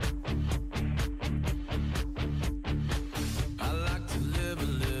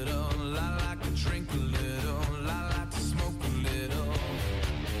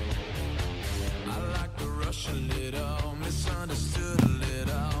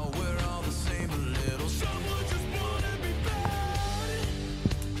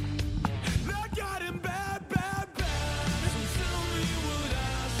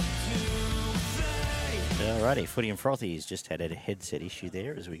Alrighty, Footy and Frothies just had a headset issue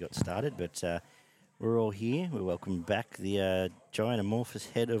there as we got started, but we're all here. We welcome back the giant amorphous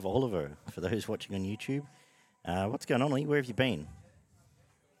head of Oliver for those watching on YouTube. What's going on, Lee? Where have you been?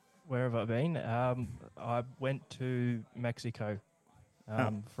 Where have I been? I went to Mexico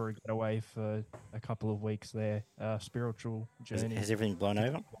for a getaway for a couple of weeks there. Spiritual journey. Has everything blown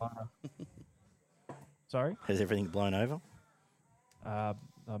over? Sorry? Has everything blown over? I'm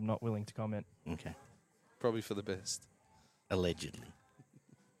not willing to comment. Okay. Probably for the best. Allegedly.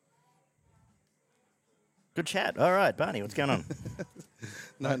 Good chat. All right, Barney, what's going on?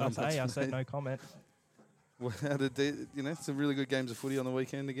 I said no comment. Well, some really good games of footy on the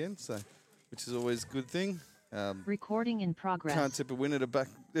weekend again, so which is always a good thing. Recording in progress. Can't tip a winner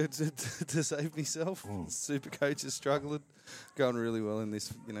to save myself. SuperCoach has struggled, going really well in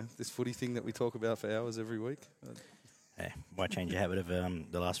this this footy thing that we talk about for hours every week. Why change your habit of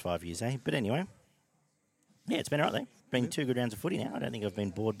the last 5 years, eh? But anyway, yeah, it's been all right there. Been 2 good rounds of footy now. I don't think I've been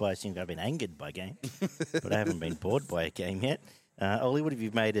bored by a single. I've been angered by a game, but I haven't been bored by a game yet. Ollie, what have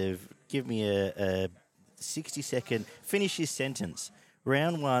you made of? Give me a 60-second. Finish your sentence.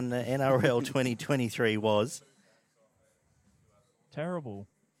 Round 1 NRL 2023 was terrible.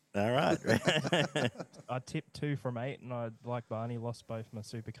 All right. I tipped 2 from 8, and I, like Barney, lost both my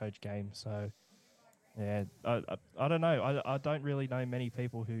SuperCoach games. So, yeah, I don't know. I don't really know many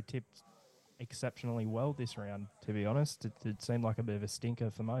people who tipped exceptionally well this round, to be honest. It seemed like a bit of a stinker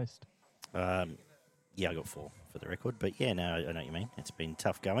for most. Yeah, I got 4 for the record. But, yeah, no, I know what you mean. It's been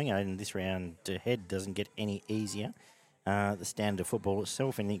tough going, and this round ahead doesn't get any easier. The standard of football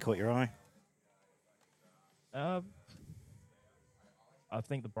itself, anything caught your eye? I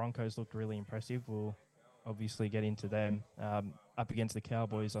think the Broncos looked really impressive. We'll obviously get into them. Up against the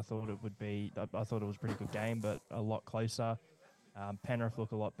Cowboys, I thought it was a pretty good game, but a lot closer. Penrith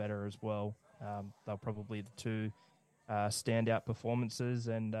look a lot better as well. They're probably the 2 standout performances,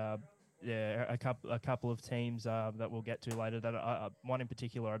 and a couple of teams that we'll get to later. That one in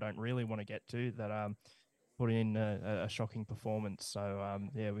particular I don't really want to get to, that put in a shocking performance. So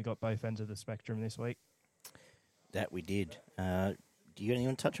we got both ends of the spectrum this week. That we did. Do you got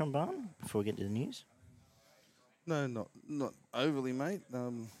anything to touch on, Barn, before we get to the news? No, not overly, mate.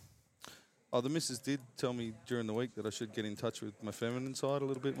 The missus did tell me during the week that I should get in touch with my feminine side a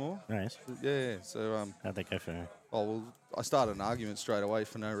little bit more. Nice. Yeah. So how'd that go for her? Oh, well, I started an argument straight away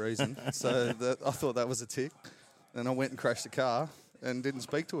for no reason. So I thought that was a tick. And I went and crashed the car and didn't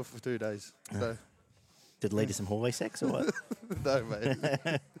speak to her for 2 days. So did it lead to some hallway sex or what? No, mate.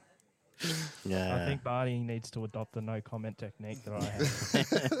 Yeah. I think Barney needs to adopt the no comment technique that I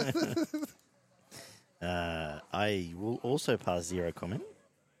have. I will also pass 0 comment.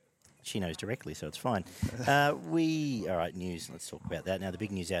 She knows directly, so it's fine. All right, news. Let's talk about that. Now, the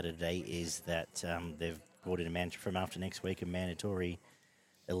big news out of today is that they've brought in a man from after next week, a mandatory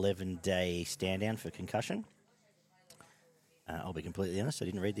 11-day stand down for concussion. I'll be completely honest, I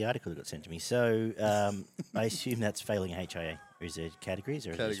didn't read the article that got sent to me. So I assume that's failing a HIA. Or is there categories?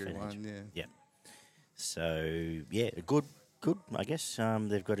 Or Category 1, yeah. Yeah. So, yeah, good, I guess.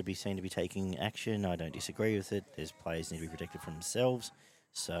 They've got to be seen to be taking action. I don't disagree with it. There's players need to be protected from themselves.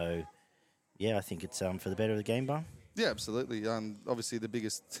 So, yeah, I think it's for the better of the game, Bar. Yeah, absolutely. Obviously, the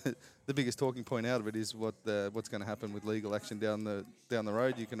biggest talking point out of it is what's going to happen with legal action down the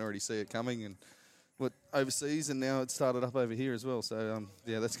road. You can already see it coming, and what overseas, and now it's started up over here as well. So,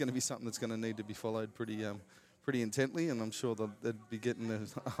 that's going to be something that's going to need to be followed pretty intently, and I'm sure they'll be getting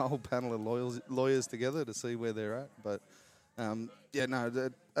a whole panel of lawyers together to see where they're at. But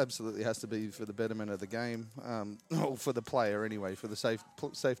that absolutely has to be for the betterment of the game, or for the player anyway, for the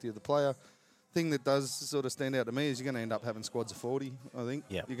safety of the player. Thing that does sort of stand out to me is you're going to end up having squads of 40, I think.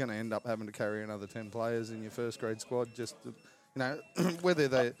 Yep. You're going to end up having to carry another 10 players in your first grade squad, just to,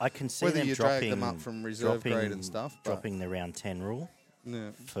 whether I can see whether them you drag them up from reserve grade and stuff. Dropping the round 10 rule.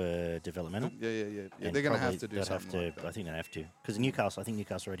 Yeah. For developmental. Yeah. They're going to have to do something like that. I think they have to. Because Newcastle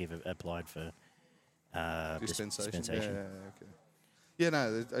already have applied for dispensation. Yeah, okay. Yeah,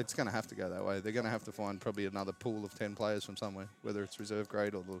 no, it's going to have to go that way. They're going to have to find probably another pool of 10 players from somewhere, whether it's reserve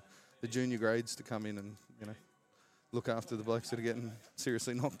grade or the junior grades, to come in and, look after the blokes that are getting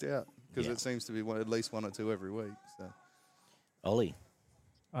seriously knocked out. Because it seems to be at least 1 or 2 every week. So, Ollie.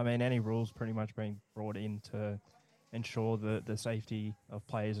 I mean, any rules pretty much being brought in to ensure the safety of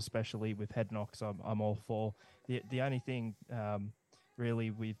players, especially with head knocks, I'm all for. The only thing really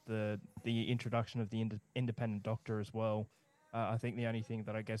with the introduction of the independent doctor as well, I think the only thing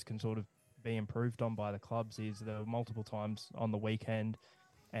that I guess can sort of be improved on by the clubs is there were multiple times on the weekend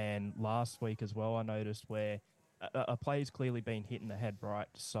and last week as well, I noticed where a player's clearly been hit in the head, right?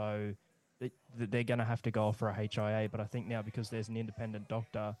 So they're going to have to go off for a HIA. But I think now because there's an independent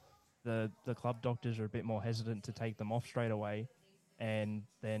doctor, the club doctors are a bit more hesitant to take them off straight away. And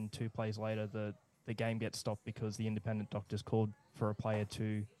then 2 plays later, the game gets stopped because the independent doctor's called for a player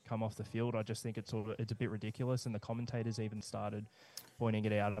to come off the field. I just think it's a bit ridiculous, and the commentators even started pointing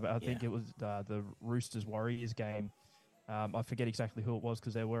it out. I think it was the Roosters Warriors game. I forget exactly who it was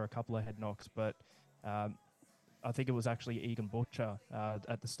because there were a couple of head knocks, but I think it was actually Egan Butcher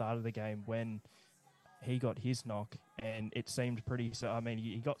at the start of the game when he got his knock, and it seemed pretty. So I mean,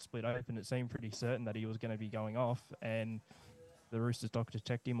 he got split open. It seemed pretty certain that he was going to be going off, and the Roosters doctor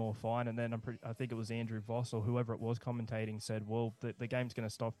checked him all fine, and then I think it was Andrew Voss or whoever it was commentating said, well, the game's going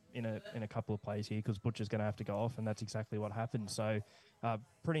to stop in a couple of plays here because Butcher's going to have to go off, and that's exactly what happened. So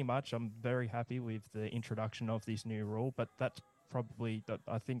pretty much I'm very happy with the introduction of this new rule, but that's probably,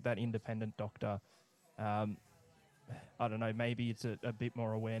 I think that independent doctor, I don't know, maybe it's a bit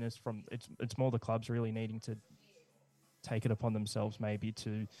more awareness from, it's more the clubs really needing to take it upon themselves maybe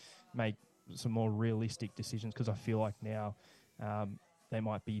to make some more realistic decisions, because I feel like now they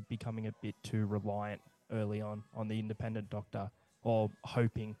might be becoming a bit too reliant early on the independent doctor, or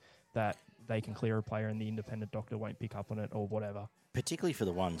hoping that they can clear a player and the independent doctor won't pick up on it or whatever. Particularly for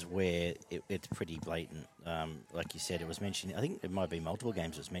the ones where it's pretty blatant. Like you said, it was mentioned, I think it might be multiple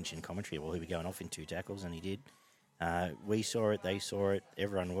games, it was mentioned commentary, well, he'll be going off in 2 tackles, and he did. We saw it, they saw it,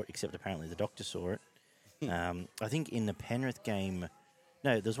 everyone except apparently the doctor saw it. I think in the Penrith game,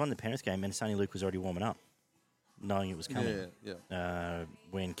 there was one in the Penrith game, and Sonny Luke was already warming up, knowing it was coming.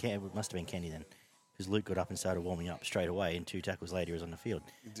 When it must have been Kenny then, because Luke got up and started warming up straight away, and 2 tackles later he was on the field.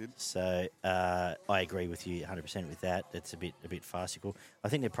 He did. So I agree with you 100% with that. It's a bit farcical. I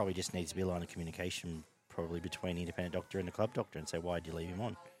think there probably just needs to be a line of communication, probably between the independent doctor and the club doctor, and say, why did you leave him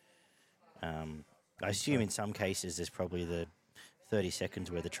on? I assume in some cases there's probably the 30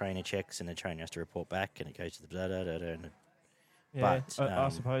 seconds where the trainer checks and the trainer has to report back, and it goes to the da-da-da-da. Yeah, but, I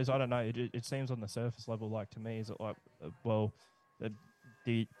suppose, I don't know, it seems on the surface level, like, to me, is it like,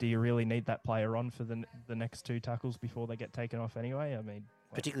 do you really need that player on for the next 2 tackles before they get taken off anyway? I mean,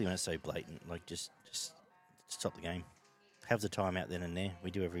 particularly when it's so blatant, like, just stop the game. Have the timeout then and there.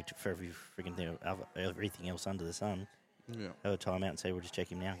 We do for every freaking thing, everything else under the sun. Yeah. Have a timeout and say, we'll just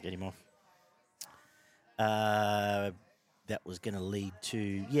check him now, get him off. That was going to lead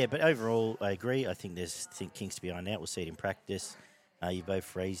to... Yeah, but overall, I agree. I think there's kinks to be ironed out. We'll see it in practice. You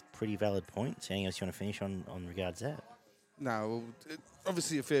both raised pretty valid points. Anything else you want to finish on regards to that? No,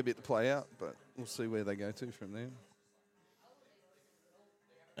 obviously a fair bit to play out, but we'll see where they go to from there.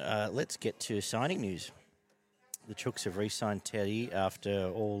 Let's get to signing news. The Chooks have re-signed Teddy after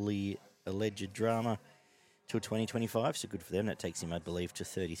all the alleged drama till 2025, so good for them. That takes him, I believe, to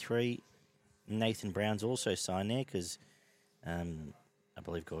 33. Nathan Brown's also signed there because I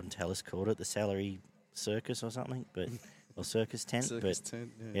believe Gordon Tallis called it the salary circus or something, or circus tent.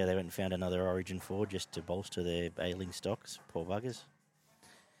 Tent, yeah, they went and found another Origin forward just to bolster their ailing stocks. Poor buggers.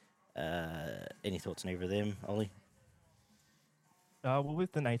 Any thoughts on either of them, Ollie? Well,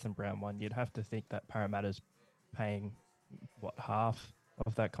 with the Nathan Brown one, you'd have to think that Parramatta's paying, half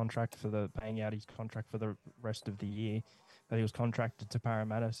of that contract paying out his contract for the rest of the year that he was contracted to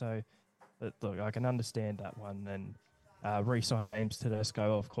Parramatta. So, look, I can understand that one. And re-sign James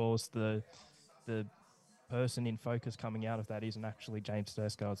Tedesco, of course, the person in focus coming out of that isn't actually James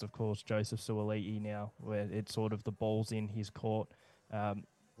Tedesco. It's, of course, Joseph Suaalii now, where it's sort of the ball's in his court,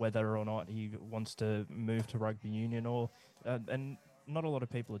 whether or not he wants to move to rugby union or... and not a lot of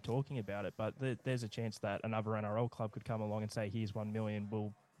people are talking about it, but there's a chance that another NRL club could come along and say, here's $1 million,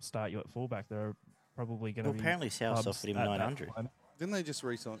 we'll start you at fullback. They're probably going to be... Well, apparently South offered him 900. Didn't they just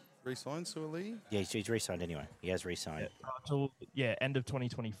re-sign Suaalii? Yeah, he's re-signed anyway. He has re-signed. End of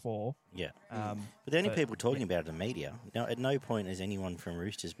 2024. Yeah. But the only people talking about it in the media, now, at no point has anyone from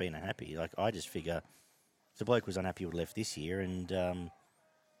Roosters been unhappy. Like, I just figure the bloke was unhappy with left this year, and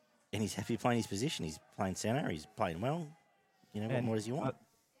he's happy playing his position. He's playing centre. He's playing well. What more does he want?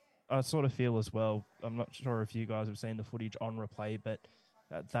 I sort of feel as well, I'm not sure if you guys have seen the footage on replay, but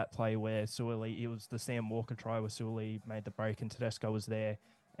that play where Suaalii, it was the Sam Walker try where Suaalii made the break and Tedesco was there.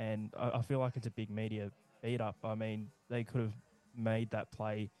 And I feel like it's a big media beat-up. I mean, they could have made that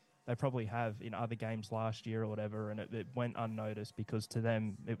play. They probably have in other games last year or whatever, and it went unnoticed because to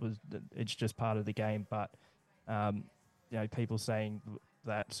them it's just part of the game. But, people saying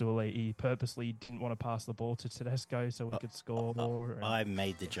that Suaalii purposely didn't want to pass the ball to Tedesco so he could score. I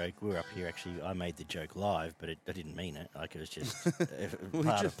made the joke. We were up here, actually. I made the joke live, but I didn't mean it. Like, it was just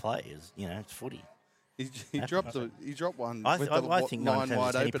part of play. It's footy. He dropped one I with think line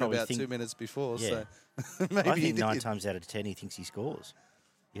wide open about think, 2 minutes before. Yeah. So maybe I think 9 times out of 10 he thinks he scores.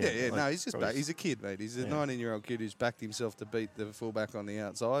 No, he's just back. He's a kid, mate. He's a 19-year-old kid who's backed himself to beat the fullback on the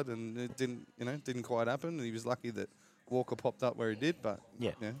outside, and it didn't quite happen. And he was lucky that Walker popped up where he did, but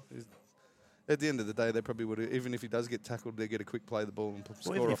at the end of the day, they probably would have, even if he does get tackled, they get a quick play of the ball and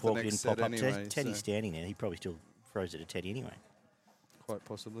score off the next set anyway. Teddy's standing there. He probably still throws it to Teddy anyway. Quite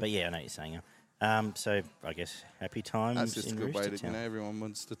possibly. But yeah, I know what you're saying. So I guess happy times. That's just a good way to, everyone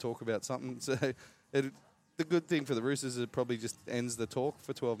wants to talk about something. So the good thing for the Roosters is it probably just ends the talk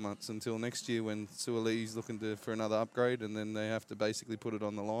for 12 months until next year when Suoli's looking for another upgrade, and then they have to basically put it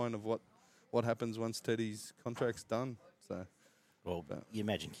on the line of what happens once Teddy's contract's done. So. Well, you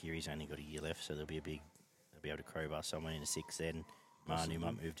imagine Kiri's only got a year left, so they'll be able to crowbar someone into 6 then. Manu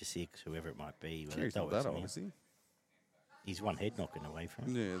might move to 6, whoever it might be. Kiri's not that old, is he? He's one head knocking away from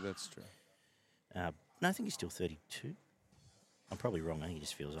him. Yeah, that's true. No, I think he's still 32. I'm probably wrong. I think he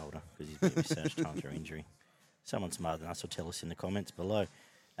just feels older because he's been so much time through injury. Someone smarter than us will tell us in the comments below.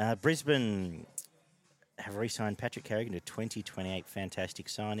 Brisbane have re-signed Patrick Carrigan to 2028. Fantastic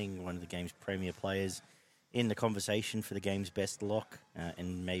signing. One of the game's premier players. In the conversation for the game's best lock,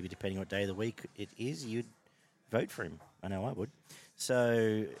 and maybe depending what day of the week it is, you'd vote for him. I know I would.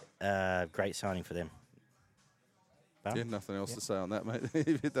 So, great signing for them. Yeah, nothing else to say on that, mate.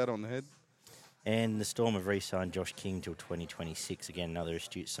 You hit that on the head. And the Storm have re-signed Josh King till 2026. Again, another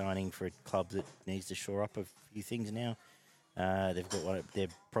astute signing for a club that needs to shore up a few things now. They've got they're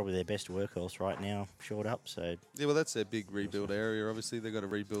probably their best workhorse right now, shored up. So yeah, well, that's their big rebuild area. Obviously, they've got to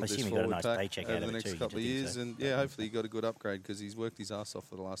rebuild this forward pack over the next couple of years, and hopefully he got a good upgrade because he's worked his ass off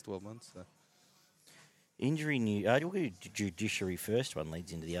for the last 12 months. So. Injury news. We'll go judiciary first. One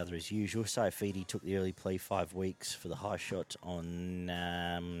leads into the other as usual. Saifidi took the early plea 5 weeks for the high shot on not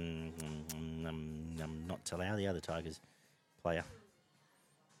Talau, the other Tigers player.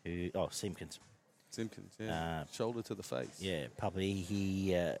 Simpkins. Simpkins, yeah. Shoulder to the face. Yeah, probably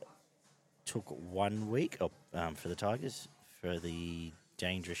he took 1 week for the Tigers for the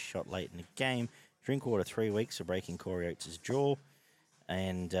dangerous shot late in the game. Drinkwater 3 weeks for breaking Corey Oates' jaw.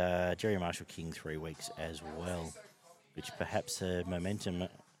 And Jerry Marshall-King 3 weeks as well, which perhaps a momentum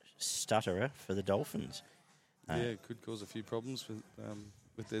stutterer for the Dolphins. It could cause a few problems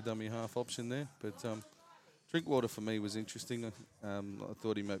with their dummy half option there. But Drinkwater for me was interesting. I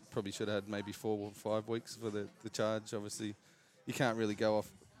thought he probably should have had maybe 4 or 5 weeks for the charge. Obviously, you can't really go off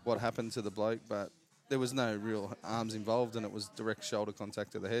what happened to the bloke, but there was no real arms involved, and it was direct shoulder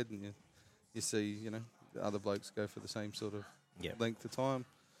contact to the head. And you see, the other blokes go for the same sort of length of time.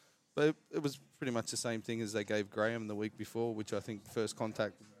 But it was pretty much the same thing as they gave Graham the week before, which I think first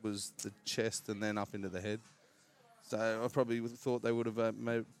contact was the chest and then up into the head. So I probably thought they would have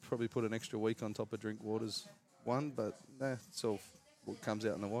probably put an extra week on top of Drinkwater's one, but it's all what comes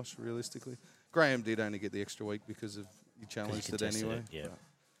out in the wash, realistically. Graham did only get the extra week because he challenged it anyway.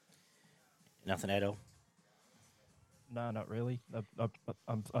 Nothing at all? No, not really.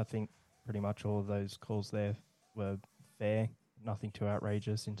 I think pretty much all of those calls there were fair. Nothing too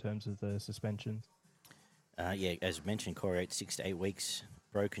outrageous in terms of the suspension. As mentioned, Corey Oates 6 to 8 weeks,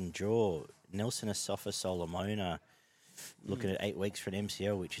 broken jaw. Nelson Asafa Solomona looking at 8 weeks for an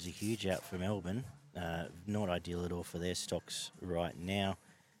MCL, which is a huge out for Melbourne. Not ideal at all for their stocks right now.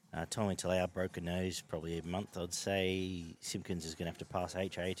 Tommy Talau, broken nose, probably a month, I'd say. Simpkins is going to have to pass a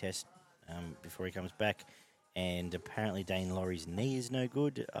HA test before he comes back. And apparently Dane Laurie's knee is no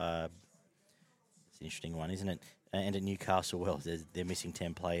good. It's an interesting one, isn't it? And at Newcastle, they're missing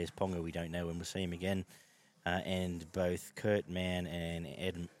 10 players. Ponga, we don't know when we'll see him again. And both Kurt Mann and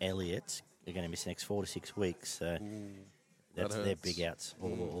Ed Elliott are going to miss the next 4 to 6 weeks. So that's their big outs,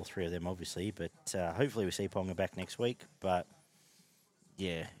 all 3 of them, obviously. But hopefully we see Ponga back next week. But,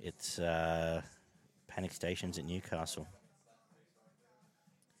 yeah, it's panic stations at Newcastle.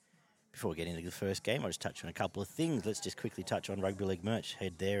 Before we get into the first game, I'll just touch on a couple of things. Let's just quickly touch on Rugby League merch.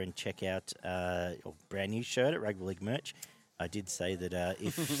 Head there and check out a brand new shirt at Rugby League merch. I did say that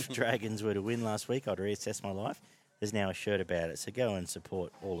if Dragons were to win last week, I'd reassess my life. There's now a shirt about it, so go and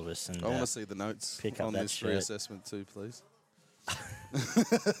support all of us. And I want to see the notes on this reassessment too, please.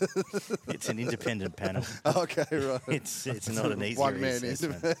 It's an independent panel. Okay, right. It's not an easy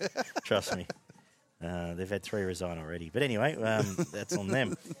reassessment. Trust me. They've had 3 resign already. But anyway, that's on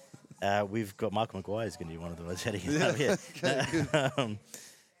them. We've got Michael Maguire is going to be one of the ones heading up here.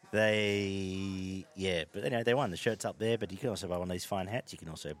 But anyway, they won. The shirt's up there, but you can also buy one of these fine hats. You can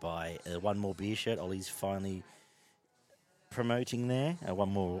also buy One More Beer shirt. Ollie's finally promoting there. One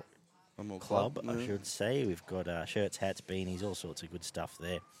more club, I should say. We've got shirts, hats, beanies, all sorts of good stuff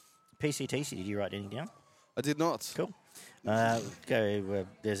there. PCTC, did you write anything down? I did not. Cool.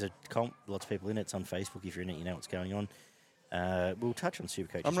 There's a comp, lots of people in it. It's on Facebook. If you're in it, you know what's going on. We'll touch on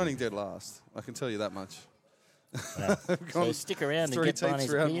Supercoach. I'm running dead last. I can tell you that much. So stick around and get Barney's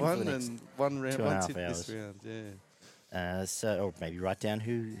round opinion one for the next and one round 2.5 one tip hours. this round. Yeah. Or maybe write down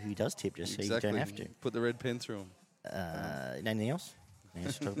who does tip, just so you don't have to. Put the red pen through them. Anything else? Anything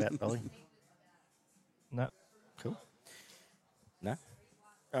else to talk about, Ollie? No. Cool. No?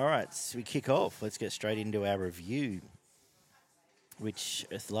 All right, so we kick off. Let's get straight into our review, which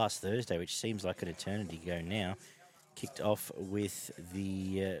last Thursday, which seems like an eternity ago now, kicked off with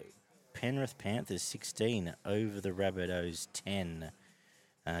the Penrith Panthers 16 over the Rabbitohs 10.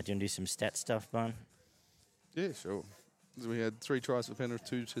 Do you want to do some stat stuff, Bun? Yeah, sure. So we had 3 tries for Penrith,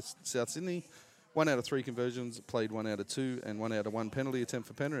 2 to South Sydney. 1 out of 3 conversions, played 1 out of 2, and 1 out of 1 penalty attempt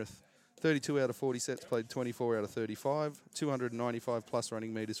for Penrith. 32 out of 40 sets, played 24 out of 35. 295 plus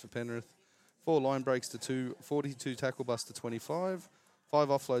running metres for Penrith. 4 line breaks to 2, 42 tackle busts to 25. 5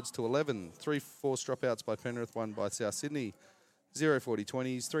 offloads to 11. 3 forced dropouts by Penrith, 1 by South Sydney. 0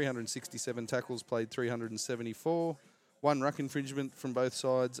 40-20s, 367 tackles, played 374. 1 ruck infringement from both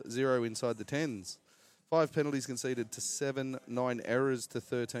sides, 0 inside the 10s. 5 penalties conceded to 7, 9 errors to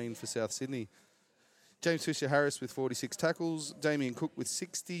 13 for South Sydney. James Fisher-Harris with 46 tackles, Damien Cook with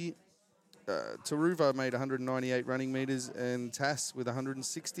 60, Taruva made 198 running metres, and Tass with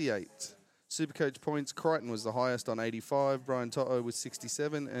 168. Supercoach points, Crichton was the highest on 85, Brian Tohu with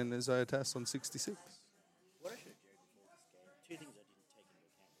 67, and Isaiah Tass on 66. What I should have before this game, 2 things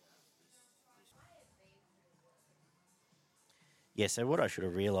I didn't take into account. Yeah, so what I should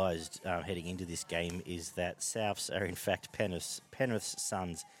have realised heading into this game is that Souths are in fact Penrith's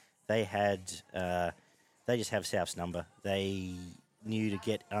sons. They just have South's number. They knew to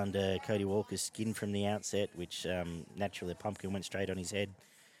get under Cody Walker's skin from the outset, which naturally a pumpkin went straight on his head.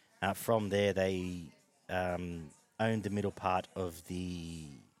 From there, they owned the middle part of the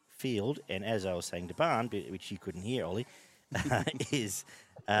field, and as I was saying to Barn, which you couldn't hear, Ollie, is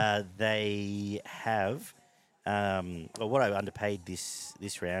they have... what I underpaid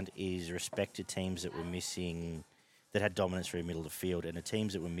this round is respect to teams that were missing, that had dominance through the middle of the field, and the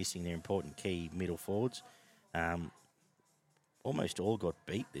teams that were missing their important key middle forwards, almost all got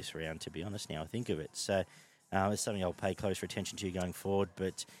beat this round, to be honest, now I think of it. So it's something I'll pay closer attention to going forward,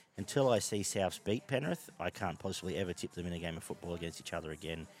 but until I see Souths beat Penrith, I can't possibly ever tip them in a game of football against each other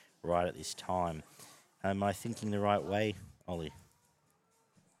again right at this time. Am I thinking the right way, Ollie?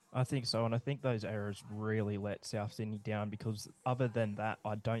 I think so, and I think those errors really let South Sydney down because other than that,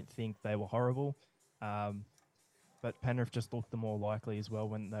 I don't think they were horrible. But Penrith just looked the more likely as well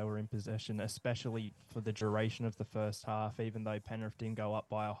when they were in possession, especially for the duration of the first half. Even though Penrith didn't go up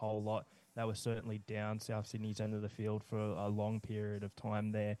by a whole lot, they were certainly down South Sydney's end of the field for a long period of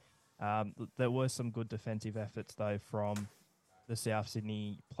time there. There were some good defensive efforts, though, from the South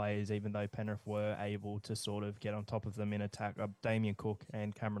Sydney players, even though Penrith were able to sort of get on top of them in attack. Damien Cook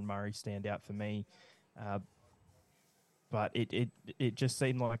and Cameron Murray stand out for me. But it just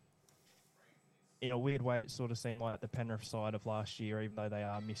seemed like, in a weird way, it sort of seemed like the Penrith side of last year, even though they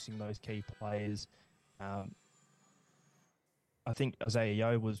are missing those key players. I think Isaiah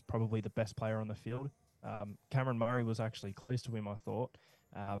Yeo was probably the best player on the field. Cameron Murray was actually close to him, I thought.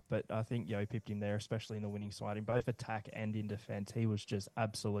 But I think Yeo pipped him there, especially in the winning side. In both attack and in defence, he was just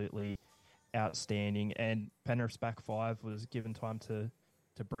absolutely outstanding. And Penrith's back 5 was given time to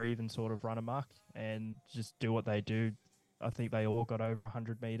breathe and sort of run amok and just do what they do. I think they all got over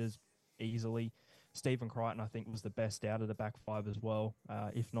 100 metres easily. Stephen Crichton, I think, was the best out of the back 5 as well,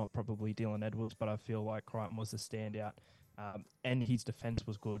 if not probably Dylan Edwards, but I feel like Crichton was the standout. And his defence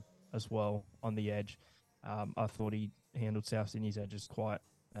was good as well on the edge. I thought he handled South Sydney's edges quite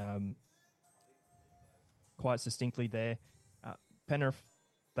succinctly there. Penrith,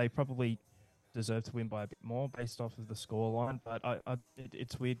 they probably deserve to win by a bit more based off of the scoreline, but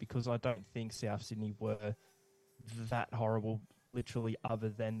it's weird because I don't think South Sydney were that horrible, literally, other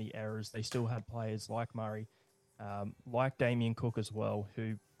than the errors. They still had players like Murray, like Damien Cook as well,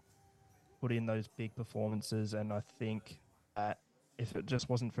 who put in those big performances, and I think that if it just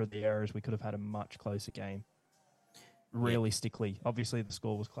wasn't for the errors, we could have had a much closer game. Realistically, obviously the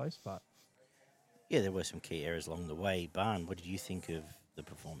score was close, but... Yeah, there were some key errors along the way. Barn, what did you think of the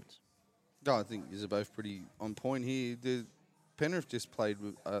performance? No, I think these are both pretty on point here. The Penrith just played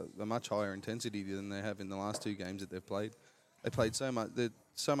with a much higher intensity than they have in the last 2 games that they've played. They played so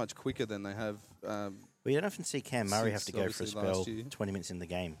much quicker than they have. We don't often see Cam Murray have to go for a spell 20 minutes in the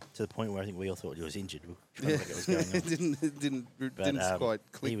game, to the point where I think we all thought he was injured. We were trying to work out what was going on. it didn't quite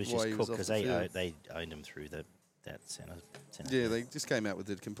click. He was why just was cooked off because the field. they owned him through that centre. Yeah, they just came out with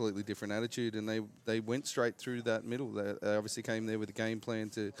a completely different attitude, and they went straight through that middle. They obviously came there with a game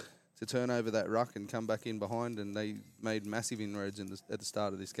plan to to turn over that ruck and come back in behind, and they made massive inroads at the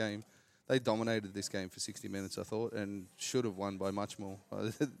start of this game. They dominated this game for 60 minutes, I thought, and should have won by much more.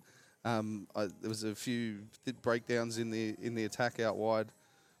 There was a few breakdowns in the attack out wide,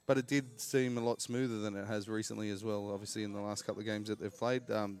 but it did seem a lot smoother than it has recently as well. Obviously, in the last couple of games that they've played,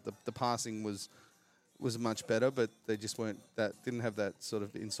 the passing was much better, but they just didn't have that sort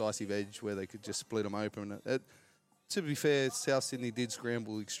of incisive edge where they could just split them open. To be fair, South Sydney did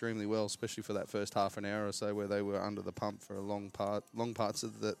scramble extremely well, especially for that first half an hour or so, where they were under the pump for long parts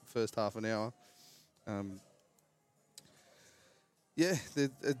of that first half an hour.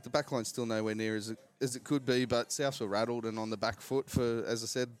 The back line's still nowhere near as it could be, but Souths were rattled and on the back foot for, as I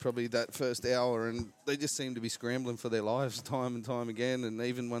said, probably that first hour, and they just seemed to be scrambling for their lives time and time again. And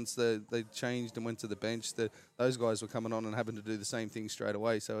even once they changed and went to the bench, those guys were coming on and having to do the same thing straight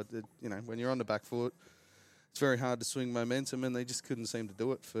away. So, when you're on the back foot, it's very hard to swing momentum, and they just couldn't seem to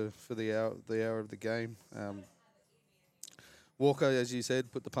do it for the hour of the game. Walker, as you said,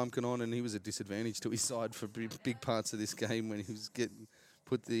 put the pumpkin on, and he was a disadvantage to his side for big parts of this game when he was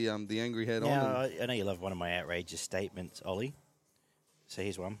put the angry head on. I know you love one of my outrageous statements, Ollie. So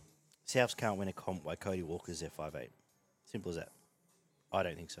here's one. Souths can't win a comp while Cody Walker's their 5'8". Simple as that. I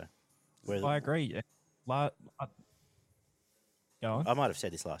don't think so. I agree. Go on. I might have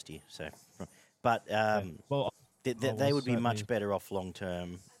said this last year, so... But they would be much better off long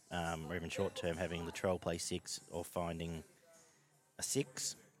term, or even short term, having Latrell play 6 or finding a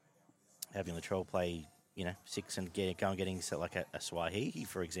 6, having Latrell play 6 and getting like a Swahihi,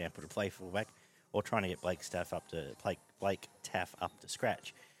 for example, to play fullback, or trying to get Blake Taff up to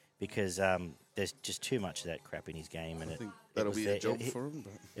scratch, because there's just too much of that crap in his game, and I think that'll be a job for him.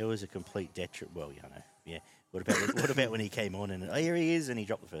 But it was a complete detriment. Well, I know. Yeah. What about when he came on and here he is and he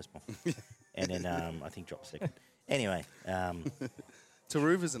dropped the first ball? And then I think dropped second. Anyway.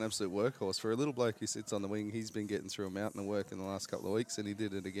 Taruva's an absolute workhorse. For a little bloke who sits on the wing, he's been getting through a mountain of work in the last couple of weeks, and he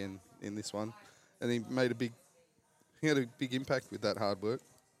did it again in this one. And he had a big impact with that hard work.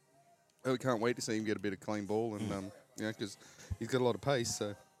 I can't wait to see him get a bit of clean ball, and because he's got a lot of pace.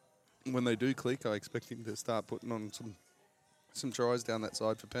 So when they do click, I expect him to start putting on some tries down that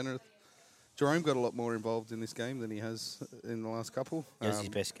side for Penrith. Jerome got a lot more involved in this game than he has in the last couple. It was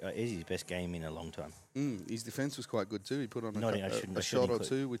his best game in a long time. His defence was quite good too. He put on a shot or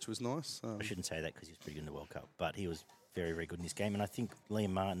two, which was nice. I shouldn't say that because he was pretty good in the World Cup, but he was very, very good in this game. And I think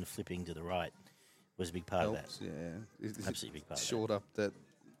Liam Martin flipping to the right was a big part of that. Yeah, absolutely big part of that. Short up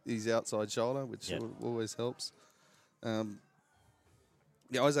his outside shoulder, which always helps.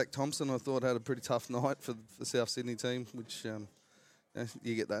 Isaac Thompson, I thought, had a pretty tough night for the South Sydney team, which...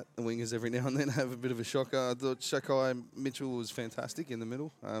 you get that. The wingers every now and then have a bit of a shocker. I thought Shakai Mitchell was fantastic in the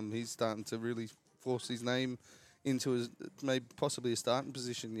middle. He's starting to really force his name into maybe possibly a starting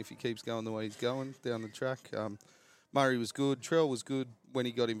position if he keeps going the way he's going down the track. Murray was good. Trell was good when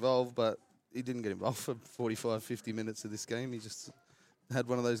he got involved, but he didn't get involved for 45, 50 minutes of this game. He just had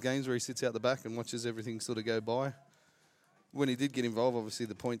one of those games where he sits out the back and watches everything sort of go by. When he did get involved, obviously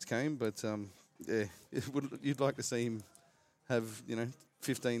the points came, but you'd like to see him have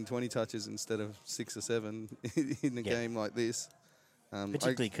 15, 20 touches instead of 6 or 7 in a game like this.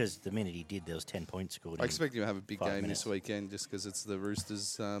 Particularly because the minute he did, there was 10 points scored. I expect him to have a big game minutes. this weekend just because it's the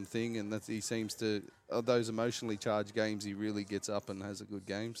Roosters thing, and that he seems to, those emotionally charged games, he really gets up and has a good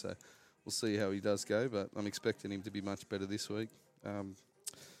game. So we'll see how he does go, but I'm expecting him to be much better this week.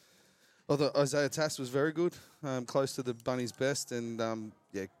 Although Isaiah Tass was very good, close to the Bunnies' best, and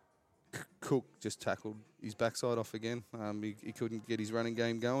Cook just tackled his backside off again. He couldn't get his running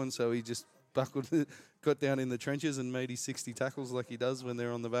game going, so he just got down in the trenches and made his 60 tackles like he does when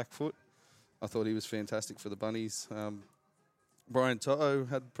they're on the back foot. I thought he was fantastic for the Bunnies. Brian Tohu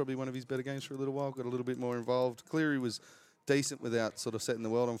had probably one of his better games for a little while, got a little bit more involved. Cleary was decent without sort of setting the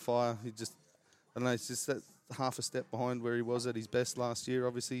world on fire. It's just that half a step behind where he was at his best last year.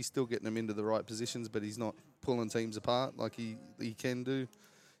 Obviously, he's still getting them into the right positions, but he's not pulling teams apart like he can do.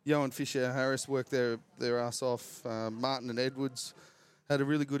 Johan Fisher Harris worked their ass off. Martin and Edwards had a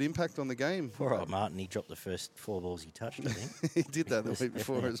really good impact on the game. Poor old Martin, he dropped the first 4 balls he touched, I think. He did that the week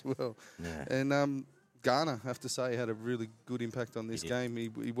before as well. Yeah. And Garner, I have to say, had a really good impact on this game.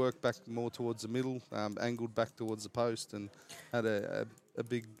 He worked back more towards the middle, angled back towards the post, and had a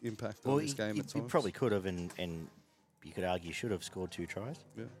big impact on this game at times. He probably could have, and you could argue should have scored 2 tries.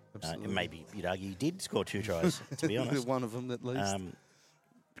 Yeah, absolutely. And maybe you'd argue he did score 2 tries, to be honest. One of them at least.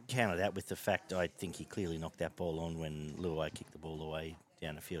 Counter that with the fact I think he clearly knocked that ball on when Luai kicked the ball away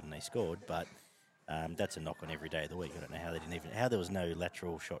down the field and they scored, but that's a knock on every day of the week. I don't know how there was no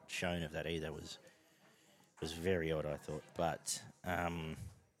lateral shot shown of that either was very odd, I thought. But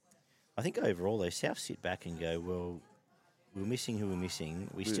I think overall, though, South sit back and go, well, we're missing who we're missing.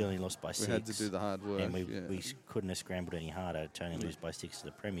 We still only lost by 6. We had to do the hard work. And we couldn't have scrambled any harder to only lose by 6 to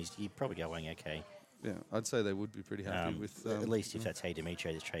the Premiers. You're probably going, okay. Yeah, I'd say they would be pretty happy with... at least if that's how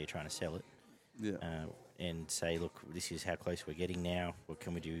Demetrio, that's how you're trying to sell it. Yeah. And say, look, this is how close we're getting now. What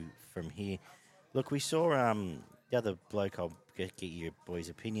can we do from here? Look, we saw the other bloke I'll get your boys'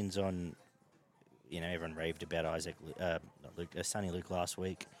 opinions on. Everyone raved about Sonny Luke last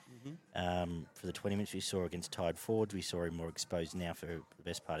week. For the 20 minutes we saw against tied forwards, we saw him more exposed now for the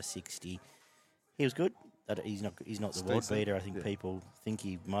best part of 60. He was good. He's not the world beater I think people think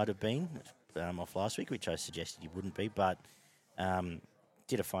he might have been off last week, which I suggested he wouldn't be, but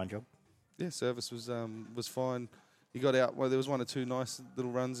did a fine job. Yeah, service was fine. He got out. Well, there was 1 or 2 nice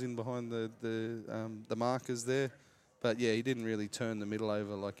little runs in behind the markers there, but yeah, he didn't really turn the middle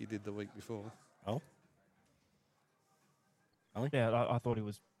over like he did the week before. Oh. Yeah, I thought he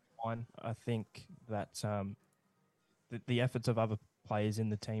was fine. I think that the efforts of other players in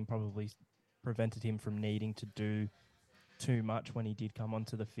the team probably prevented him from needing to do too much when he did come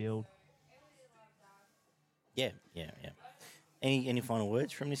onto the field. Yeah. Any final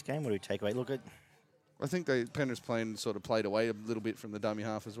words from this game? What do we take away? Look, I think Penrith played away a little bit from the dummy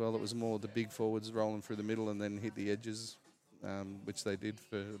half as well. It was more the big forwards rolling through the middle and then hit the edges, which they did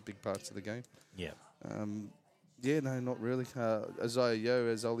for big parts of the game. Yeah. No, not really. Isaiah Yeo,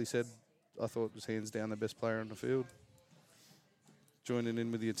 as Ollie said, I thought was hands down the best player on the field. Joining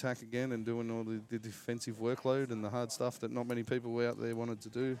in with the attack again and doing all the defensive workload and the hard stuff that not many people out there wanted to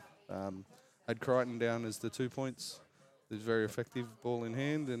do. Had Crichton down as the 2 points. It was very effective ball in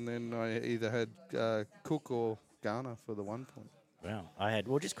hand. And then I either had Cook or Garner for the 1 point.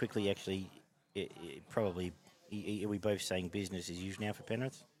 Wow. Just quickly, actually, are we both saying business as usual now for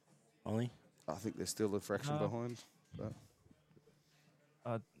Penrith? Ollie? I think they're still a fraction behind.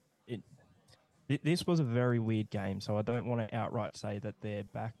 But. This was a very weird game, so I don't want to outright say that they're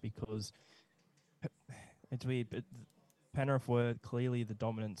back because it's weird. But Penrith were clearly the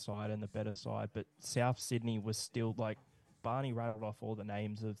dominant side and the better side, but South Sydney was still like Barney rattled off all the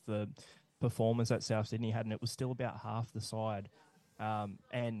names of the performers that South Sydney had, and it was still about half the side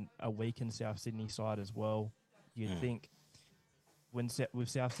and a weakened South Sydney side as well. You'd think with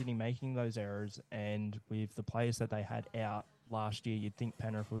South Sydney making those errors and with the players that they had out last year, you'd think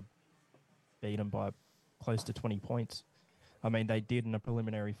Penrith would beat them by close to 20 points. I mean, they did in a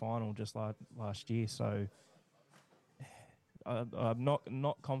preliminary final just like last year, so I'm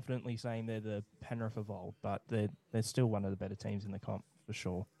not confidently saying they're the Penrith of old, but they're still one of the better teams in the comp for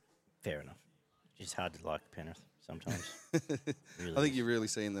sure. Fair enough. It's hard to like Penrith sometimes. Really I think you really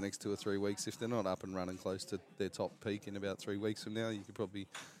see in the next 2 or 3 weeks, if they're not up and running close to their top peak in about 3 weeks from now, you could probably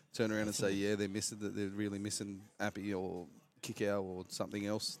turn around and say, yeah, they're really missing Appy or Kickow or something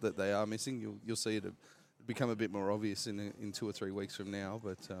else that they are missing. You'll see it become a bit more obvious in 2 or 3 weeks from now.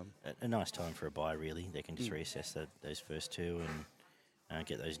 But a nice time for a bye, really. They can just reassess those first 2 and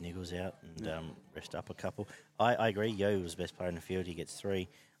get those niggles out and rest up a couple. I agree. Yo was the best player in the field. He gets 3.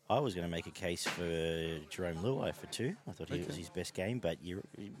 I was going to make a case for Jerome Luai for 2. I thought he was his best game, but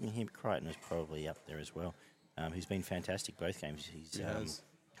Crichton was probably up there as well. Who's been fantastic both games. He's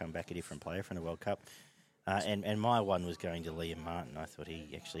come back a different player from the World Cup. And my one was going to Liam Martin. I thought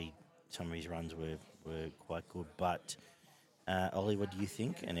some of his runs were quite good. But, Ollie, what do you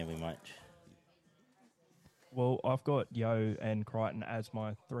think? And then we might... Well, I've got Yo and Crichton as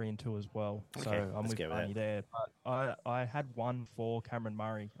my 3 and 2 as well. Okay, so I'm with go with Barney there. But I had one for Cameron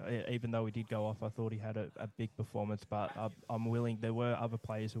Murray. Even though he did go off, I thought he had a big performance. But I'm willing... There were other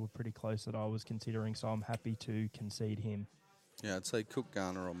players who were pretty close that I was considering, so I'm happy to concede him. Yeah, I'd say Cook,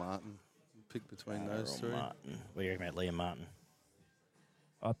 Garner or Martin. Pick between those 3. Martin. What are you about Liam Martin?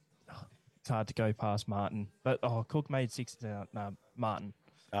 It's hard to go past Martin. But, Cook made 6. No, Martin.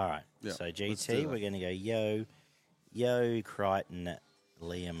 All right. Yeah, so, GT, we're going to go Yo, Crichton,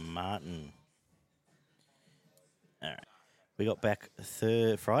 Liam Martin. All right. We got back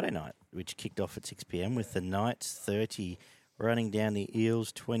Friday night, which kicked off at 6 p.m. with the Knights 30 running down the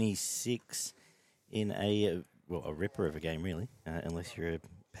Eels 26 in a ripper of a game, really, unless you're a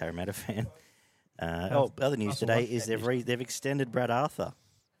Parramatta fan. Other news today is they've extended Brad Arthur.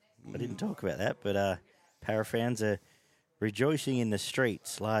 I didn't talk about that, but Para fans are rejoicing in the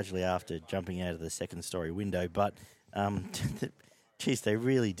streets, largely after jumping out of the second-story window. But, geez, they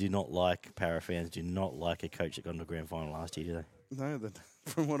really do not like, Para fans do not like a coach that got into the grand final last year, do they? No,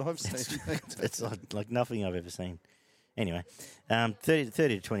 from what I've seen. It's like nothing I've ever seen. Anyway, 30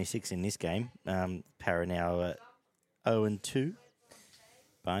 to 26 in this game. Para now 0-2.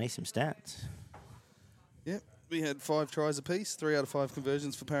 Barney, some stats. Yep. We had 5 tries apiece, 3 out of 5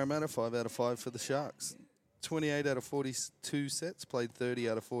 conversions for Parramatta, 5 out of 5 for the Sharks. 28 out of 42 sets, played 30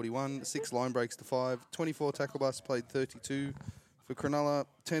 out of 41. 6 line breaks to 5. 24 tackle busts, played 32 for Cronulla.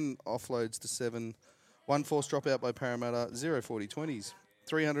 10 offloads to 7. 1 forced dropout by Parramatta, 0 40-20s.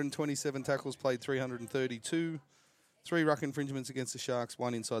 327 tackles, played 332. 3 ruck infringements against the Sharks,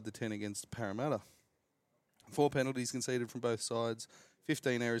 1 inside the 10 against Parramatta. 4 penalties conceded from both sides.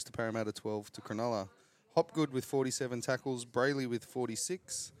 15 errors to Parramatta, 12 to Cronulla. Hopgood with 47 tackles, Brayley with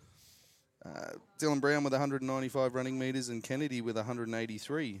 46. Dylan Brown with 195 running metres and Kennedy with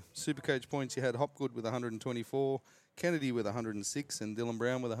 183. Supercoach points, you had Hopgood with 124, Kennedy with 106 and Dylan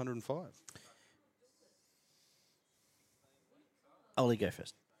Brown with 105. Ollie, go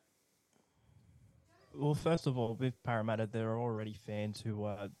first. Well, first of all, with Parramatta, there are already fans who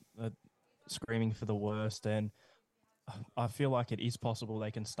are screaming for the worst, and I feel like it is possible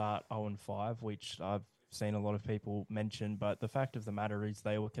they can start 0-5, which I've seen a lot of people mention, but the fact of the matter is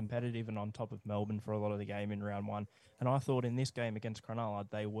they were competitive and on top of Melbourne for a lot of the game in round 1, and I thought in this game against Cronulla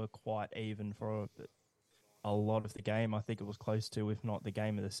they were quite even for a lot of the game. I think it was close to, if not the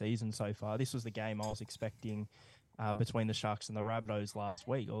game of the season so far. This was the game I was expecting between the Sharks and the Rabbitohs last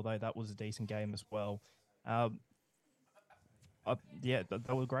week, although that was a decent game as well. They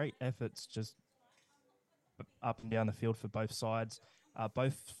were great efforts just up and down the field for both sides.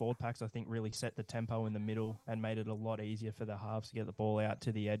 Both forward packs, I think, really set the tempo in the middle and made it a lot easier for the halves to get the ball out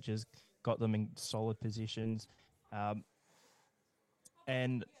to the edges, got them in solid positions.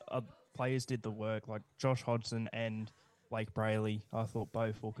 And players did the work, like Josh Hodgson and Blake Brayley. I thought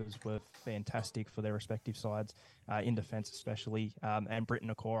both hookers were fantastic for their respective sides, in defence especially. And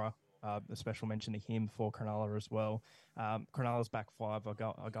Britton Okora, a special mention to him for Cronulla as well. Cronulla's back 5, I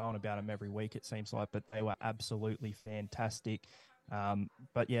go on about them every week, it seems like, but they were absolutely fantastic.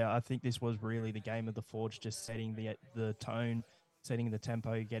 But yeah, I think this was really the game of the Forge, just setting the tone, setting the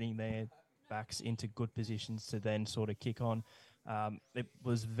tempo, getting their backs into good positions to then sort of kick on. It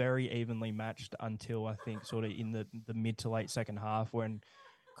was very evenly matched until I think sort of in the mid to late second half, when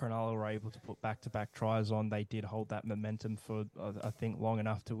Cronulla were able to put back-to-back tries on. They did hold that momentum for, I think, long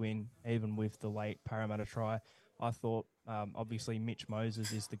enough to win, even with the late Parramatta try. I thought, obviously, Mitch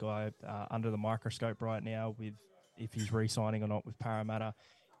Moses is the guy under the microscope right now with if he's re-signing or not with Parramatta,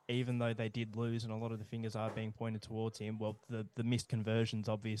 even though they did lose and a lot of the fingers are being pointed towards him. Well, the missed conversions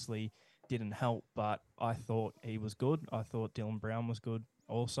obviously didn't help, but I thought he was good. I thought Dylan Brown was good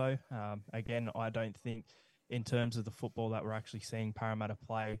also. Again, I don't think in terms of the football that we're actually seeing Parramatta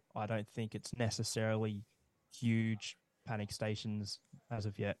play, I don't think it's necessarily huge panic stations as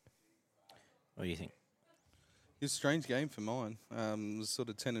of yet. What do you think? It's a strange game for mine. It was sort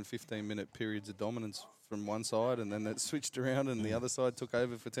of 10 and 15-minute periods of dominance from one side, and then that switched around and the other side took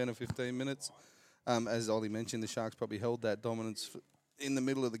over for 10 or 15 minutes. As Ollie mentioned, the Sharks probably held that dominance in the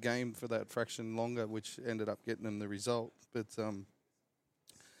middle of the game for that fraction longer, which ended up getting them the result. But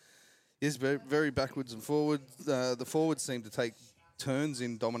yes, very, very backwards and forwards. The forwards seemed to take turns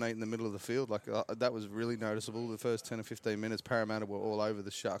in dominating the middle of the field. Like that was really noticeable. The first 10 or 15 minutes, Parramatta were all over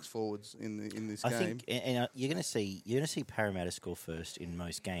the Sharks forwards in this game. I think, and you're going to see Parramatta score first in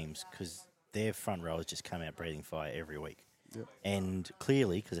most games because their front rowers just come out breathing fire every week. Yep. And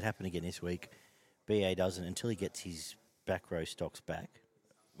clearly, because it happened again this week, BA doesn't until he gets his back row stocks back.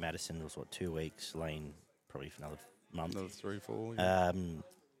 Madison was 2 weeks. Lane probably for another month. Another 3-4. Yeah.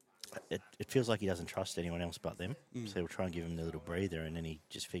 It feels like he doesn't trust anyone else but them. So he'll try and give him the little breather, and then he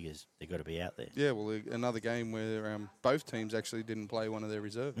just figures they've got to be out there. Yeah, well, another game where both teams actually didn't play one of their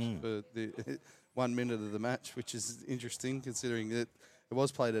reserves for the 1 minute of the match, which is interesting considering that it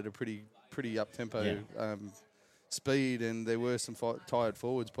was played at a pretty up-tempo speed, and there were some tired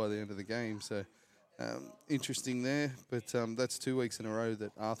forwards by the end of the game. So interesting there. But that's 2 weeks in a row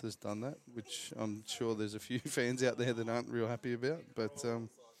that Arthur's done that, which I'm sure there's a few fans out there that aren't real happy about. But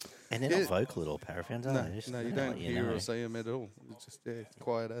and they're not vocal at all, Para fans, are they? No, you don't hear or see them at all. It's just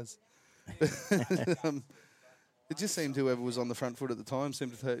quiet as. It just seemed whoever was on the front foot at the time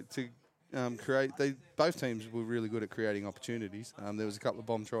seemed to create. Both teams were really good at creating opportunities. There was a couple of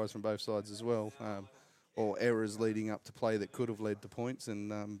bomb tries from both sides as well, or errors leading up to play that could have led to points.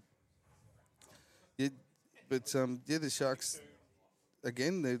 And the Sharks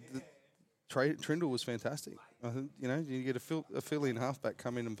again. Trindle was fantastic. I think you get a fill-in halfback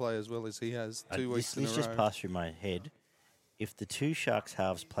come in and play as well as he has 2 weeks in a row. This just passed through my head. If the two Sharks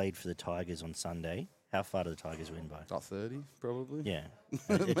halves played for the Tigers on Sunday, how far do the Tigers win by? 30, probably. Yeah.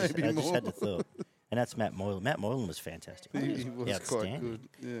 I just had the thought. And that's Matt Moylan. Matt Moylan was fantastic. He was quite good.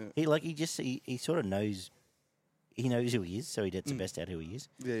 Yeah. He sort of knows he knows who he is, so he gets the best out of who he is.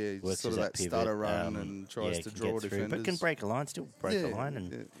 Yeah, Works sort as of that pivot, stutter run and tries to can draw get through, defenders. but can break a line, still break the line,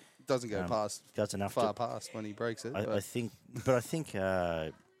 and doesn't go does enough far past when he breaks it. I think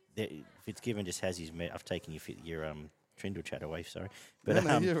that Fitzgibbon just has his. I've taken your Trindle chat away, sorry, but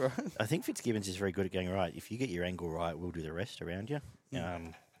no, you're right. I think Fitzgibbons is very good at going right. If you get your angle right, we'll do the rest around you.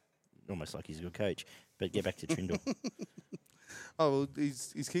 Almost like he's a good coach. But get back to Trindle. Well,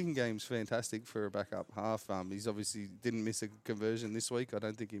 his kicking game's fantastic for a backup half. He's obviously didn't miss a conversion this week. I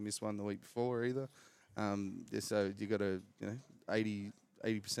don't think he missed one the week before either. So you got a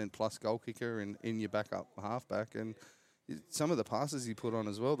 80% plus goal kicker in your backup halfback, and some of the passes he put on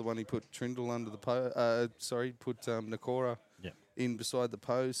as well. The one he put Trindle under the put Nakora in beside the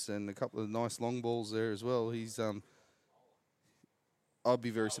post, and a couple of nice long balls there as well. He's I'd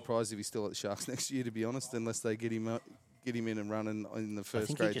be very surprised if he's still at the Sharks next year, to be honest, unless they get him in and running in the first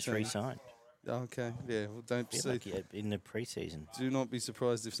grade. I think he just re-signed. Okay, yeah. Well, don't see in the preseason. Do not be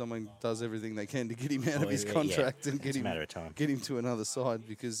surprised if someone does everything they can to get him out of his contract and get him to another side,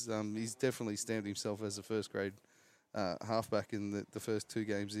 because he's definitely stamped himself as a first grade halfback in the first 2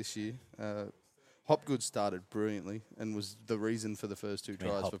 games this year. Hopgood started brilliantly and was the reason for the first 2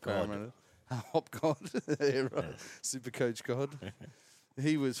 tries for Parramatta. Hop God, yeah, right. SuperCoach God.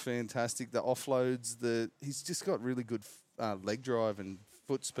 He was fantastic. The offloads, he's just got really good leg drive and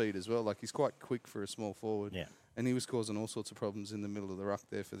foot speed as well. Like, he's quite quick for a small forward. Yeah. And he was causing all sorts of problems in the middle of the ruck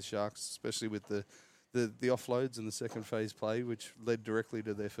there for the Sharks, especially with the offloads and the second phase play, which led directly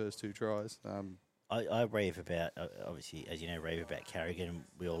to their first 2 tries. I rave about, obviously, as you know, Carrigan.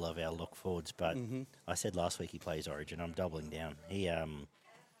 We all love our lock forwards, but I said last week he plays Origin. I'm doubling down. He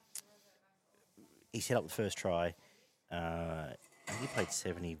set up the first try. He played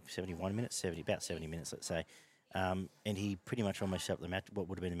 71 minutes, about 70 minutes, let's say. And he pretty much almost set up the match, what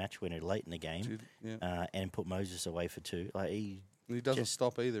would have been a match winner late in the game, and put Moses away for 2. Like, he doesn't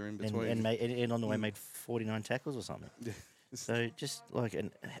stop either in between. And on the way made 49 tackles or something. Yeah. So just like,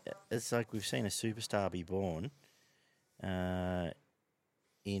 it's like we've seen a superstar be born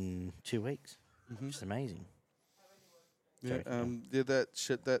in 2 weeks. Just amazing. Yeah,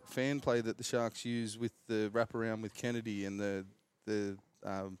 that fan play that the Sharks use with the wraparound with Kennedy and the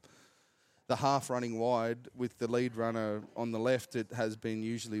half running wide with the lead runner on the left, it has been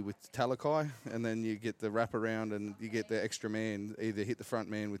usually with Talakai, and then you get the wraparound and you get the extra man, either hit the front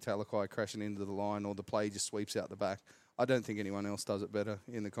man with Talakai crashing into the line, or the play just sweeps out the back. I don't think anyone else does it better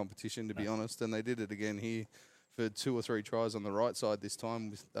in the competition, to be honest, and they did it again here for 2 or 3 tries on the right side this time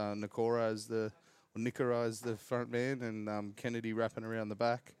with Nickora as the front man and Kennedy wrapping around the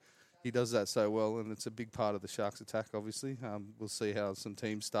back. He does that so well, and it's a big part of the Sharks' attack, obviously. We'll see how some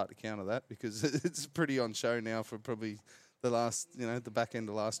teams start to counter that, because it's pretty on show now for probably the back end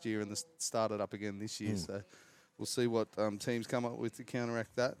of last year, and started up again this year. So we'll see what teams come up with to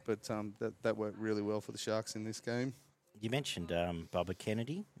counteract that, but that worked really well for the Sharks in this game. You mentioned Bubba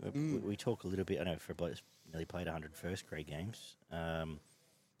Kennedy. We talk a little bit, I know for a bloke that's nearly played 100 first grade games.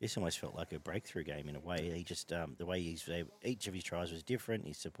 This almost felt like a breakthrough game in a way. He just, the way each of his tries was different.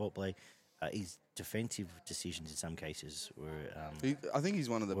 His support play, his defensive decisions in some cases were. I think he's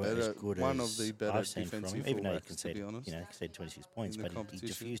one of the better defensive fullbacks, even though he to be honest. Conceded 26 points, but he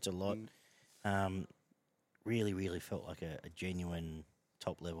diffused a lot. Really, really felt like a genuine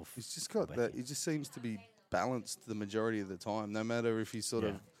top level. He's just got that. He just seems to be balanced the majority of the time, no matter if he's sort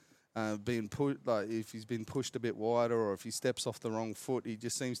of being put, like if he's been pushed a bit wider or if he steps off the wrong foot. He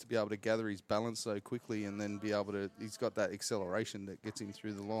just seems to be able to gather his balance so quickly, and then be able to. He's got that acceleration that gets him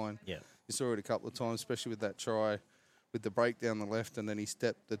through the line. Yeah, you saw it a couple of times, especially with that try, with the break down the left, and then he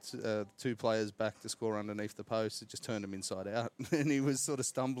stepped the 2 players back to score underneath the post. It just turned him inside out, and he was sort of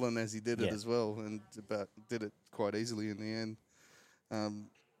stumbling as he did it as well, and did it quite easily in the end.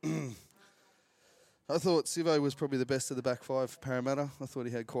 I thought Sivo was probably the best of the back 5 for Parramatta. I thought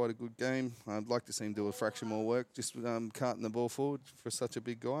he had quite a good game. I'd like to see him do a fraction more work, just carting the ball forward for such a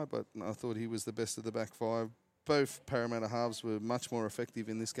big guy, but I thought he was the best of the back 5. Both Parramatta halves were much more effective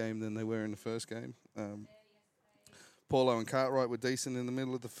in this game than they were in the first game. Paulo and Cartwright were decent in the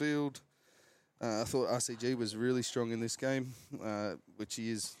middle of the field. I thought RCG was really strong in this game, which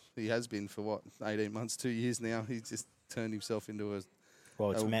he is. He has been for 18 months, 2 years now. He's just turned himself into a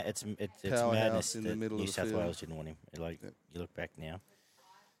it's madness in the middle New of the South field. Wales didn't want him. You look back now.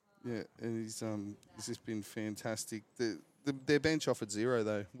 Yeah, and he's just been fantastic. Their bench offered 0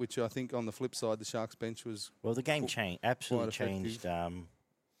 though, which I think on the flip side, the Sharks bench was the game changed. Absolutely changed. Were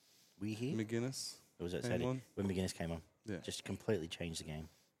you here? McGuinness. Or was that Saturday? When McGuinness came on? Yeah, just completely changed the game.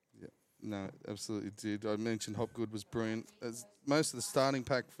 Yeah, no, absolutely did. I mentioned Hopgood was brilliant. As most of the starting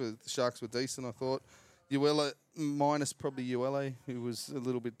pack for the Sharks were decent, I thought. Uella minus probably Uella, who was a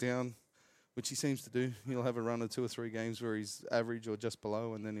little bit down, which he seems to do. He'll have a run of 2 or 3 games where he's average or just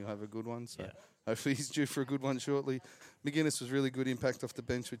below, and then he'll have a good one. So hopefully he's due for a good one shortly. McGuinness was really good impact off the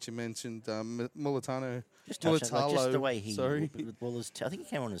bench, which you mentioned. Mulatalo. Just the way he... Well, I think he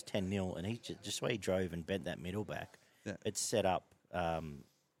came on as 10-0, and he just the way he drove and bent that middle back, it set up...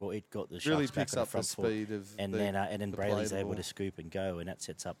 it got the Sharks really back picks on the up front the foot, speed of and then Brayley's able to scoop and go, and that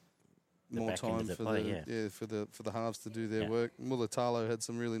sets up the more back time end of the for play. for the halves to do their work. Mulatalo had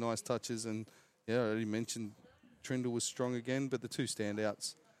some really nice touches, and I already mentioned Trindle was strong again, but the 2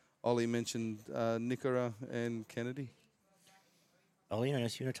 standouts, Ollie mentioned Nickera and Kennedy. Ollie, anything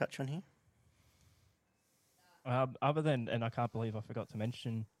else you want to touch on here? Other than, and I can't believe I forgot to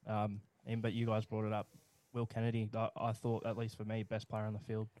mention him, but you guys brought it up. Will Kennedy, I thought, at least for me, best player on the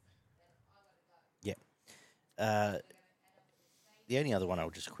field. Yeah. The only other one I'll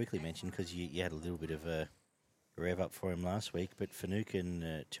just quickly mention, because you had a little bit of a rev up for him last week, but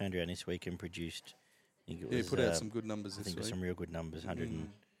Finucane turned around this week and produced... He put out some good numbers this week. I think some real good numbers,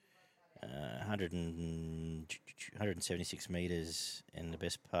 176 metres and the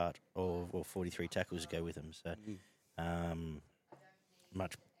best part of 43 tackles to go with him. So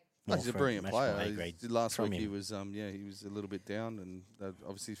much more. He's a brilliant player. Last week him. he was he was a little bit down, and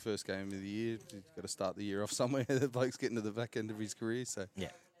obviously first game of the year. He's got to start the year off somewhere. The bloke's getting to the back end of his career, so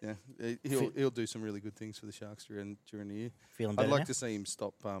he'll do some really good things for the Sharks during the year. Feeling better I'd like now? to see him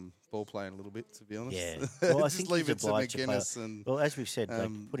stop ball playing a little bit, to be honest. Yeah, well, I just think leave he's it to obliged to play. McGuinness and Well, as we've said,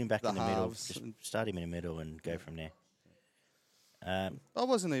 put him back in the middle. halves Just start him in the middle and go from there. I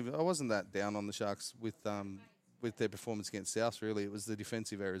wasn't that down on the Sharks with their performance against South. Really, it was the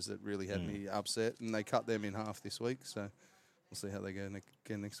defensive errors that really had me upset, and they cut them in half this week. So we'll see how they go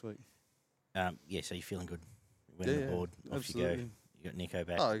again next week. So you're feeling good. Winning the board, off absolutely. you go. You got Nico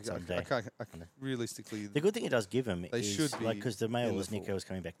back someday. I can't realistically. The good thing it does give him is should be because the mail was in the Nico was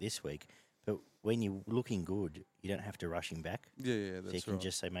coming back this week, but when you're looking good, you don't have to rush him back. Yeah, that's so you can right.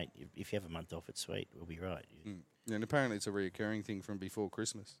 just say, mate, if you have a month off, it's sweet. We'll be right. And apparently it's a reoccurring thing from before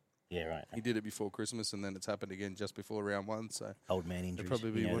Christmas. Yeah, right. He did it before Christmas, and then it's happened again just before round 1. So old man injuries. They'll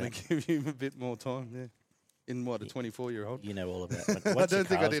probably want to give him a bit more time. Yeah, in a 24-year-old. You know all about. I don't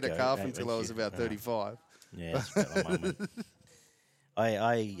think I did a calf until I was about 35. Yeah, that's about my mum.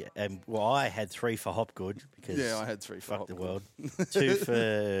 I had 3 for Hopgood because I had 3 for fuck the Hopgood. world, 2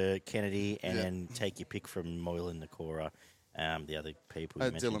 for Kennedy, and then take your pick from Moylan, Nakora, the other people. I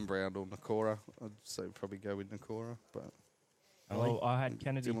you had mentioned. Dylan Brown or Nakora. I'd say probably go with Nakora, but Well, I had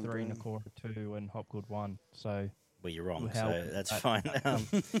Kennedy Dylan 3, Brown. Nakora 2, and Hopgood 1. So Well, you're wrong, how so that's that- fine.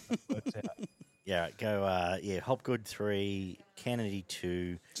 works out. Yeah, go. Hopgood 3, Kennedy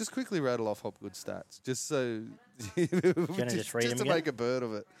 2. just quickly rattle off Hopgood stats, just so just read them to again? make a bird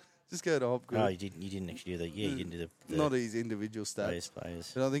of it. Just go to Hopgood. Oh, you didn't actually do the. Yeah, you didn't do the Not his individual stats.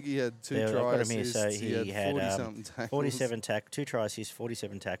 players. But I think he had 2 There, I've got try him here. assists. So he had 40-something tackles. 47 2 try assists,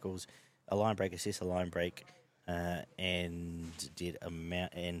 47 tackles, a line break assist, a line break, and did a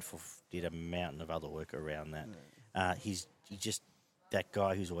mountain of other work around that. He's just that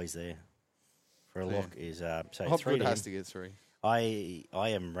guy who's always there for a lock. Is so 3 Hopgood to has him. to get 3. I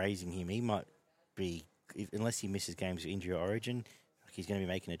am raising him. He might be, unless he misses games of injury or origin, he's going to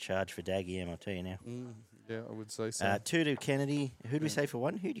be making a charge for Daggy, I'll tell you now. Yeah, I would say so. 2 to Kennedy. Who do we say for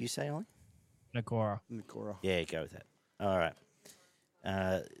 1? Who do you say, Ollie? Nakora. Nakora. Yeah, go with that. All right.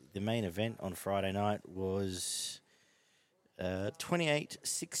 The main event on Friday night was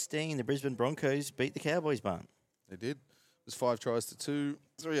 28-16. The Brisbane Broncos beat the Cowboys, Barn. They did. It was 5 tries to 2.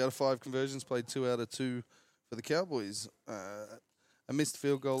 3 out of 5 conversions, played 2 out of 2 for the Cowboys. A missed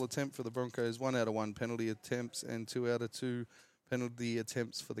field goal attempt for the Broncos, 1 out of 1 penalty attempts, and 2 out of 2 penalty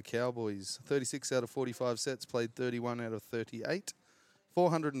attempts for the Cowboys. 36 out of 45 sets, played 31 out of 38.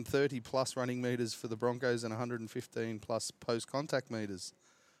 430 plus running metres for the Broncos and 115 plus post-contact metres.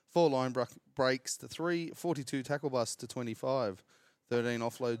 4 line breaks to 3, 42 tackle busts to 25, 13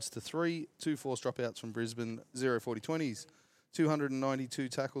 offloads to 3, 2 forced dropouts from Brisbane, 0 40-20s, 292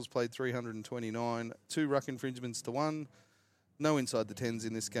 tackles, played 329, 2 ruck infringements to 1, no inside the 10s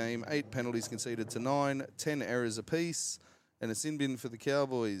in this game, 8 penalties conceded to 9, 10 errors apiece, and a sin bin for the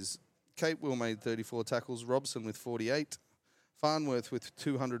Cowboys. Cape Will made 34 tackles, Robson with 48, Farnworth with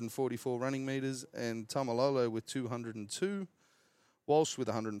 244 running metres, and Tamalolo with 202. Walsh with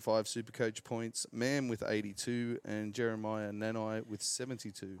 105 SuperCoach points, Mam with 82, and Jeremiah Nanai with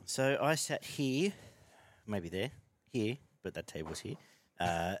 72. So I sat here, maybe here, but that table's here,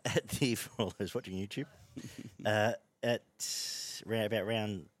 at the, for those watching YouTube, at about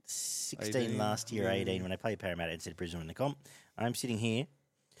round 16 18, last year, 18, when I played Parramatta instead of Brisbane in the comp. I'm sitting here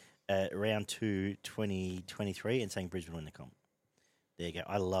round 2, 2023, and saying Brisbane win the comp. There you go.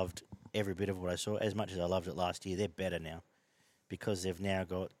 I loved every bit of what I saw. As much as I loved it last year, they're better now because they've now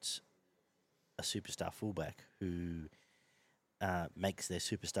got a superstar fullback who makes their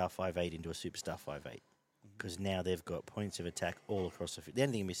superstar 5'8" into a superstar 5'8", because now they've got points of attack all across the field. The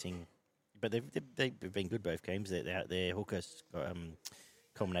only thing missing, but they've been good both games. Their hooker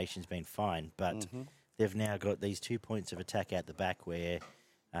combination's been fine, but they've now got these 2 points of attack out the back where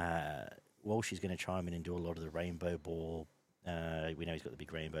Walsh is going to chime in and do a lot of the rainbow ball. We know he's got the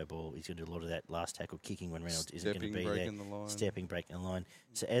big rainbow ball. He's going to do a lot of that last tackle kicking when Reynolds isn't going to be there. Stepping, breaking the line.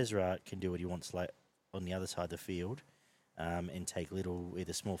 So Ezra can do what he wants on the other side of the field and take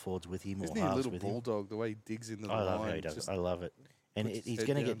either small forwards with him Isn't or halves with him. Isn't he a little bulldog, the way he digs into the line? I love how he does it. I love it. And he's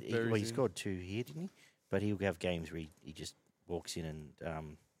going to get... he scored 2 here, didn't he? But he'll have games where he just walks in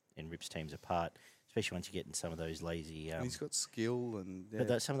and rips teams apart, especially once you get in some of those lazy... and he's got skill and...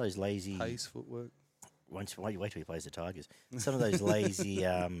 but some of those lazy... pace, footwork. Wait till he plays the Tigers. Some of those lazy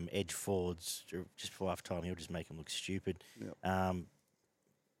edge forwards, just before half time, he'll just make them look stupid. Yep.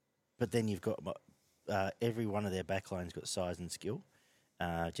 But then you've got every one of their backlines got size and skill.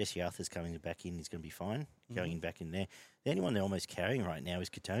 Jesse Arthur's coming back in; he's going to be fine. Going back in there. The only one they're almost carrying right now is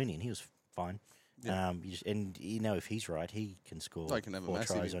Katoni, and he was fine. Yeah. If he's right, he can score 4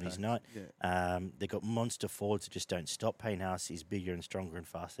 tries on his night. Yeah. They've got monster forwards that just don't stop. Payne Haas is bigger and stronger and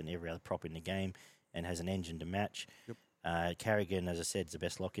faster than every other prop in the game, and has an engine to match. Yep. Carrigan, as I said, is the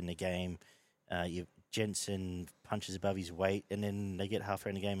best lock in the game. Jensen punches above his weight, and then they get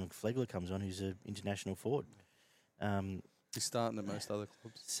halfway in the game and Flegler comes on, who's an international forward. He's starting at most other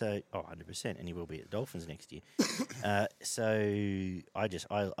clubs. So, 100%, and he will be at the Dolphins next year.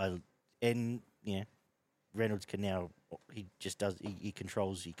 Reynolds can now, he just does, he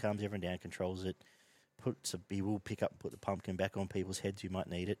controls, he calms everyone down, controls it, he will pick up and put the pumpkin back on people's heads who might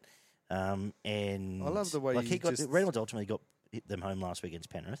need it. And I love the way Reynolds ultimately got hit them home last week against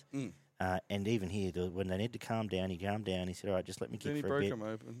Penrith. And even here, when they need to calm down, he calmed down. He said, "All right, just let me kick for a bit." Then he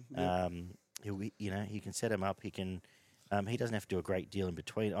broke him open. He can set him up. He can. He doesn't have to do a great deal in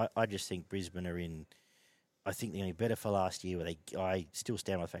between. I just think Brisbane are in. I think they're going to be better for last year. I still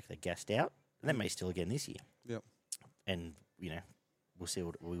stand by the fact they gassed out, and they may still again this year. Yep. And we'll see.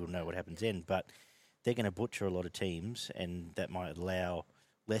 We will know what happens then. But they're going to butcher a lot of teams, and that might allow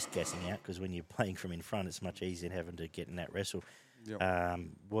less gassing out, because when you're playing from in front, it's much easier than having to get in that wrestle. Yep.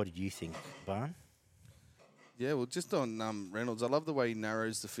 What did you think, Barn? Yeah, well, just on Reynolds, I love the way he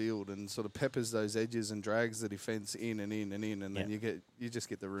narrows the field and sort of peppers those edges and drags the defence in and in and in, and then you just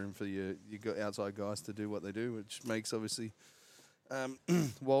get the room for your outside guys to do what they do, which makes obviously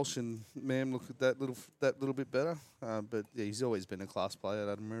Walsh and Mam look at that little bit better. But yeah, he's always been a class player,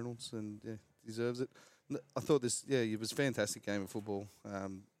 Adam Reynolds, and deserves it. I thought it was a fantastic game of football.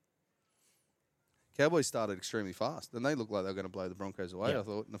 Cowboys started extremely fast, and they looked like they were going to blow the Broncos away, I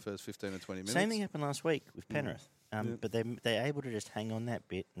thought, in the first 15 or 20 minutes. Same thing happened last week with Penrith. But they're able to just hang on that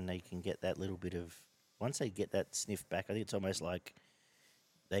bit, and they can get that little bit of... Once they get that sniff back, I think it's almost like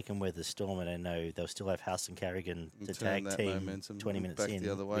they can weather the storm, and I know they'll still have House and Carrigan to tag team 20 minutes back in.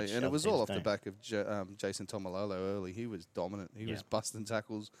 the other way. And it was all off the back of Jason Tomalolo early. He was dominant. He was busting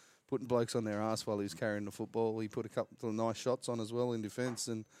tackles, putting blokes on their ass while he was carrying the football. He put a couple of nice shots on as well in defence,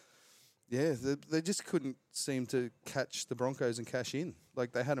 and they just couldn't seem to catch the Broncos and cash in.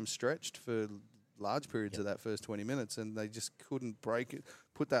 Like, they had them stretched for large periods of that first 20 minutes, and they just couldn't break it,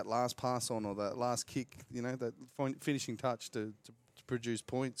 put that last pass on or that last kick, that finishing touch to produce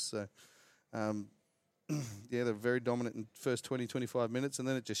points. So, they're very dominant in the first 20, 25 minutes, and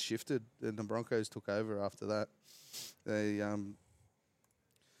then it just shifted, and the Broncos took over after that.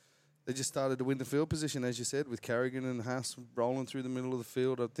 They just started to win the field position, as you said, with Carrigan and Haas rolling through the middle of the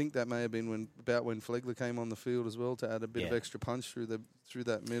field. I think that may have been when Flegler came on the field as well, to add a bit of extra punch through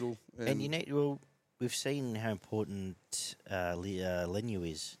that middle. And we've seen how important Lenu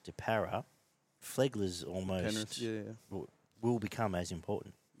is to Para. Flegler's almost will become as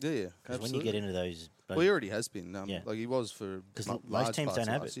important. Yeah, because when you get into those... Well, he already has been. Like he was for most teams don't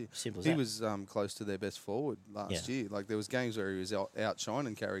have it. Simple as that. He was close to their best forward last year. Like, there was games where he was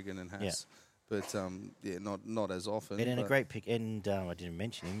outshining Carrigan and Haas. But, not as often. And a great pick. And I didn't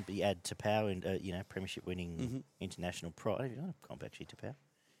mention him, but he add Tapau and, premiership-winning international pro. I don't know if you comp actually Tapau.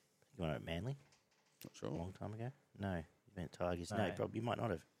 You went at Manly? Not sure. A long time ago? No. You went Tigers? No, probably you might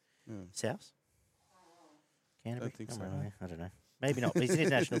not have. Yeah. South? Canterbury? I don't think so. I don't know. Maybe not. But he's an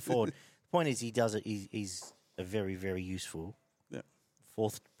international forward. The point is, he does it. He's a very, very useful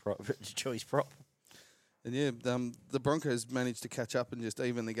fourth choice prop. And the Broncos managed to catch up and just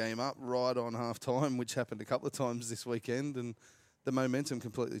even the game up right on half time, which happened a couple of times this weekend. And the momentum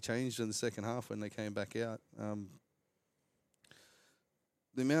completely changed in the second half when they came back out.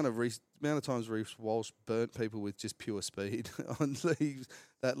 The amount of times Reece Walsh burnt people with just pure speed on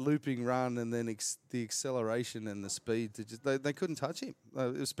that looping run, and then the acceleration and the speed to just they couldn't touch him.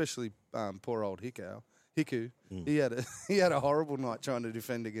 Especially poor old Hiku. He had a horrible night trying to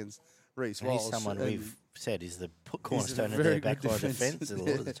defend against Reece Walsh. He's someone we've said is the cornerstone of their backline defence a lot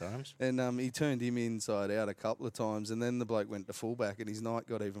of the times. And he turned him inside out a couple of times, and then the bloke went to fullback, and his night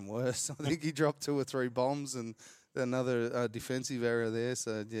got even worse. I think he dropped 2 or 3 bombs and another defensive error there.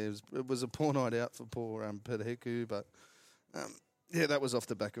 So, yeah, it was a poor night out for poor Peter Hiku. But, that was off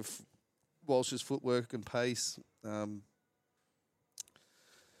the back of Walsh's footwork and pace.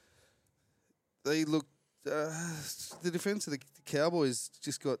 They looked... the defence of the Cowboys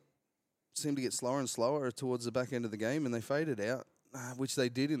just seemed to get slower and slower towards the back end of the game, and they faded out, which they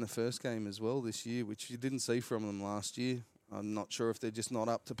did in the first game as well this year, which you didn't see from them last year. I'm not sure if they're just not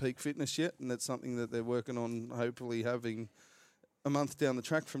up to peak fitness yet, and that's something that they're working on, hopefully having a month down the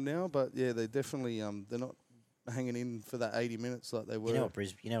track from now. But, yeah, they definitely they're not hanging in for that 80 minutes like they were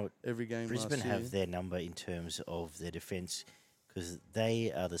every game Brisbane last year. have their number in terms of their defence, because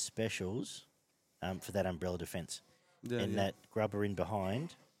they are the specials for that umbrella defence. That grubber in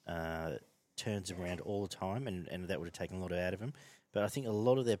behind turns them around all the time, and that would have taken a lot out of them. But I think a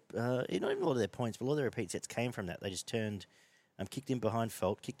lot of their, not even a lot of their points, but a lot of their repeat sets came from that. They just turned, kicked in behind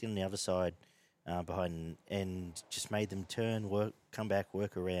fault, kicked in on the other side behind, and just made them turn, come back,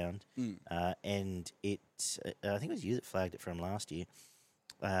 work around. And it, I think it was you that flagged it from last year.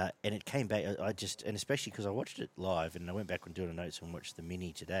 And it came back, and especially because I watched it live, and I went back and doing the notes and watched the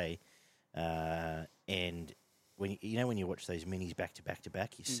mini today. And when you watch those minis back to back to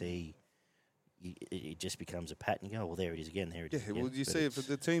back, you see it just becomes a pattern. You go, well, there it is again. There it is. Yeah, well, you see it for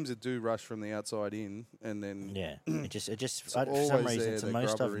the teams that do rush from the outside in, and then it just for some reason it's the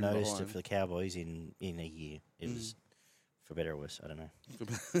most I've noticed it for the Cowboys in a year. It was for better or worse. I don't know. For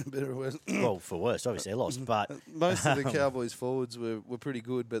better or worse. Well, for worse, obviously they lost, but most of the Cowboys forwards were pretty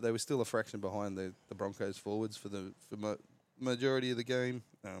good, but they were still a fraction behind the Broncos forwards for majority of the game.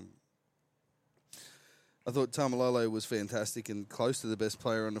 I thought Tamalolo was fantastic and close to the best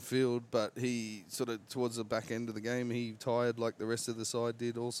player on the field, but he sort of, towards the back end of the game, he tired like the rest of the side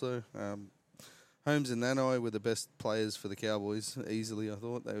did also. Holmes and Nanai were the best players for the Cowboys, easily, I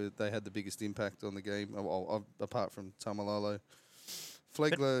thought. They had the biggest impact on the game, apart from Tamalolo.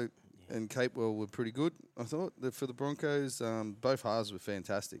 Flegler and Capewell were pretty good, I thought, for the Broncos. Both halves were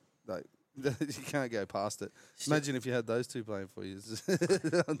fantastic. You can't go past it. Imagine if you had those two playing for you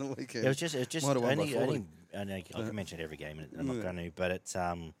on the weekend. It was just only I know I can mention it every game, and I'm not going to, but it's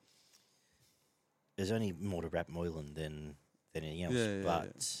there's only more to Rap Moylan than anything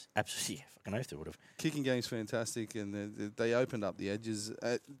else. Absolutely, fucking oath they would have. Kicking game's fantastic, and they opened up the edges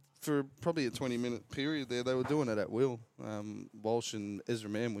for probably a 20-minute period there. They were doing it at will. Walsh and Ezra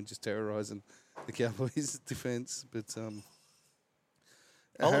Mann were just terrorising the Cowboys' defence, but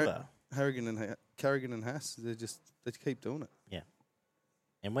Oliver. Carrigan and Haas, they keep doing it. Yeah.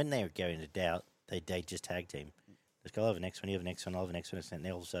 And when they go into doubt, they just tag team. Let's go over the next one, you have the next one, I'll have the next one, and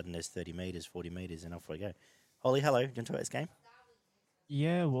then all of a sudden there's 30 metres, 40 metres, and off we go. Holly, hello. Do you want to talk about this game?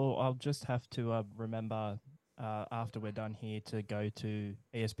 Yeah, well, I'll just have to remember after we're done here to go to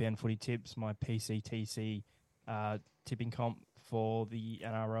ESPN Footy Tips, my PCTC tipping comp for the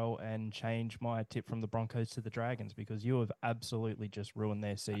NRL, and change my tip from the Broncos to the Dragons, because you have absolutely just ruined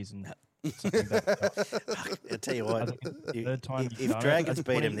their season. I'll tell you what, if Dragons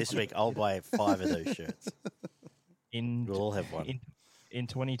beat him this week, I'll buy 5 of those shirts. We'll all have one. In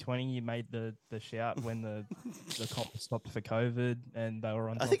 2020, you made the shout when the comp stopped for COVID, and they were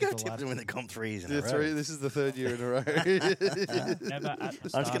on top. I think of I tipped them when the comp 3s in a row. This is the 3rd year in a row.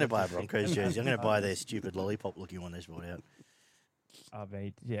 I'm just going to buy a Broncos jersey. I'm going to buy their stupid lollipop-looking one they brought out. I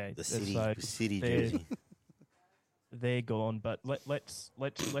mean, yeah, the city jersey. They're gone, but let's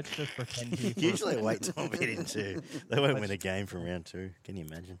just pretend here. Usually I wait till I'm hitting 2. They won't win a game from round 2. Can you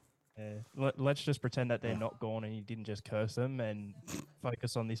imagine? Let's just pretend that they're not gone and you didn't just curse them, and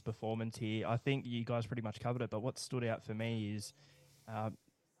focus on this performance here. I think you guys pretty much covered it, but what stood out for me is,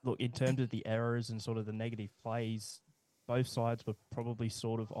 look, in terms of the errors and sort of the negative plays, both sides were probably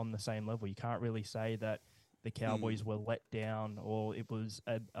sort of on the same level. You can't really say that the Cowboys were let down or it was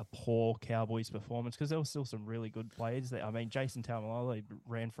a poor Cowboys performance, because there were still some really good plays there. I mean, Jason Taumalolo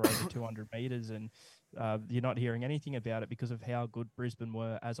ran for over 200 metres, and you're not hearing anything about it because of how good Brisbane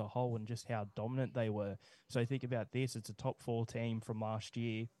were as a whole and just how dominant they were. So think about this. It's a top 4 team from last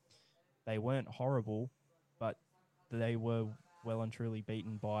year. They weren't horrible, but they were well and truly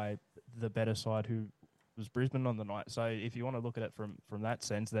beaten by the better side, who was Brisbane on the night. So if you want to look at it from that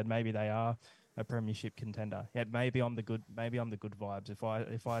sense, then maybe they are a premiership contender. Yeah, maybe I'm the good vibes.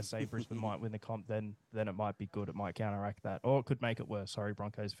 If I say Brisbane might win the comp, then it might be good. It might counteract that, or it could make it worse. Sorry,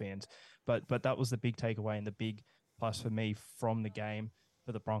 Broncos fans. But that was the big takeaway and the big plus for me from the game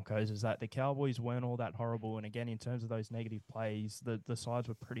for the Broncos is that the Cowboys weren't all that horrible. And again, in terms of those negative plays, the sides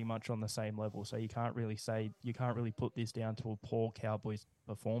were pretty much on the same level. So you can't really put this down to a poor Cowboys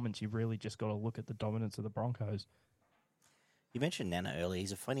performance. You've really just got to look at the dominance of the Broncos. You mentioned Nana earlier.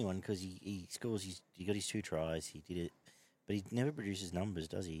 He's a funny one because he scores. He got his 2 tries. He did it, but he never produces numbers,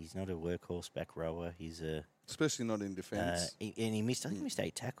 does he? He's not a workhorse back rower. He's especially not in defence. And he missed. I think he missed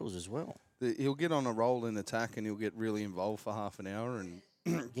 8 tackles as well. He'll get on a roll in attack and he'll get really involved for half an hour and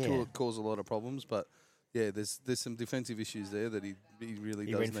cause a lot of problems. But yeah, there's some defensive issues there that he really does need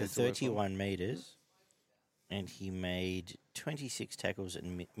to work on. He ran for 31 metres, and he made 26 tackles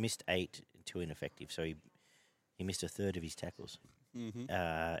and missed 8, 2 ineffective. So he missed a third of his tackles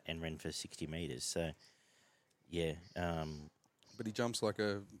and ran for 60 metres. So, yeah. But he jumps like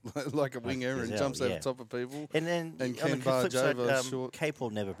a winger and jumps over top of people. And then and can barge over short. Capel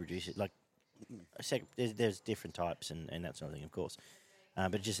never produces it. There's different types and that sort of thing, of course.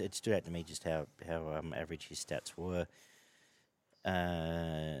 But it stood out to me just how average his stats were.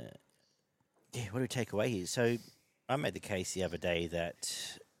 What do we take away here? So I made the case the other day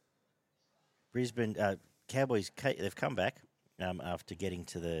that Brisbane Cowboys, they've come back after getting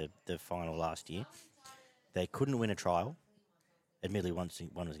to the final last year. They couldn't win a trial. Admittedly, one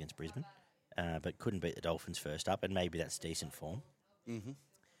was against Brisbane, but couldn't beat the Dolphins first up, and maybe that's decent form. Mm-hmm.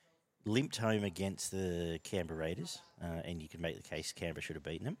 Limped home against the Canberra Raiders, and you can make the case Canberra should have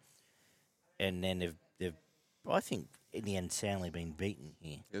beaten them. And then they've I think, in the end, soundly been beaten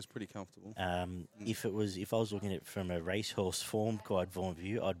here. It was pretty comfortable. If I was looking at it from a racehorse form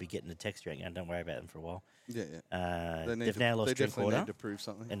view, I'd be getting a text going, don't worry about them for a while. Yeah. They've now lost Drinkwater. Need to prove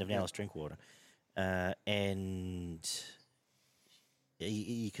something. And they've now lost Drinkwater. And are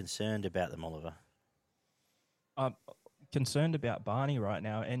you concerned about them, Oliver? I'm concerned about Barney right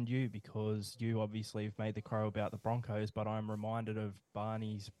now and you, because you obviously have made the crow about the Broncos, but I'm reminded of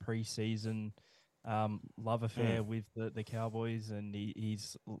Barney's pre-season love affair with the Cowboys and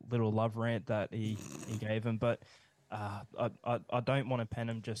his little love rant that he gave him. But I don't want to pen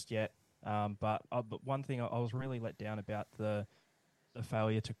him just yet. But one thing I was really let down about the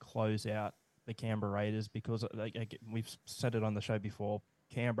failure to close out the Canberra Raiders, because we've said it on the show before,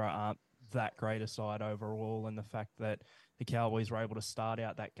 Canberra aren't that great a side overall, and the fact that the Cowboys were able to start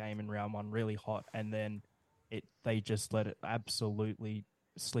out that game in round one really hot, and then they just let it absolutely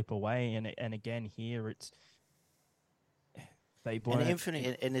slip away. And again here it's they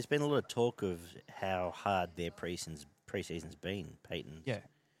and there's been a lot of talk of how hard their preseason's been. Peyton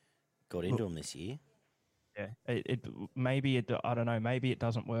got into them this year. Yeah, I don't know. Maybe it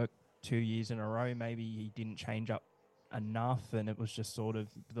doesn't work 2 years in a row. Maybe he didn't change up enough, and it was just sort of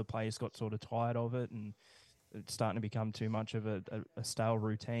the players got sort of tired of it, and it's starting to become too much of a stale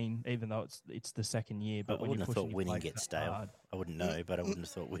routine. Even though it's the second year, but I wouldn't have thought winning gets stale. I wouldn't know, but I wouldn't have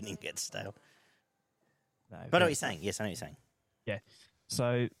thought winning gets stale. No, but I know what you're saying. Yes, I know what you're saying. Yeah.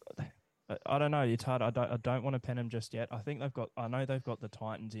 So I don't know. It's hard. I don't want to pen them just yet. I know they've got the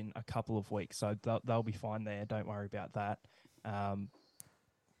Titans in a couple of weeks, so they'll be fine there. Don't worry about that.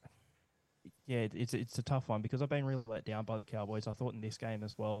 Yeah, it's a tough one because I've been really let down by the Cowboys. I thought in this game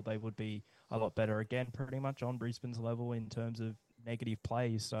as well they would be a lot better. Again, pretty much on Brisbane's level in terms of negative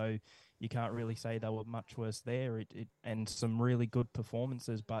plays, so you can't really say they were much worse there. And some really good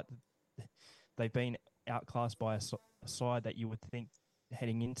performances, but they've been outclassed by a side that you would think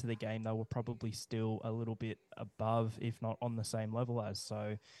heading into the game they were probably still a little bit above, if not on the same level as.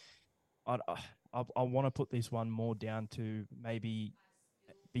 So I want to put this one more down to maybe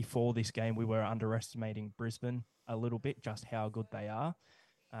before this game we were underestimating Brisbane a little bit, just how good they are.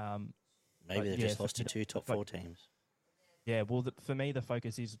 Maybe they've just lost to two top four teams. Yeah, well, for me the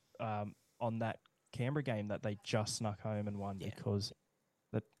focus is on that Canberra game that they just snuck home and won, because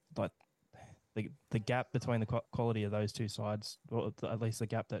the gap between the quality of those two sides, or at least the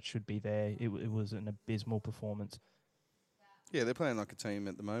gap that should be there, it was an abysmal performance. Yeah, they're playing like a team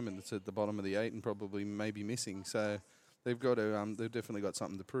at the moment that's at the bottom of the 8 and probably maybe missing. So they've got to, they've definitely got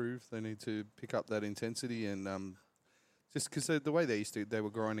something to prove. They need to pick up that intensity and just because the way they were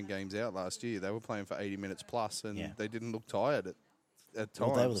grinding games out last year, they were playing for 80 minutes plus and they didn't look tired at times.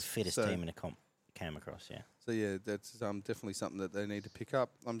 Well, they were the fittest team in the comp. Came across, So yeah, that's definitely something that they need to pick up.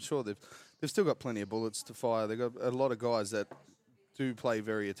 I'm sure they've still got plenty of bullets to fire. They've got a lot of guys that do play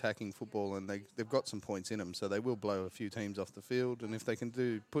very attacking football, and they've got some points in them, so they will blow a few teams off the field. And if they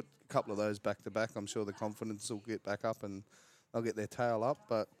can put a couple of those back to back, I'm sure the confidence will get back up and they'll get their tail up.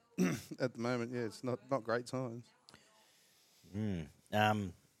 But at the moment, yeah, it's not great times.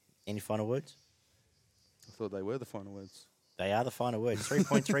 Any final words? I thought they were the final words. They are the final words. 3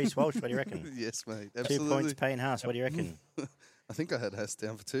 points, Reece Walsh. What do you reckon? Yes, mate. Absolutely. 2 points, Payne Haas. What do you reckon? I think I had Haas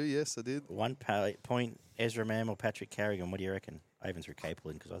down for 2. Yes, I did. 1 point, Ezra Mam or Patrick Carrigan. What do you reckon? I even threw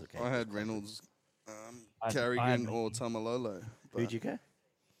Capel in because I was okay. I had Reynolds, Carrigan, or Tamalolo. Who'd you go?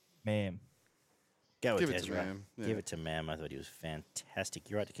 Mam. Go with Give it to Ezra. Mam, yeah. Give it to Mam. I thought he was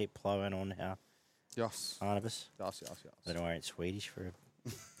fantastic. You're right to keep plowing on how Yes. Barnabas. Yes. I don't know why it's Swedish for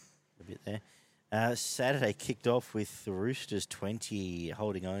a bit there. Saturday kicked off with the Roosters 20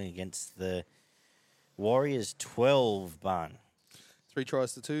 holding on against the Warriors 12, Barn. 3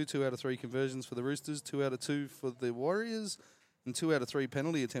 tries to 2, 2 out of 3 conversions for the Roosters, 2 out of 2 for the Warriors, and 2 out of 3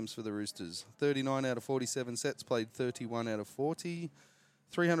 penalty attempts for the Roosters. 39 out of 47 sets played, 31 out of 40.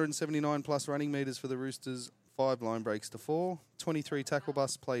 379 plus running metres for the Roosters, 5 line breaks to 4. 23 tackle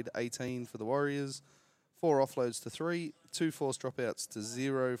busts played, 18 for the Warriors. 4 offloads to 3, 2 forced dropouts to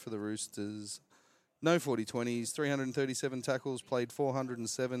 0 for the Roosters. No 40-20s, 337 tackles played,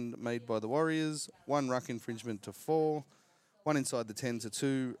 407 made by the Warriors. 1 ruck infringement to 4. 1 inside the 10 to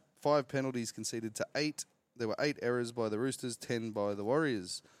 2. 5 penalties conceded to 8. There were 8 errors by the Roosters, 10 by the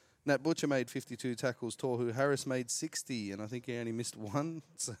Warriors. Nat Butcher made 52 tackles. Tohu Harris made 60, and I think he only missed 1.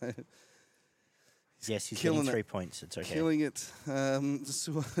 So yes, he's getting 3 points. It's okay. Killing it.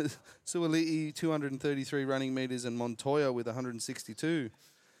 Suali'i, 233 running metres, and Montoya with 162.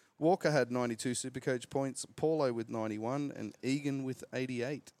 Walker had 92 SuperCoach points, Paulo with 91, and Egan with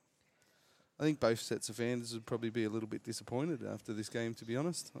 88. I think both sets of fans would probably be a little bit disappointed after this game, to be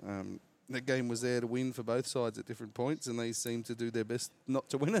honest. The game was there to win for both sides at different points, and they seemed to do their best not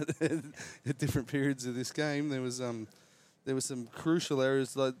to win it at different periods of this game. There was some crucial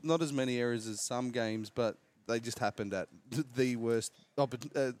errors, like not as many errors as some games, but they just happened at the worst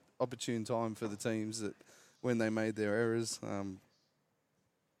opportune time for the teams that when they made their errors.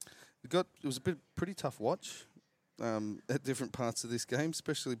 It was a pretty tough watch at different parts of this game,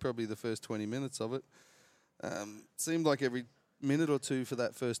 especially probably the first 20 minutes of it. Seemed like every minute or two for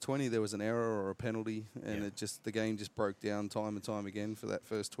that first 20 there was an error or a penalty, and the game just broke down time and time again for that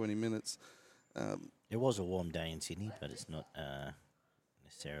first 20 minutes. It was a warm day in Sydney, but it's not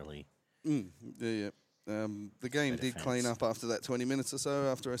necessarily. The game did clean up after that 20 minutes or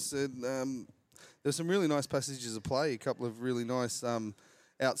so. After I said there's some really nice passages of play, a couple of really nice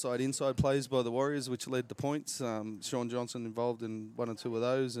outside-inside plays by the Warriors, which led to points. Sean Johnson involved in 1 or 2 of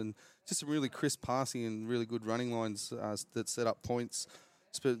those, and just some really crisp passing and really good running lines that set up points.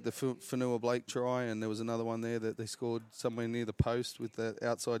 The Fanua Blake try, and there was another one there that they scored somewhere near the post with that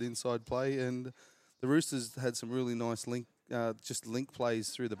outside-inside play. And the Roosters had some really nice link plays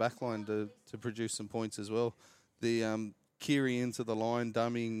through the back line to produce some points as well. The Kiri into the line,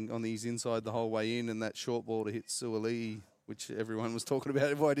 dummying on his inside the whole way in, and that short ball to hit Suali'i, which everyone was talking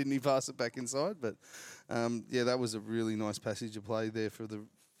about. Why didn't he pass it back inside? But that was a really nice passage of play there for the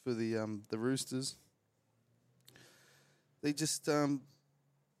Roosters. They just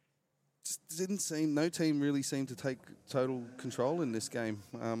didn't seem. No team really seemed to take total control in this game.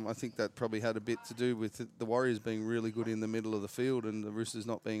 I think that probably had a bit to do with the Warriors being really good in the middle of the field, and the Roosters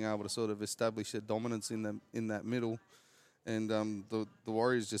not being able to sort of establish their dominance in that middle. And the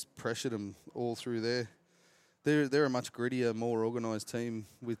Warriors just pressured them all through there. They're a much grittier, more organised team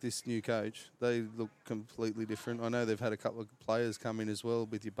with this new coach. They look completely different. I know they've had a couple of players come in as well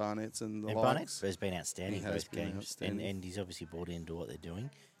with your Barnetts and the likes. Barnett has been outstanding both games, and he's obviously bought into what they're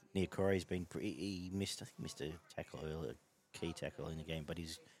doing. Niakore's been he missed a tackle earlier, key tackle in the game, but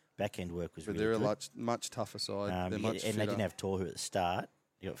his back end work was really good. They're a much tougher side. They're much and fitter. they didn't have Tohu at the start.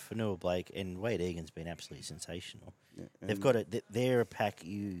 You got Fanua Blake, and Wade Egan's been absolutely sensational. Yeah, they've got they're a pack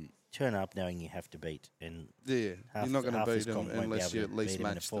you turn up knowing you have to beat, and you're not going to beat them unless you at least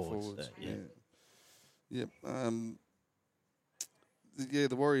match the forwards. So,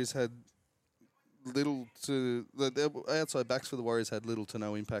 the Warriors had little to the outside backs for the Warriors had little to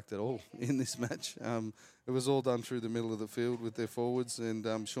no impact at all in this match. It was all done through the middle of the field with their forwards, and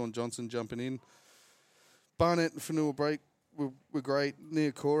Sean Johnson jumping in. Barnett and Fanua Blake were great.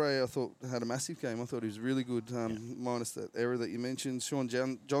 Niakore, I thought, had a massive game. I thought he was really good, minus that error that you mentioned. Sean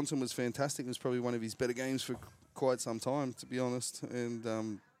Johnson was fantastic. It was probably one of his better games for quite some time, to be honest.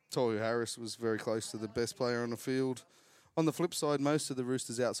 And Tohu Harris was very close to the best player on the field. On the flip side, most of the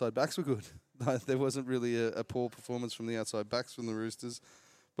Roosters' outside backs were good. There wasn't really a poor performance from the outside backs from the Roosters.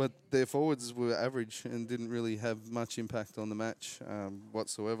 But their forwards were average and didn't really have much impact on the match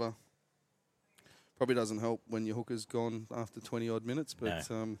whatsoever. Probably doesn't help when your hooker's gone after 20-odd minutes, but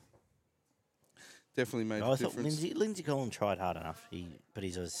definitely made a difference. I thought Lindsay Collins tried hard enough, but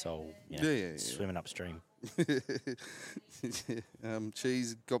he's a soul swimming upstream.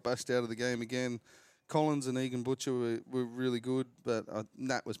 Cheese got bashed out of the game again. Collins and Egan Butcher were really good, but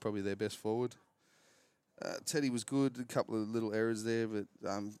Nat was probably their best forward. Teddy was good, a couple of little errors there, but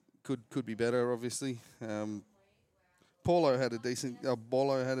could be better, obviously. Bolo had a decent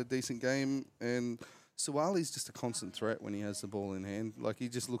game, and Suwali's just a constant threat when he has the ball in hand. Like, he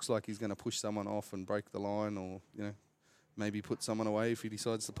just looks like he's going to push someone off and break the line, or maybe put someone away if he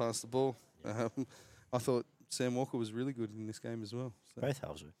decides to pass the ball. I thought Sam Walker was really good in this game as well. So. Both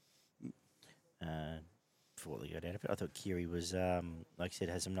halves were. For what they got out of it, I thought Kiri was, like I said,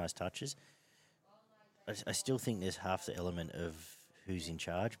 has some nice touches. I still think there's half the element of who's in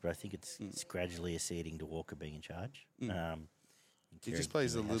charge, but I think it's gradually acceding to Walker being in charge. He just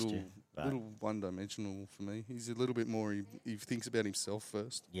plays a little one-dimensional for me. He's a little bit more, he thinks about himself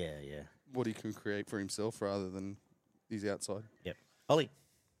first. Yeah. What he can create for himself rather than he's outside. Yep. Ollie?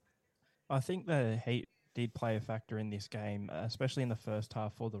 I think the heat did play a factor in this game, especially in the first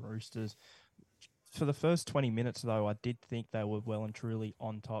half for the Roosters. For the first 20 minutes, though, I did think they were well and truly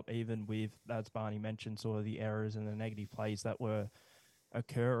on top, even with, as Barney mentioned, sort of the errors and the negative plays that were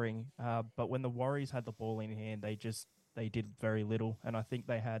occurring. But when the Warriors had the ball in hand, they did very little. And I think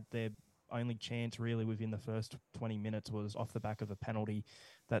they had their only chance really within the first 20 minutes was off the back of a penalty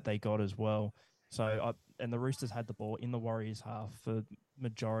that they got as well. So, and the Roosters had the ball in the Warriors half for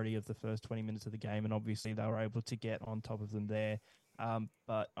majority of the first 20 minutes of the game, and obviously they were able to get on top of them there.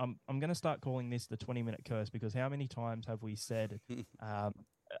 But I'm going to start calling this the 20-minute curse, because how many times have we said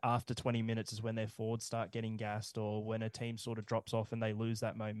after 20 minutes is when their forwards start getting gassed, or when a team sort of drops off and they lose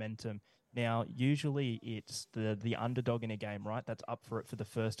that momentum? Now, usually it's the underdog in a game, right? That's up for it for the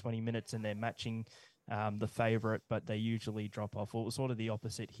first 20 minutes and they're matching the favourite, but they usually drop off. Well, it was sort of the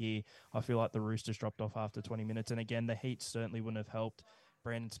opposite here. I feel like the Roosters dropped off after 20 minutes. And again, the Heat certainly wouldn't have helped.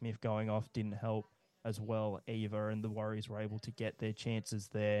 Brandon Smith going off didn't help as well either, and the Warriors were able to get their chances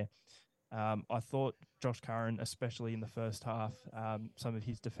there. I thought Josh Curran, especially in the first half, some of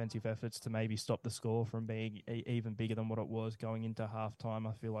his defensive efforts to maybe stop the score from being even bigger than what it was going into halftime,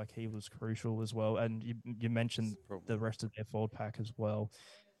 I feel like he was crucial as well. And you mentioned the rest of their forward pack as well.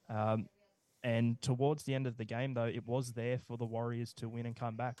 And towards the end of the game, though, it was there for the Warriors to win and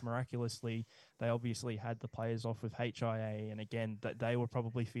come back. Miraculously, they obviously had the players off with HIA. And again, they were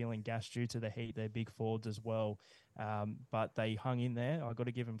probably feeling gas due to the Heat, their big forwards as well. But they hung in there. I've got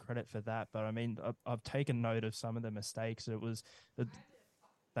to give them credit for that. But, I mean, I've taken note of some of the mistakes. It was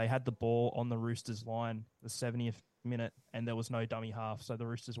they had the ball on the Roosters line, the 70th minute, and there was no dummy half. So the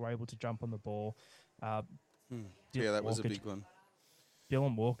Roosters were able to jump on the ball. Yeah, that was a big one.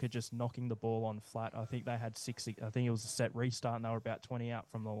 Dylan Walker just knocking the ball on flat. I think they had 60. I think it was a set restart, and they were about 20 out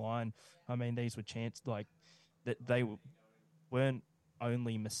from the line. I mean, these were chances like that. They weren't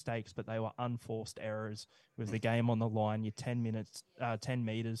only mistakes, but they were unforced errors with the game on the line. You're 10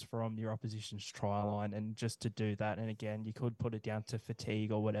 meters from your opposition's try line, and just to do that. And again, you could put it down to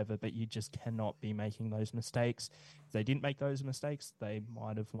fatigue or whatever, but you just cannot be making those mistakes. If they didn't make those mistakes, they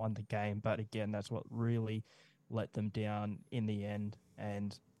might have won the game. But again, that's what really let them down in the end.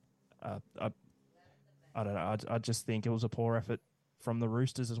 And I don't know. I just think it was a poor effort from the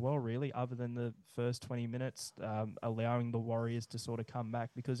Roosters as well, really, other than the first 20 minutes, allowing the Warriors to sort of come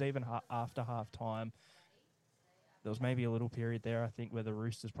back. Because even after half-time, there was maybe a little period there, I think, where the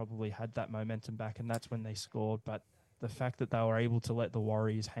Roosters probably had that momentum back, and that's when they scored. But the fact that they were able to let the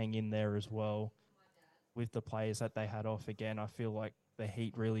Warriors hang in there as well with the players that they had off, again, I feel like the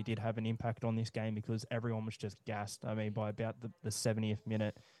Heat really did have an impact on this game, because everyone was just gassed. I mean, by about the 70th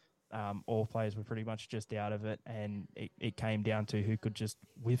minute, all players were pretty much just out of it, and it came down to who could just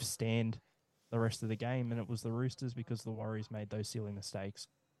withstand the rest of the game, and it was the Roosters, because the Warriors made those silly mistakes.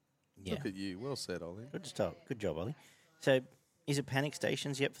 Yeah. Look at you. Well said, Ollie. Good job, Ollie. So, is it panic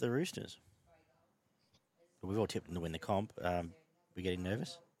stations yet for the Roosters? We've all tipped them to win the comp. We're getting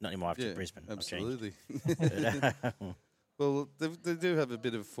nervous? Not anymore after Brisbane. Absolutely. Well, they do have a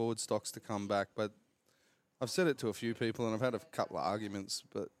bit of forward stocks to come back, but I've said it to a few people, and I've had a couple of arguments,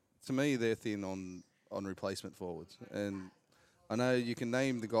 but to me, they're thin on replacement forwards. And I know you can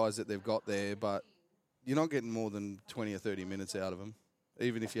name the guys that they've got there, but you're not getting more than 20 or 30 minutes out of them,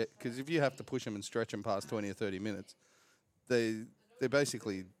 because if you have to push them and stretch them past 20 or 30 minutes, they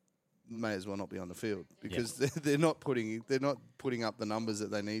basically may as well not be on the field, because they're not putting up the numbers that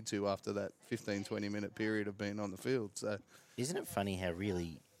they need to after that 15-20 minute period of being on the field. So, isn't it funny how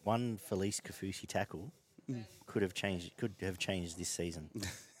really one Felice Kafusi tackle could have changed this season.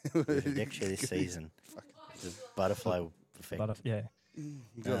 Actually, this season, the butterfly effect. Yeah. You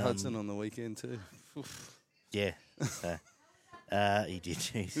got Hudson on the weekend too. Yeah, so, he did.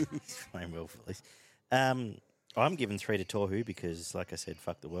 He's playing well, Felice. I'm giving 3 to Tohu because, like I said,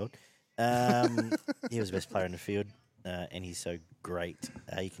 fuck the world. He was the best player in the field, and he's so great.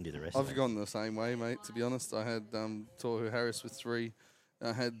 He can do the rest. I've gone the same way, mate. To be honest, I had Tohu Harris with 3.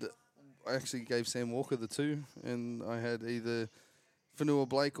 I actually gave Sam Walker the 2, and I had either Fanua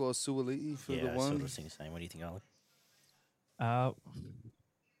Blake or Suoli'i for the 1. I sort of think the same. What do you think, Ollie? I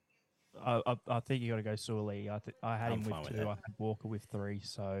think you got to go Suoli'i. I had him with 2. I had Walker with 3,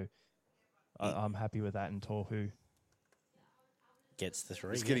 so I'm happy with that. And Tohu gets the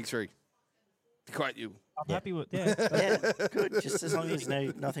 3. He's getting 3. To quote you. I'm happy with yeah, good. Just as long as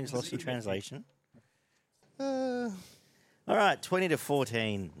nothing's lost in translation. All right,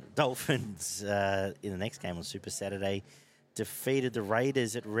 20-14. Dolphins in the next game on Super Saturday defeated the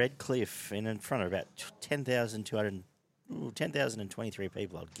Raiders at Redcliffe in front of about 10,023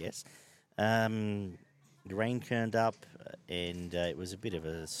 people, I'd guess. The rain turned up, and it was a bit of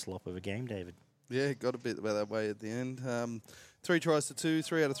a slop of a game, David. Yeah, it got a bit that way at the end. 3 tries to 2,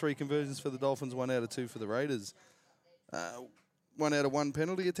 3 out of 3 conversions for the Dolphins, 1 out of 2 for the Raiders. 1 out of 1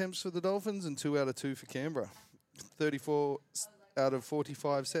 penalty attempts for the Dolphins and 2 out of 2 for Canberra. 34 out of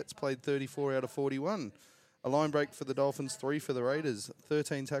 45 sets, played 34 out of 41. A line break for the Dolphins, 3 for the Raiders.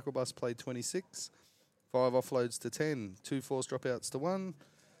 13 tackle busts, played 26. 5 offloads to 10. 2 forced dropouts to 1.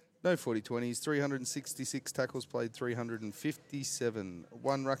 No 40-20s. 366 tackles, played 357.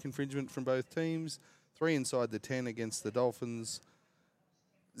 1 ruck infringement from both teams. 3 inside the 10 against the Dolphins.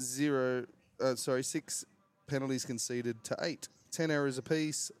 6 penalties conceded to 8. 10 errors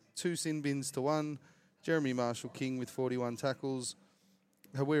apiece. 2 sin bins to 1. Jeremy Marshall-King with 41 tackles.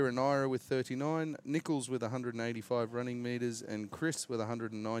 Hawira Naira with 39. Nichols with 185 running metres. And Chris with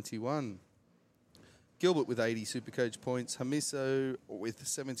 191. Gilbert with 80 SuperCoach points. Hamiso with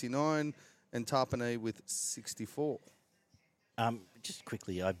 79. And Tarpanay with 64. Just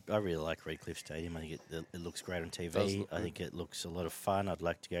quickly, I really like Redcliffe Stadium. I think it looks great on TV. I think it looks a lot of fun. I'd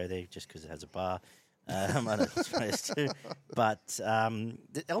like to go there just because it has a bar. I know it's supposed to. But at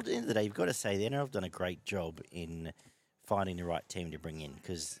the end of the day, you've got to say the NRL have done a great job in finding the right team to bring in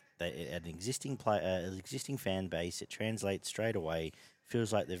because they had an existing fan base. It translates straight away.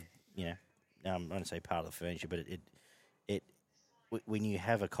 Feels like they've, I don't want to say part of the furniture, but it when you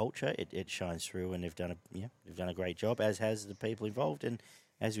have a culture, it shines through, and they've done a great job, as has the people involved. And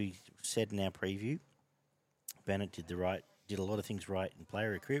as we said in our preview, Bennett did a lot of things right in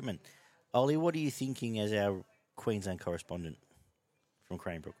player recruitment. Ollie, what are you thinking as our Queensland correspondent from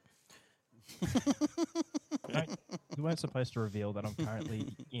Cranebrook? You weren't supposed to reveal that I'm currently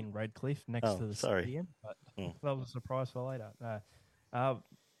in Redcliffe next to the stadium, but that was a surprise for later.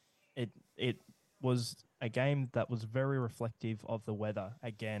 It was a game that was very reflective of the weather.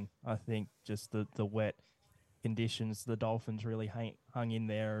 Again, I think just the wet conditions, the Dolphins really hung in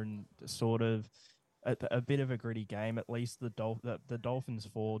there and sort of a bit of a gritty game. At least the Dolphins'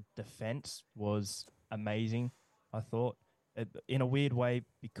 forward defense was amazing, I thought. In a weird way,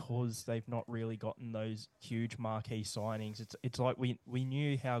 because they've not really gotten those huge marquee signings. It's like we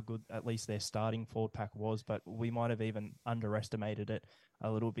knew how good at least their starting forward pack was, but we might have even underestimated it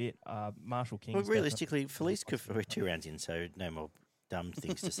a little bit. Marshall King. Well, realistically, Felice Kafusi, we're 2 rounds in, so no more dumb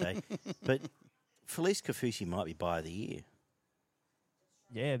things to say. But Felice Kafusi might be buyer of the year.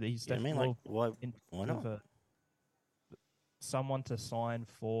 Yeah, he's definitely. Why not? Someone to sign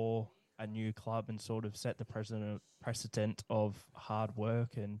for a new club and sort of set the precedent of hard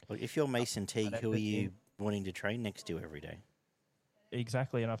work. And well, if you're Mason Teague, who are you wanting to train next to every day?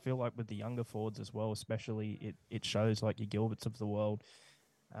 Exactly, and I feel like with the younger forwards as well, especially, it shows like your Gilberts of the world.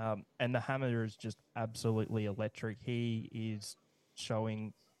 And the Hammer is just absolutely electric. He is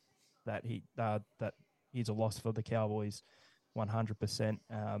showing that he's a loss for the Cowboys 100%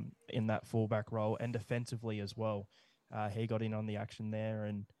 in that fullback role and defensively as well. He got in on the action there,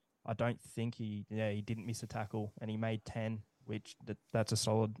 and I don't think he didn't miss a tackle, and he made 10, which that's a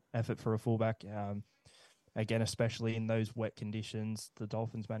solid effort for a fullback. Again, especially in those wet conditions, the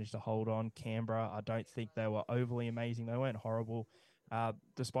Dolphins managed to hold on. Canberra, I don't think they were overly amazing. They weren't horrible.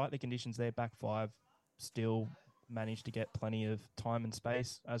 Despite the conditions, their back 5 still managed to get plenty of time and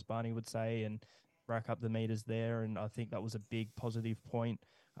space, as Barney would say, and rack up the meters there. And I think that was a big positive point.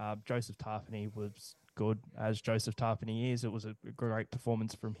 Joseph Tarpanay was good, as Joseph Tarpanay is. It was a great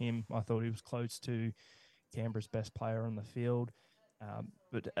performance from him. I thought he was close to Canberra's best player on the field.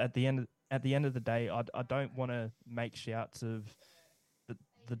 But at the end of the day, I don't want to make shouts of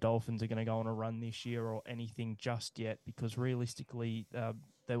the Dolphins are going to go on a run this year or anything just yet, because realistically,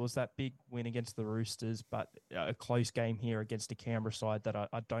 there was that big win against the Roosters, but a close game here against a Canberra side that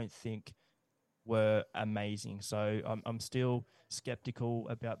I don't think were amazing. So I'm still skeptical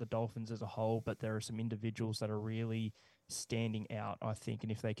about the Dolphins as a whole, but there are some individuals that are really standing out, I think,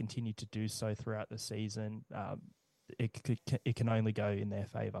 and if they continue to do so throughout the season, it can only go in their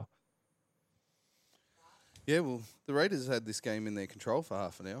favour. Yeah, well, the Raiders had this game in their control for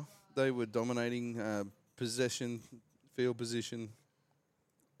half an hour. They were dominating possession, field position,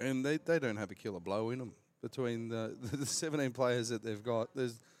 and they don't have a killer blow in them. Between the 17 players that they've got,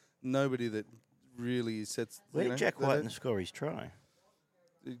 there's nobody that really sets... Where did Jack Whiten score his try?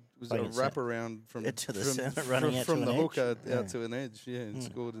 It was a wraparound from the hooker out to an edge, and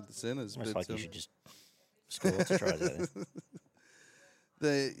scored at the centres. Almost like you should just score lots of tries out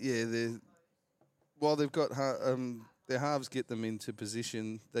there. While they've got their halves get them into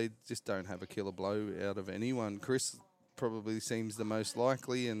position, they just don't have a killer blow out of anyone. Chris probably seems the most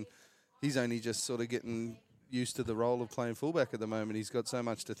likely, and he's only just sort of getting used to the role of playing fullback at the moment. He's got so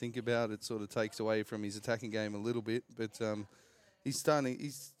much to think about. It sort of takes away from his attacking game a little bit, but he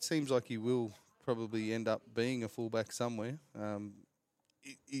seems like he will probably end up being a fullback somewhere.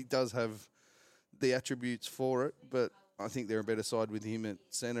 He does have the attributes for it, but I think they're a better side with him at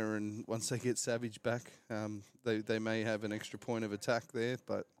centre, and once they get Savage back, they may have an extra point of attack there,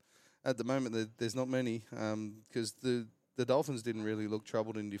 but at the moment there's not many, because the Dolphins didn't really look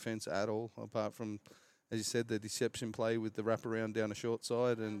troubled in defence at all, apart from, as you said, the deception play with the wraparound down a short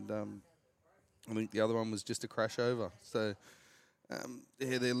side, and I think the other one was just a crash over. So,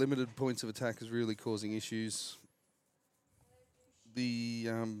 their limited points of attack is really causing issues. They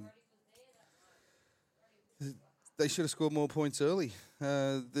should have scored more points early.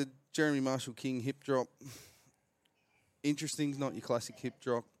 The Jeremy Marshall-King hip drop, interesting, not your classic hip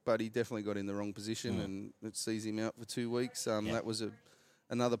drop, but he definitely got in the wrong position, and it sees him out for 2 weeks. That was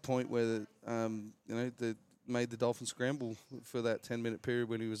another point where they made the Dolphins scramble for that 10-minute period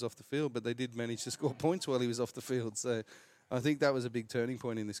when he was off the field, but they did manage to score points while he was off the field. So I think that was a big turning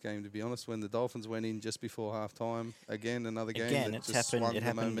point in this game, to be honest, when the Dolphins went in just before half-time. Again, another game that it's just happened. swung It the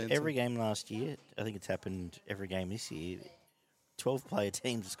happened momentum. every game last year. I think it's happened every game this year. 12-player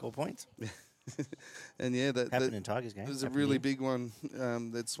teams score points. And that happened in Tigers game. It was a really big one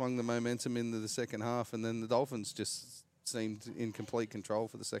that swung the momentum into the second half, and then the Dolphins just seemed in complete control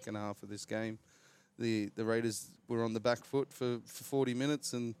for the second half of this game. The Raiders were on the back foot for 40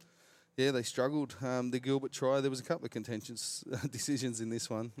 minutes, and they struggled. The Gilbert try, there was a couple of contentious decisions in this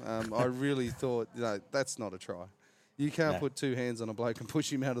one. I really thought, that's not a try. You can't put two hands on a bloke and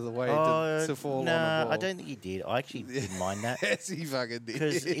push him out of the way to fall on a ball. I don't think he did. I actually didn't mind that. Yes, he fucking did.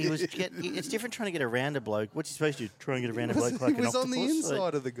 Because it's different trying to get around a bloke. What's he supposed to do? Try and get around a bloke like an octopus? He was on the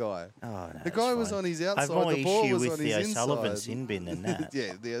inside of the guy. Oh, no, the guy was on his outside. I've more the ball issue was with on the his O'Sullivan inside. sin bin than that.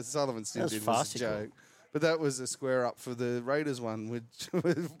 Yeah, the O'Sullivan sin bin was a joke. But that was a square up for the Raiders one, which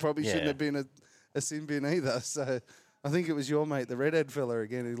probably shouldn't have been a sin bin either. So I think it was your mate, the redhead fella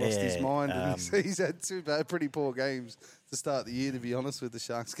again, who lost his mind. And he's had two pretty poor games to start the year, to be honest, with the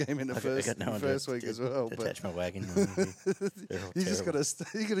Sharks game in the first week as well. Attach my wagon. You just got to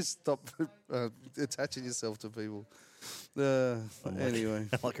stop attaching yourself to people. Anyway,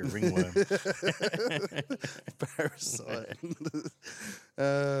 like a ringworm. Parasite.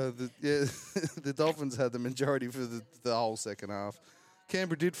 The Dolphins had the majority for the whole second half.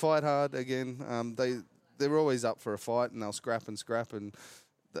 Canberra did fight hard again. They were always up for a fight, and they'll scrap, and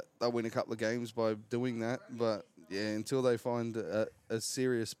they'll win a couple of games by doing that. But until they find a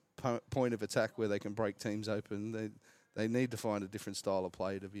serious point of attack where they can break teams open, they need to find a different style of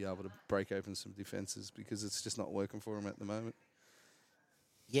play to be able to break open some defences, because it's just not working for them at the moment.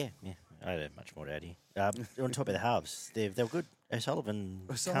 Yeah. I don't have much more to add here. On top of the halves, they were good. O'Sullivan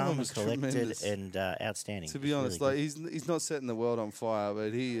calm and collected tremendous. And outstanding. To be honest, really he's not setting the world on fire,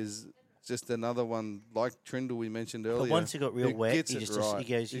 but he is just another one like Trindle we mentioned earlier. But once he got real wet, he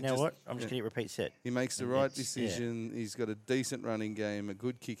goes, you know what? I'm just going to repeat set. He makes the right decision. Yeah. He's got a decent running game, a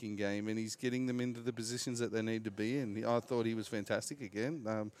good kicking game, and he's getting them into the positions that they need to be in. I thought he was fantastic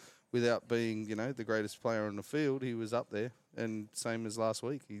again. Without being, the greatest player on the field, he was up there. And same as last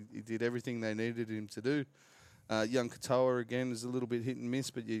week, he did everything they needed him to do. Young Katoa, again, is a little bit hit and miss,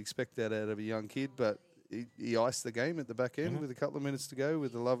 but you expect that out of a young kid. But he iced the game at the back end with a couple of minutes to go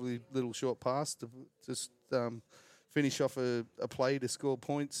with a lovely little short pass to just finish off a play to score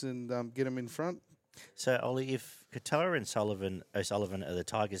points and get them in front. So, Ollie, if Katoa and O'Sullivan are the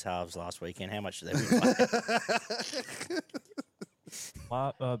Tigers' halves last weekend, how much do they win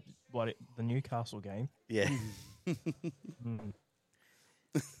by? The Newcastle game? Yeah.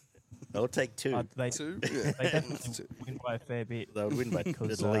 They'll take two. They Two? Yeah. definitely win by a fair bit. They'll win by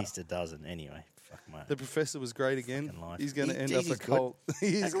Because, at least a dozen anyway. Fuck my. The professor was great again. Fucking life. He's going to end He's up a good. cult.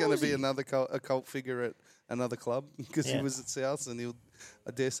 He's How going was to be he? a cult figure at another club because he Yeah. was at South, and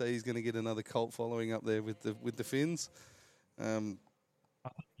I dare say he's going to get another cult following up there with the Finns. I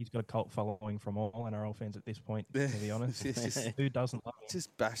think he's got a cult following from all NRL fans at this point, Yeah. to be honest. It's just- Who doesn't love him?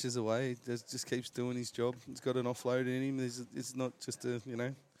 Just bashes away. Just keeps doing his job. He's got an offload in him. It's not just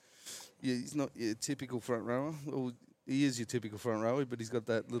he's not your typical front rower. Well, he is your typical front rower, but he's got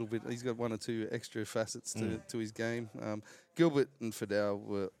that little bit. He's got one or two extra facets to his game. Gilbert and Fidel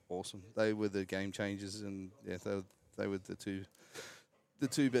were awesome. They were the game changers, and yeah, they were the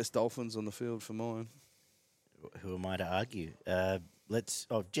two best Dolphins on the field for mine. Who am I to argue?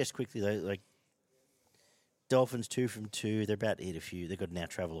 Just quickly though, like Dolphins 2 from 2. They're about to hit a few. They've got to now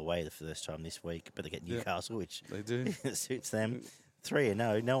travel away the first time this week, but they get Newcastle, which They do. suits them.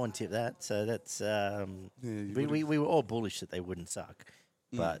 3-0. No one tipped that, so that's we were all bullish that they wouldn't suck,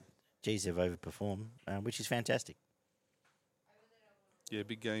 but geez, they've overperformed, which is fantastic. Yeah,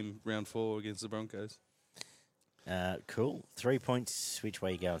 big game, round 4 against the Broncos. Cool. 3 points. Which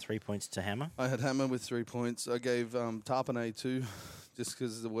way you going? 3 points to Hammer. I had Hammer with 3 points. I gave Tarpanay 2 just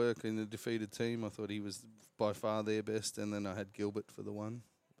because of the work in the defeated team. I thought he was by far their best, and then I had Gilbert for the 1.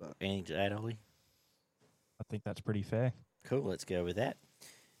 But Anything to add, Ollie? I think that's pretty fair. Cool. Let's go with that.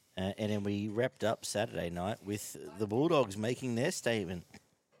 And then we wrapped up Saturday night with the Bulldogs making their statement.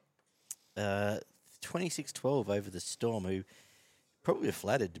 26-12 over the Storm, who probably were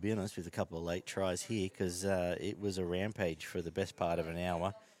flattered, to be honest, with a couple of late tries here because it was a rampage for the best part of an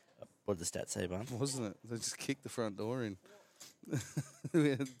hour. What did the stats say, Barn? wasn't it? They just kicked the front door in. We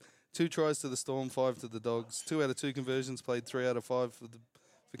had 2 tries to the Storm, 5 to the Dogs. 2 out of 2 conversions, played 3 out of 5 for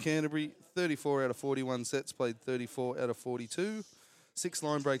Canterbury. 34 out of 41 sets, played 34 out of 42. 6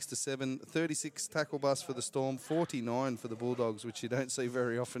 line breaks to 7. 36 tackle busts for the Storm. 49 for the Bulldogs, which you don't see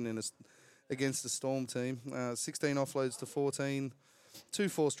very often against the Storm team. 16 offloads to 14. 2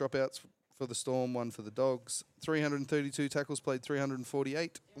 forced dropouts for the Storm, 1 for the Dogs. 332 tackles, played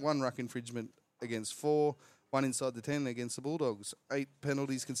 348. 1 ruck infringement against 4. 1 inside the 10 against the Bulldogs. 8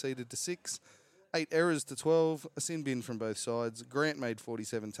 penalties conceded to 6. 8 errors to 12. A sin bin from both sides. Grant made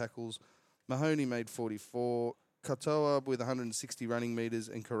 47 tackles. Mahoney made 44. Katoa with 160 running metres.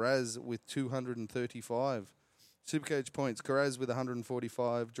 And Carraz with 235. Supercoach points. Carraz with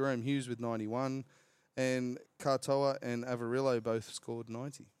 145. Jerome Hughes with 91. And Katoa and Avarillo both scored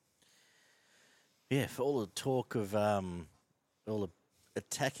 90. Yeah, for all the talk of all the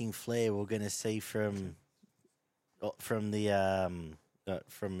attacking flair we're going to see from a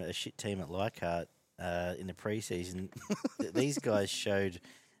shit team at Leichhardt in the preseason, these guys showed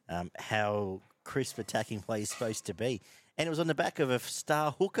how crisp attacking play is supposed to be, and it was on the back of a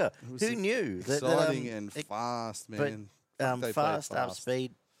star hooker. Who knew? Exciting and fast, man. But fast, up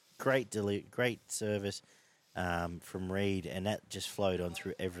speed, great service from Reed, and that just flowed on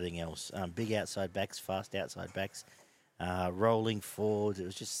through everything else. Big outside backs, fast outside backs, rolling forward. It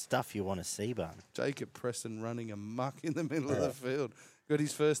was just stuff you want to see, Barn. Jacob Preston running amok in the middle of the field. Got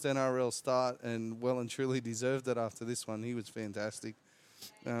his first NRL start and well and truly deserved it after this one. He was fantastic.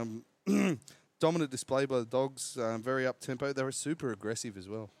 Dominant display by the Dogs, very up-tempo. They were super aggressive as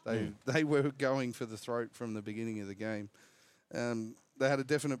well. They were going for the throat from the beginning of the game. They had a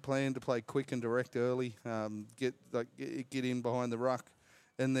definite plan to play quick and direct early, get in behind the ruck,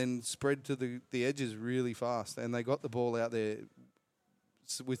 and then spread to the edges really fast. And they got the ball out there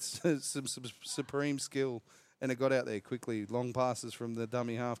with some supreme skill, and it got out there quickly. Long passes from the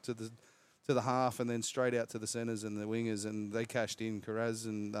dummy half to the half, and then straight out to the centres and the wingers, and they cashed in. Carraz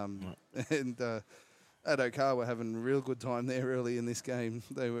and Adokar were having a real good time there early in this game.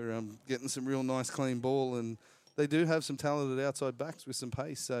 They were getting some real nice clean ball, and they do have some talented outside backs with some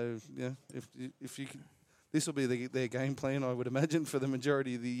pace. So yeah, if you can, this will be their game plan, I would imagine, for the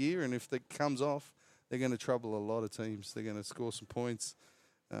majority of the year. And if it comes off, they're going to trouble a lot of teams. They're going to score some points.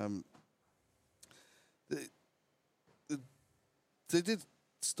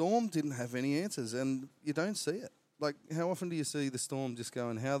 Storm didn't have any answers, and you don't see it. Like, how often do you see the Storm just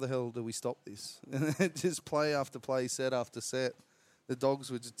going, how the hell do we stop this? And just play after play, set after set. The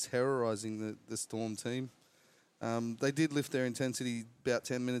Dogs were just terrorising the Storm team. They did lift their intensity about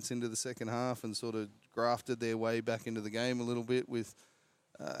 10 minutes into the second half and sort of grafted their way back into the game a little bit with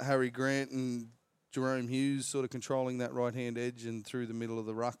Harry Grant and Jerome Hughes sort of controlling that right-hand edge and through the middle of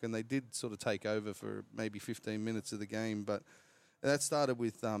the ruck, and they did sort of take over for maybe 15 minutes of the game. But that started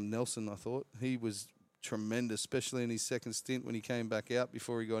with Nelson, I thought. He was tremendous, especially in his second stint when he came back out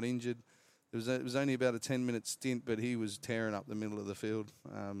before he got injured. It was only about a 10-minute stint, but he was tearing up the middle of the field,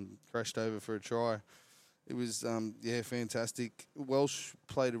 crashed over for a try. It was, fantastic. Welsh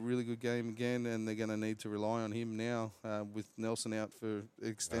played a really good game again, and they're going to need to rely on him now with Nelson out for an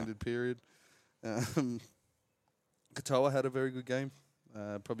extended period. Katoa had a very good game,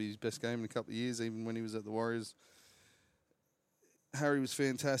 probably his best game in a couple of years, even when he was at the Warriors. Harry was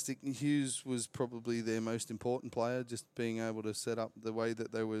fantastic. Hughes was probably their most important player, just being able to set up the way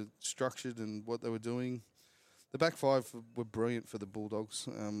that they were structured and what they were doing. The back five were brilliant for the Bulldogs.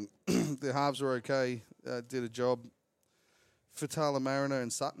 The halves were okay, did a job. Fatala Mariner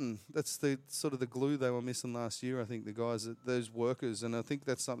and Sutton, that's the sort of the glue they were missing last year, I think, the guys, those workers. And I think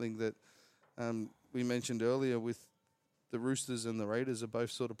that's something that we mentioned earlier with the Roosters and the Raiders are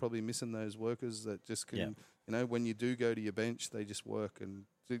both sort of probably missing those workers that just can, when you do go to your bench, they just work and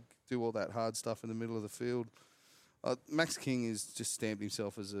do all that hard stuff in the middle of the field. Max King has just stamped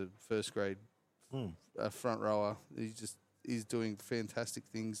himself as a first-grade front rower. He's doing fantastic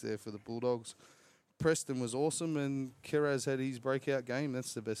things there for the Bulldogs. Preston was awesome, and Kiraz had his breakout game.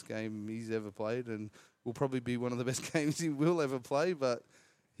 That's the best game he's ever played, and will probably be one of the best games he will ever play. But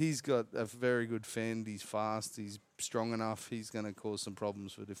he's got a very good fend. He's fast. He's strong enough. He's going to cause some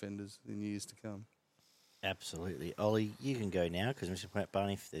problems for defenders in years to come. Absolutely. Ollie, you can go now because Mr.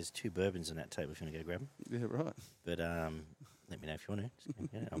 Barney, there's 2 bourbons on that table if you want to go grab them. Yeah, right. But let me know if you want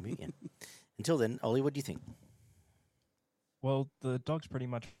to. I'll mute you. Until then, Ollie, what do you think? Well, the Dogs pretty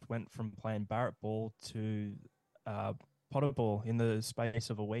much went from playing Barrett ball to Potter ball in the space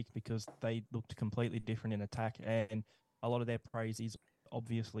of a week because they looked completely different in attack, and a lot of their praise is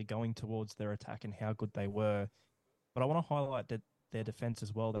obviously going towards their attack and how good they were. But I want to highlight their defence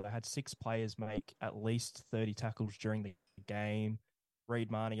as well, that they had 6 players make at least 30 tackles during the game.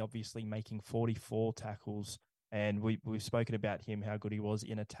 Reid Marnie obviously making 44 tackles, and we've spoken about him, how good he was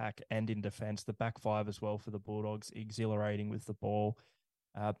in attack and in defence. The back five as well for the Bulldogs, exhilarating with the ball.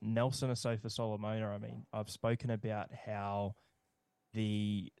 Nelson Asofa Solomona, I mean, I've spoken about how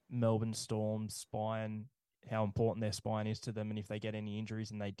the Melbourne Storm's spine, how important their spine is to them, and if they get any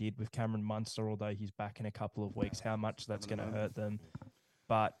injuries, and they did with Cameron Munster, although he's back in a couple of weeks, how much that's going to hurt them.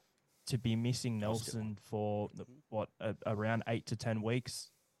 But to be missing Nelson for, around 8 to 10 weeks,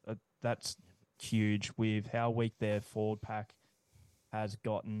 that's huge with how weak their forward pack has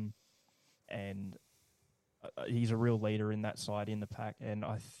gotten, and he's a real leader in that side in the pack, and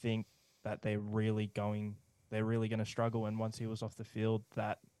I think that they're really going to struggle. And once he was off the field,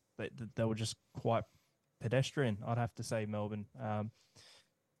 that they were just quite pedestrian, I'd have to say, Melbourne.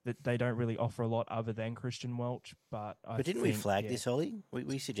 That they don't really offer a lot other than Christian Welch, but didn't we flag this, Ollie?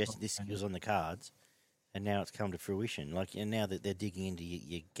 We suggested this was on the cards, and now it's come to fruition. Like, and now that they're digging into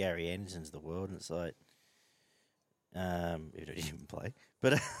your Gary Andersons of the world, and it's like, he didn't play,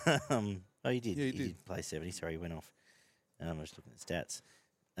 but he did. Yeah, he did play 70. Sorry, he went off. I was looking at stats.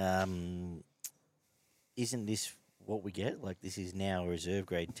 Isn't this what we get? Like, this is now a reserve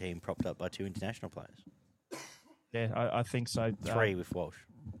grade team propped up by 2 international players. Yeah, I think so. 3 with Walsh.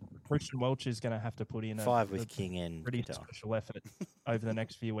 Christian Welch is going to have to put in 5 with King and pretty Qatar. Special effort over the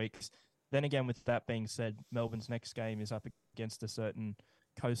next few weeks. Then again, with that being said, Melbourne's next game is up against a certain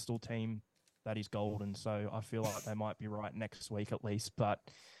coastal team that is golden. So I feel like they might be right next week at least. But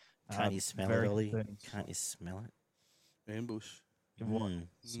can't you smell it, Ollie? Can't you smell it? Ambush.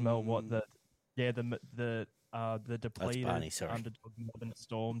 Smell what the depleted Barney, underdog Melbourne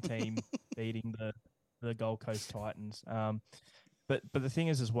Storm team beating the Gold Coast Titans. But the thing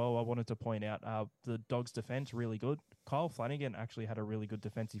is as well, I wanted to point out the Dogs' defence really good. Kyle Flanagan actually had a really good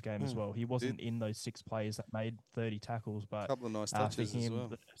defensive game as well. He wasn't in those 6 players that made 30 tackles, but a couple of nice touches for him, as well.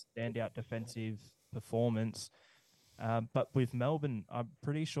 The standout defensive performance. But with Melbourne, I'm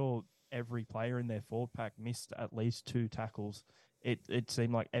pretty sure every player in their forward pack missed at least 2 tackles. It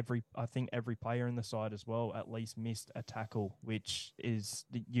seemed like every player in the side as well at least missed a tackle, which is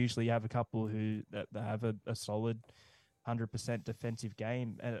usually you have a couple who that have a solid 100% defensive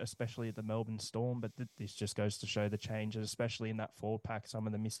game, especially at the Melbourne Storm. But this just goes to show the changes, especially in that forward pack. Some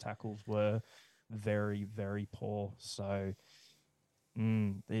of the missed tackles were very, very poor. So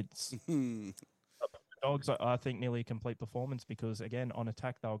it's Dogs, I think, nearly a complete performance because, again, on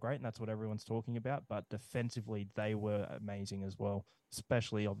attack, they were great, and that's what everyone's talking about. But defensively, they were amazing as well,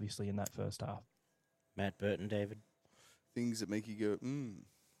 especially, obviously, in that first half. Matt Burton, David? Things that make you go,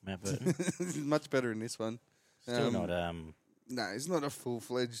 Matt Burton? Much better in this one. Still not... No, he's not a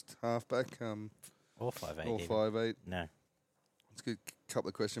full-fledged halfback. Or 5'8". Or 5'8". No. It's a couple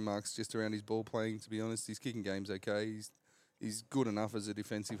of question marks just around his ball playing, to be honest. His kicking game's okay. He's good enough as a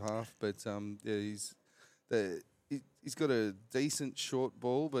defensive half, but he's got a decent short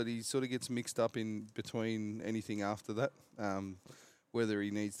ball, but he sort of gets mixed up in between anything after that. Whether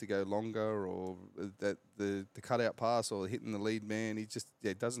he needs to go longer or that the cutout pass or hitting the lead man, he just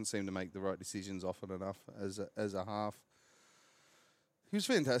doesn't seem to make the right decisions often enough as a half. He was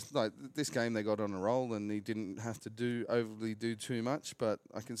fantastic. Like this game, they got on a roll, and he didn't have to overly do too much. But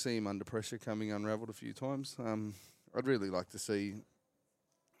I can see him under pressure coming unravelled a few times. I'd really like to see.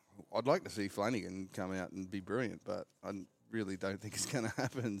 I'd like to see Flanagan come out and be brilliant, but I really don't think it's going to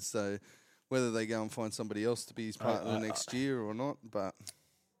happen. So whether they go and find somebody else to be his partner next year or not, but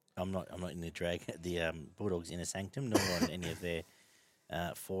I'm not in the Bulldogs inner sanctum, nor on any of their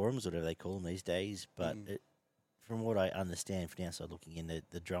forums, whatever they call them these days. But from what I understand from the outside looking in,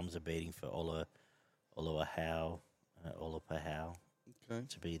 the drums are beating for Ola Pahau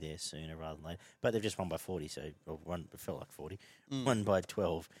to be there sooner rather than later. But they've just won by 40, so it felt like 40. Won by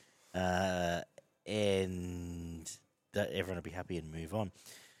 12. And everyone will be happy and move on.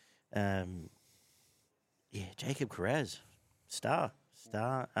 Jacob Carraz, star.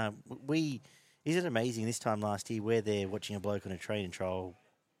 Isn't it amazing this time last year where they're watching a bloke on a train and trial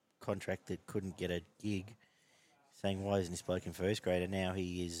contract that couldn't get a gig, saying, why isn't this bloke in first grade? And now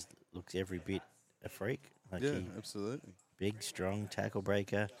he looks every bit a freak. Absolutely. Big, strong tackle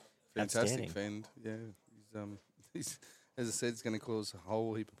breaker. Fantastic fend. Yeah. He's as I said, it's going to cause a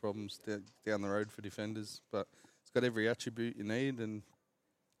whole heap of problems down the road for defenders. But it's got every attribute you need, and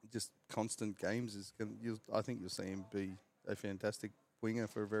just constant games I think you'll see him be a fantastic winger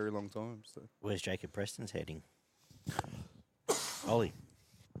for a very long time. So where's Jacob Preston's heading? Ollie.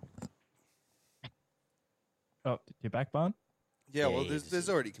 Oh, you're back, Barn? Yeah, well, there's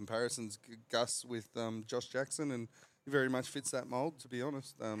already comparisons, Gus, with Josh Jackson, and he very much fits that mould, to be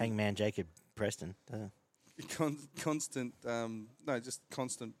honest. Hangman Jacob Preston. Constant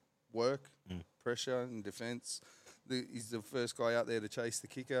work, pressure and defence. He's the first guy out there to chase the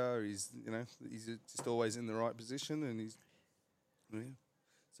kicker. He's just always in the right position, and it's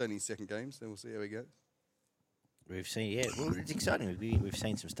only his second game, so we'll see how he goes. We've seen, it's exciting. We've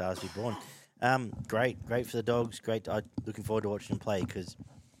seen some stars be born. Great for the Dogs. Great. I'm looking forward to watching them play because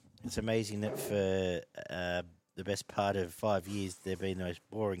it's amazing that for the best part of 5 years they've been the most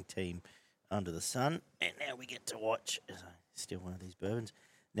boring team under the sun, and now we get to watch. Still one of these bourbons.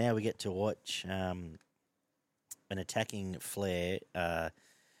 Now we get to watch an attacking flair, and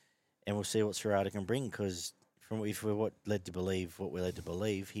we'll see what Serrata can bring. Because from what we're led to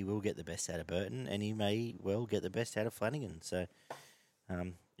believe, he will get the best out of Burton, and he may well get the best out of Flanagan. So,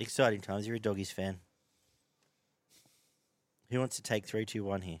 exciting times. You're a Doggies fan. Who wants to take 3, 2,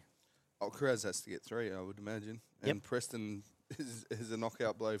 1 here? Oh, Carraz has to get 3, I would imagine. And Preston is a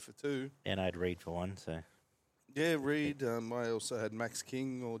knockout blow for 2. And I'd Reid for 1, so... Yeah, Reid. I also had Max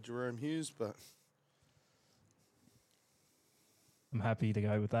King or Jerome Hughes, but... I'm happy to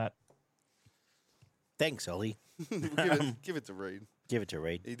go with that. Thanks, Ollie. give it to Reid. Give it to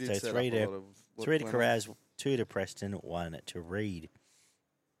Reid. He did so set up a lot of 3 to Carraz, 2 to Preston, 1 to Reid.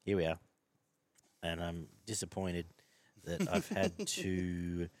 Here we are. And I'm disappointed that I've had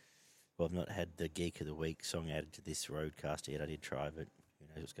to... Well, I've not had the Geek of the Week song added to this roadcast yet. I did try, but who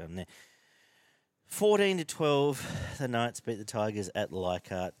knows what's going on there. 14 to 12, the Knights beat the Tigers at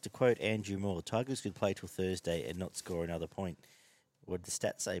Leichhardt. To quote Andrew Moore, the Tigers could play till Thursday and not score another point. What did the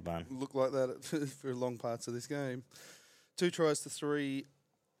stats say, Bun? Looked like that for long parts of this game. 2 tries to 3,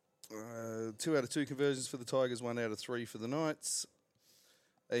 2 out of 2 conversions for the Tigers, 1 out of 3 for the Knights.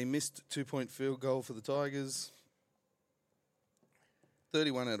 A missed 2-point field goal for the Tigers.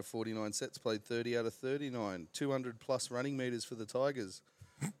 31 out of 49 sets played, 30 out of 39. 200-plus running metres for the Tigers.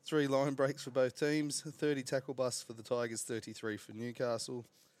 3 line breaks for both teams. 30 tackle busts for the Tigers, 33 for Newcastle.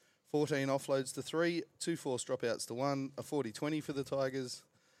 14 offloads to 3, 2 forced dropouts to 1, a 40-20 for the Tigers.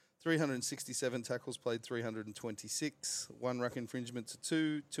 367 tackles played, 326. 1 ruck infringement to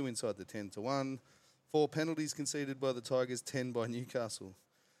 2, 2 inside the 10 to 1. 4 penalties conceded by the Tigers, 10 by Newcastle.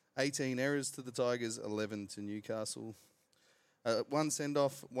 18 errors to the Tigers, 11 to Newcastle. 1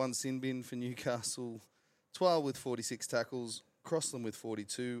 send-off, 1 sin bin for Newcastle. Twal with 46 tackles, Crossland with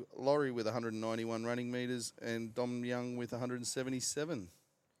 42, Laurie with 191 running metres, and Dom Young with 177.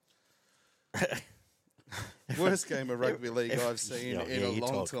 Worst game of rugby league I've seen in a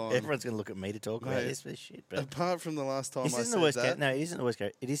long time. Everyone's going to look at me to talk about this shit. But apart from the last time I said that. No, it isn't the worst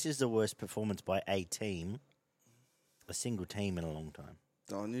game. It is just the worst performance by a single team in a long time.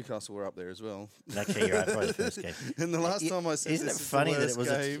 Oh, Newcastle were up there as well. Okay, you're right. Probably the first game. And the last time I said isn't it funny that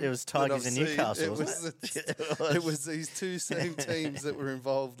it was Tigers and Newcastle? It was these 2 same teams that were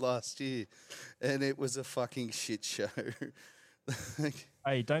involved last year, and it was a fucking shit show.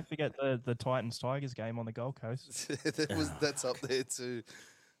 Hey, don't forget the Titans-Tigers game on the Gold Coast. That's up there too.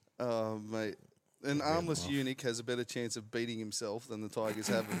 Oh, mate. An armless eunuch has a better chance of beating himself than the Tigers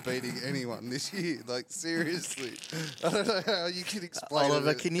have of beating anyone this year. Like, seriously. I don't know how you can explain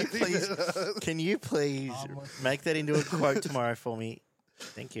Oliver, it. can you please make that into a quote tomorrow for me?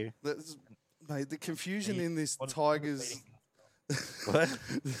 Thank you. Mate, the confusion in this Tigers... What?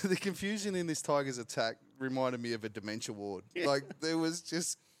 The confusion in this Tigers attack reminded me of a dementia ward. Like, there was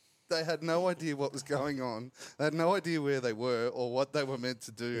just... They had no idea what was going on. They had no idea where they were or what they were meant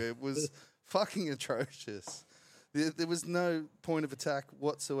to do. It was fucking atrocious. There was no point of attack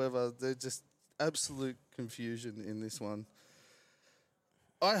whatsoever. They're just absolute confusion in this one.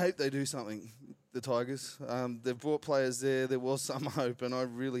 I hope they do something, the Tigers. They've brought players there. There was some hope, and I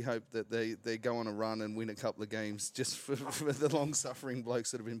really hope that they go on a run and win a couple of games just for the long-suffering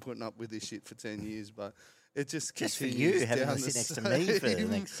blokes that have been putting up with this shit for 10 years. But it just for continues you having down to the sit next to me for the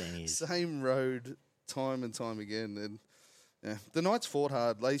next 10 years. Same road time and time again. And yeah, the Knights fought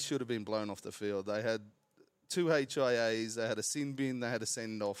hard. They should have been blown off the field. They had 2 HIAs. They had a sin bin. They had a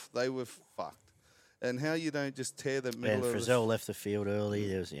send-off. They were fucked. And how you don't just tear the middle And Frizzell left the field early.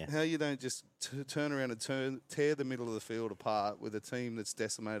 There was, How you don't just turn around and tear the middle of the field apart with a team that's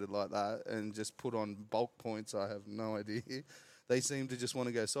decimated like that and just put on bulk points, I have no idea. They seem to just want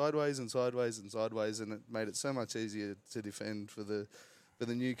to go sideways and sideways and sideways, and it made it so much easier to defend for the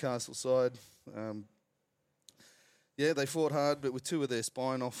Newcastle side. Yeah, they fought hard, but with 2 of their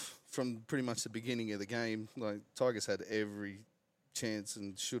spine off from pretty much the beginning of the game, like Tigers had every chance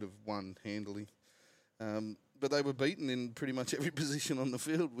and should have won handily. But they were beaten in pretty much every position on the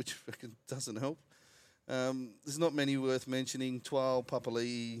field, which doesn't help. There's not many worth mentioning. Twal,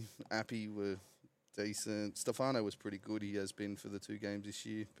 Papali'i, Appy were decent. Stefano was pretty good. He has been for the 2 games this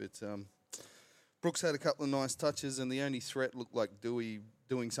year. But Brooks had a couple of nice touches, and the only threat looked like Dewey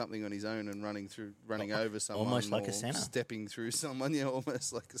doing something on his own and running over someone. Almost like a centre. Stepping through someone, yeah,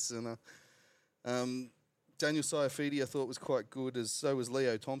 almost like a centre. Daniel Saifidi I thought was quite good, as so was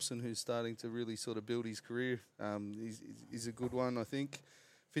Leo Thompson, who's starting to really sort of build his career. He's a good one, I think.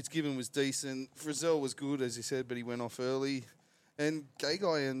 Fitzgibbon was decent. Frizzell was good, as you said, but he went off early. And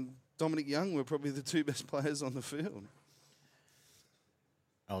Gagai and Dominic Young were probably the 2 best players on the field.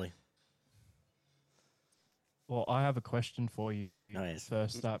 Ollie. Well, I have a question for you. Oh, yes.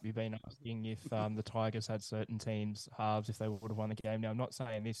 First up, you've been asking if the Tigers had certain teams halves if they would have won the game. Now, I'm not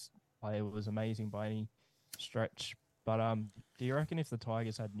saying this player was amazing by any stretch, but do you reckon if the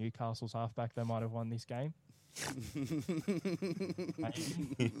Tigers had Newcastle's halfback, they might have won this game?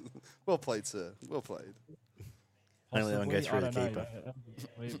 Well played, sir. Well played. Only one go through the keeper.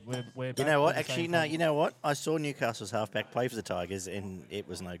 We're You know what? Actually, no. You know what? I saw Newcastle's halfback play for the Tigers, and it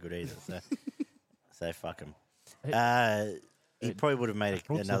was no good either. So fuck him. He probably would have made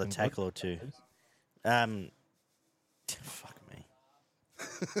another tackle or 2. Fuck me.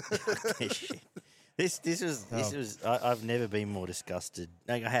 Shit. This was. I've never been more disgusted.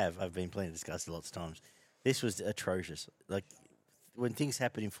 No, I have. I've been plenty disgusted lots of times. This was atrocious. Like, when things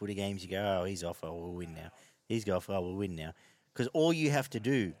happen in footy games, you go, "Oh, he's off. Oh, we'll win now." He's off. Oh, we'll win now. Because all you have to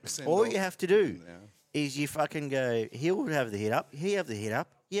do, is you fucking go. He'll have the hit up. He have the hit up.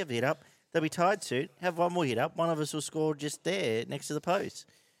 You have the hit up. They'll be tied soon. Have one more hit up. One of us will score just there next to the post.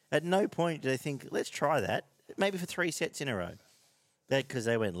 At no point do they think, let's try that. Maybe for 3 sets in a row. Because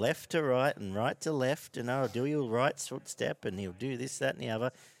they went left to right and right to left. And Dewey will right foot step and he'll do this, that, and the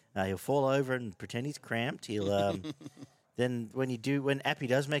other. He'll fall over and pretend he's cramped. He'll then when Appy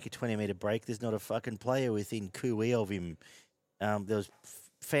does make a 20-metre break, there's not a fucking player within cooee of him. There was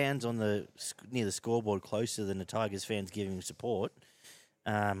fans near the scoreboard closer than the Tigers fans giving him support.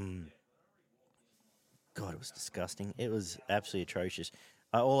 God, it was disgusting. It was absolutely atrocious.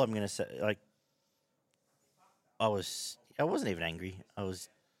 All I'm going to say, like, I wasn't even angry. I was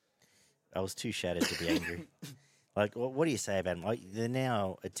too shattered to be angry. Like, what do you say about them? Like, they're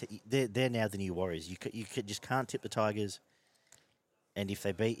now the new Warriors. You just can't tip the Tigers. And if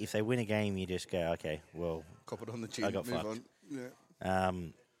they win a game, you just go, okay, well, cop it on the chin. I got move fucked.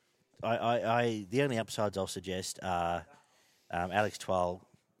 on. Yeah. The only upsides I'll suggest are Alex Twal.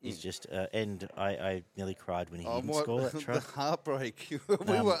 He's just, and I nearly cried when he didn't score that try. The heartbreak.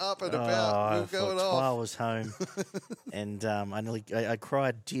 We were up and about. We were going off. Twal was home, and I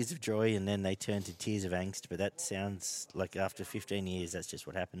cried tears of joy, and then they turned to tears of angst. But that sounds like after 15 years, that's just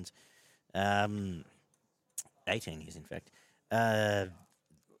what happens. 18 years, in fact.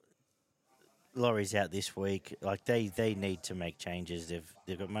 Laurie's out this week. Like they need to make changes.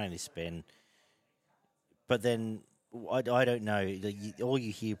 They've got money to spend, but then I don't know. All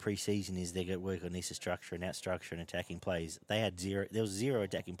you hear pre-season is they get work on this structure and that structure and attacking plays. There was zero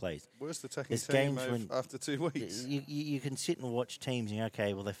attacking plays. Worst attacking There's team games when after 2 weeks. You can sit and watch teams and go,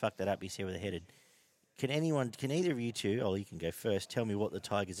 okay, well, they fucked that up. You see where they're headed. Can either of you two, you can go first, tell me what the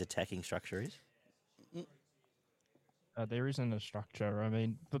Tigers' attacking structure is? There isn't a structure. I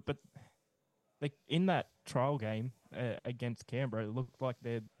mean, but in that trial game against Canberra, it looked like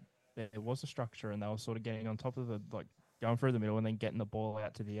there was a structure, and they were sort of getting on top of going through the middle and then getting the ball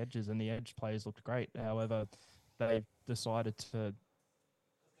out to the edges, and the edge players looked great. However, they've decided to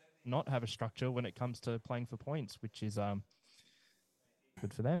not have a structure when it comes to playing for points, which is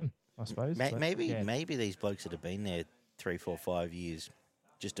good for them, I suppose. Maybe these blokes that have been there 3, 4, 5 years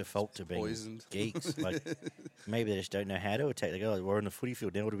just default to being poisoned geeks. Maybe they just don't know how to attack. They go, we're on the footy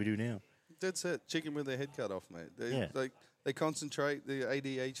field now. What do we do now? Dead set. Chicken with their head cut off, mate. They concentrate, the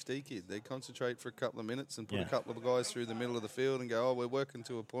ADHD kid. They concentrate for a couple of minutes and put a couple of guys through the middle of the field and go, we're working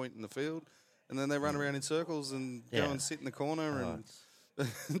to a point in the field. And then they run around in circles and go and sit in the corner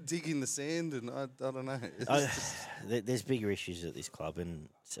and dig in the sand. And I don't know. There's bigger issues at this club. And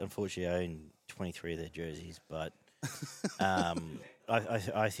unfortunately, I own 23 of their jerseys. But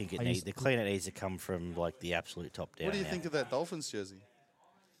I think the cleanup needs to come from the absolute top down. What do you think of that Dolphins jersey?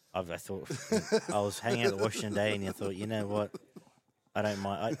 I thought I was hanging out at Washington Day, and I thought, you know what, I don't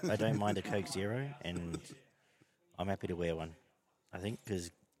mind. I don't mind a Coke Zero, and I'm happy to wear one. I think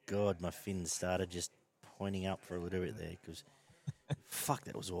because God, my fins started just pointing up for a little bit there. Because fuck,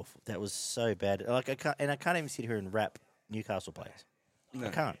 that was awful. That was so bad. I can't even sit here and rap Newcastle players. No. I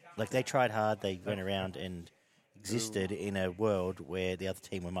can't. They tried hard. They went around and existed in a world where the other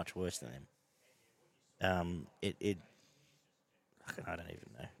team were much worse than them. I don't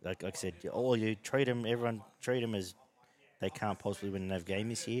even know. Like I said, everyone treat them as they can't possibly win another game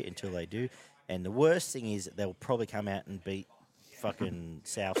this year until they do. And the worst thing is they'll probably come out and beat fucking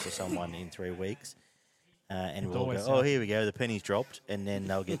South or someone in 3 weeks. And we'll go, here we go, the penny's dropped. And then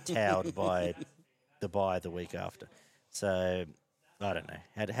they'll get towed by the bye the week after. So, I don't know.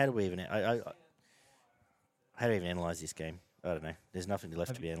 How do we even... how do we even analyse this game? I don't know. There's nothing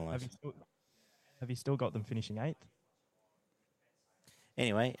left to be analysed. Have you still got them finishing 8th?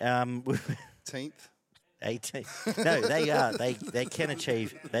 Anyway, 18th. 18th. No, they are. They can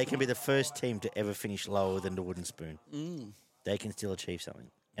achieve. They can be the first team to ever finish lower than the wooden spoon. They can still achieve something.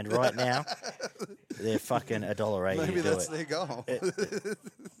 And right now, they're fucking $1.80. Maybe that's their goal.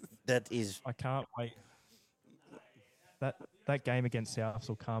 That is. I can't wait. That game against Souths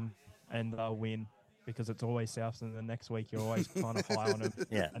will come and they'll win. Because it's always Souths, and the next week you're always kind of high on them.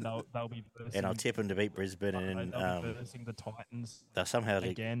 Yeah, and they'll be versing, and I'll tip them to beat Brisbane, and they'll be versing the Titans. They'll somehow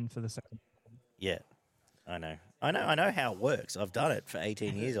again for the second. Yeah, I know how it works. I've done it for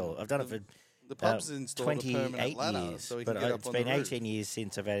 18 years. I've done it for the pub's installed 28 years, so but it's been 18 years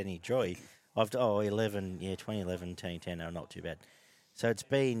since I've had any joy. 2011, turning 10 now, not too bad. So it's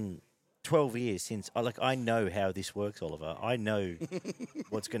been 12 years since. I know how this works, Oliver. I know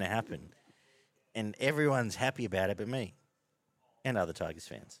what's going to happen. And everyone's happy about it but me and other Tigers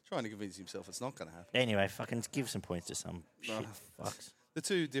fans. Trying to convince himself it's not going to happen. Anyway, fucking give some points to some shit fucks. The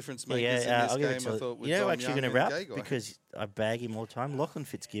two difference makers in this game, I thought, were Dom actually Young going to and wrap Gay Guy. because I bag him all the time. Lachlan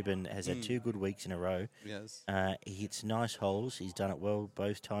Fitzgibbon has had 2 good weeks in a row. Yes. He hits nice holes. He's done it well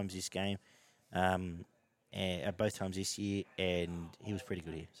both times this game, and both times this year, and he was pretty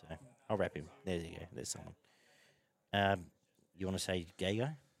good here. So I'll wrap him. There you go. There's someone. You want to say Gay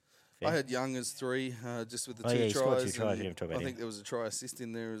Guy? I had Young as 3, just with the 2 he tries. scored 2 tries. I think there was a try assist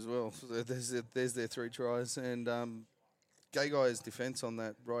in there as well. So there's their 3 tries. And Gay Guy's defence on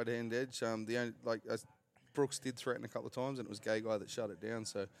that right-hand edge, Brooks did threaten a couple of times, and it was Gay Guy that shut it down.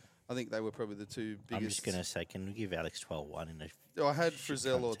 So I think they were probably the 2 biggest. I'm just going to say, can we give Alex 12-1 in the I had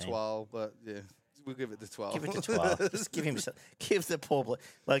Frizzell or Twal, but yeah. We'll give it to 12. Give it to 12. Just give the poor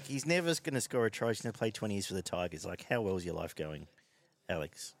bloke. He's never going to score a try. He's going to play 20 years for the Tigers. How well is your life going,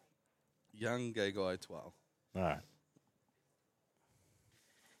 Alex? Young, Gay Guy, 12. All right.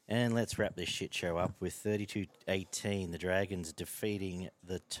 And let's wrap this shit show up with 32-18. The Dragons defeating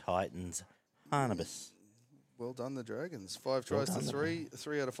the Titans. Barnabas. Well done, the Dragons. 5 tries to 3.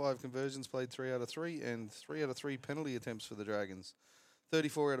 3 out of 5 conversions played 3 out of 3. And 3 out of 3 penalty attempts for the Dragons.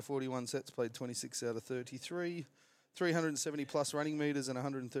 34 out of 41 sets played 26 out of 33. 370 plus running metres and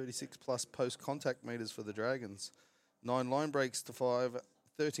 136 plus post-contact metres for the Dragons. 9 line breaks to 5.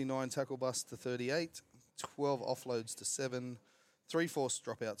 39 tackle busts to 38, 12 offloads to 7, 3 forced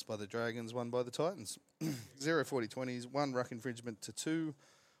dropouts by the Dragons, 1 by the Titans. 0 40-20s, 1 ruck infringement to 2,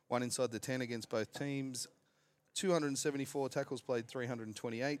 1 inside the 10 against both teams, 274 tackles played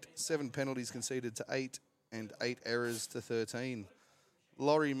 328, 7 penalties conceded to 8, and 8 errors to 13.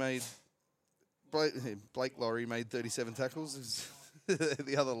 Blake Laurie made 37 tackles.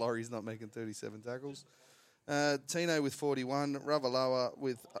 The other Laurie's not making 37 tackles. Tino with 41, Ravalawa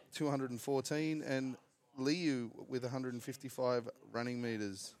with 214, and Liu with 155 running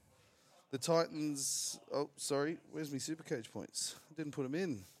metres. The Titans... Oh, sorry. Where's my SuperCoach points? I didn't put them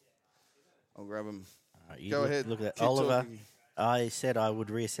in. I'll grab them. Go ahead. Look at that. Keep Oliver, talking. I said I would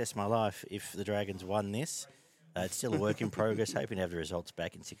reassess my life if the Dragons won this. It's still a work in progress. Hoping to have the results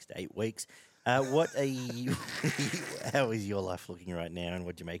back in 6 to 8 weeks. What are you... How is your life looking right now, and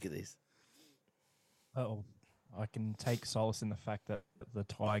what do you make of this? Oh, I can take solace in the fact that the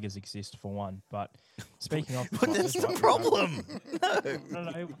Tigers exist for one. But speaking of, But that's the problem.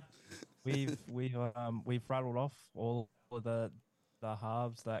 No. We've rattled off all of the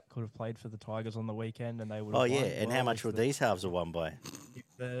halves that could have played for the Tigers on the weekend, and they would. Oh have yeah, won. and how much would these halves have won by?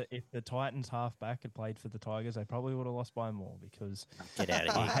 If the Titans halfback had played for the Tigers, they probably would have lost by more because. Get out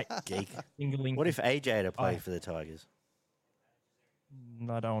of here, geek. Singling, What if AJ had played for the Tigers?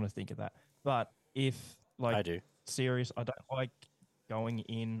 I don't want to think of that. But if I do. Serious, I don't like going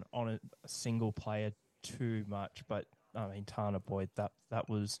in on a single player too much. But I mean, Tana Boyd, that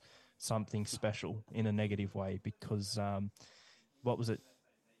was something special in a negative way because what was it?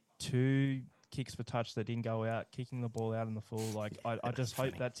 2 kicks for touch that didn't go out, kicking the ball out in the full. Like I just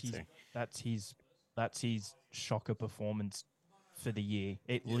hope that's his shocker performance for the year.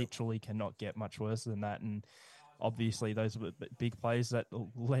 It literally cannot get much worse than that. And obviously those were big plays that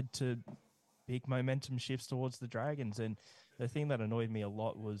led to big momentum shifts towards the Dragons. And the thing that annoyed me a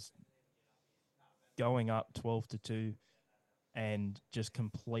lot was going up 12-2 and just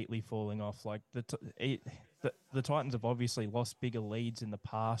completely falling off. Like the Titans have obviously lost bigger leads in the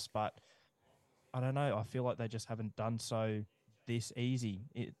past, but I don't know. I feel like they just haven't done so this easy.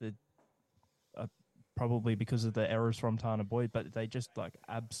 Probably because of the errors from Tana Boyd, but they just like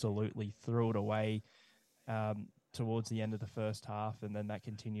absolutely threw it away towards the end of the first half, and then that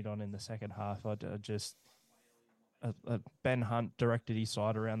continued on in the second half. Ben Hunt directed his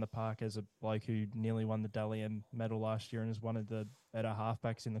side around the park as a bloke who nearly won the Dally M medal last year and is one of the better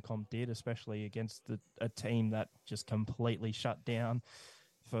halfbacks in the comp especially against a team that just completely shut down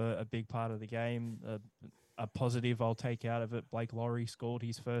for a big part of the game. A positive I'll take out of it, Blake Laurie scored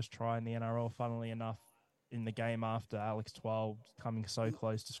his first try in the NRL, funnily enough, in the game after Alex 12 coming so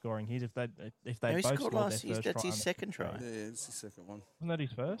close to scoring his. If they both scored their first try. That's his second try. Yeah, it's his second one. Wasn't that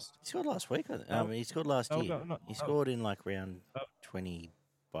his first? He scored last week. He scored last year. He scored in like round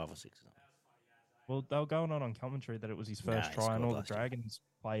 25 or 6. Well, they were going on commentary that it was his first try, and all the Dragons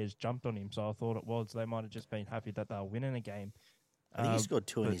players jumped on him. So I thought it was. They might have just been happy that they were winning a game. I think he scored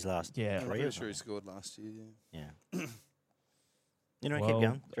 2 in his last 3. I'm pretty sure he scored last year, yeah. You know, keep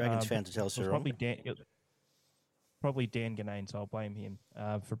going. Dragons fans will tell us probably Dan Ganane, so I'll blame him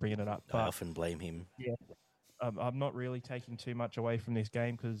for bringing it up. I often blame him. Yeah. I'm not really taking too much away from this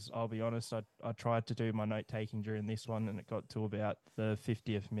game because I'll be honest, I tried to do my note-taking during this one and it got to about the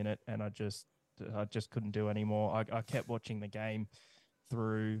 50th minute and I just couldn't do any more. I kept watching the game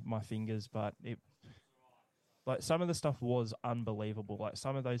through my fingers, but like some of the stuff was unbelievable. Like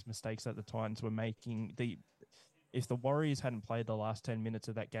some of those mistakes that the Titans were making, if the Warriors hadn't played the last 10 minutes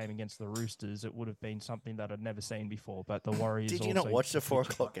of that game against the Roosters, it would have been something that I'd never seen before. But the Warriors Did you not watch the 4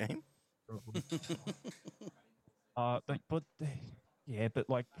 o'clock game? But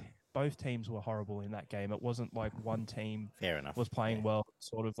like both teams were horrible in that game. It wasn't like one team was playing well,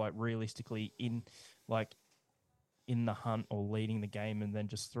 sort of like realistically in the hunt or leading the game and then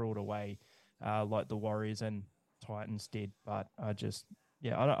just threw it away like the Warriors and Titans did. But I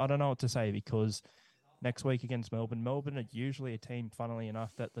don't know what to say because next week against Melbourne are usually a team, funnily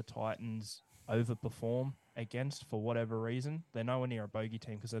enough, that the Titans overperform against for whatever reason. They're nowhere near a bogey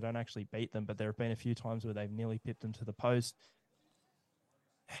team because they don't actually beat them, but there have been a few times where they've nearly pipped them to the post.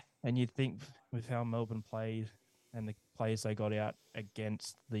 And you'd think with how Melbourne played and the players they got out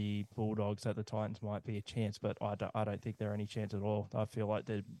against the Bulldogs that the Titans might be a chance, but I don't think they're any chance at all. I feel like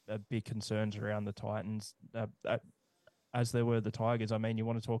there are big concerns around the Titans, as there were the Tigers. I mean, you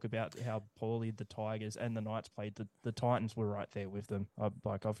want to talk about how poorly the Tigers and the Knights played. The Titans were right there with them. I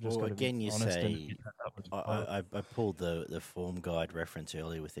pulled the form guide reference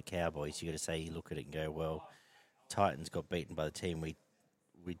earlier with the Cowboys. You got to say, you look at it and go, well, Titans got beaten by the team we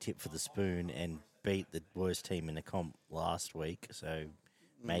tipped for the spoon and beat the worst team in the comp last week. So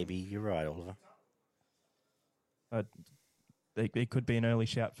maybe you're right, Oliver. It could be an early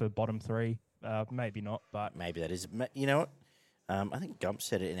shout for bottom 3. Maybe not, but maybe that is. You know what? I think Gump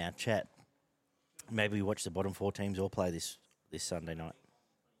said it in our chat. Maybe we watch the bottom 4 teams all play this Sunday night.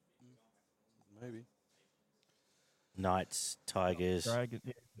 Maybe. Knights, Tigers, Dragons.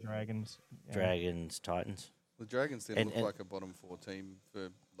 Yeah. Dragons, Titans. The Dragons didn't And- look like a bottom 4 team for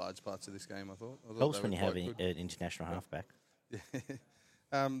large parts of this game, I thought. Helps they when were you have quite an international halfback. good.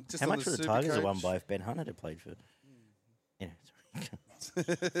 Just How on much for the Tigers are won Supercoach- by if Ben Hunt had played for? Yeah,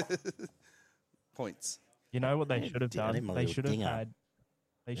 sorry. points. You know what they Yeah, should have I did done? my They little should have dinger. had.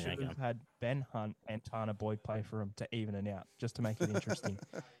 They Yeah, should go have had Ben Hunt and Tana Boyd play for him to even it out, just to make it interesting.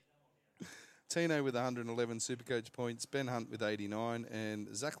 Tino with 111 Supercoach points, Ben Hunt with 89,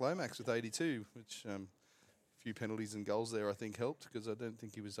 and Zach Lomax with 82, which a few penalties and goals there I think helped because I don't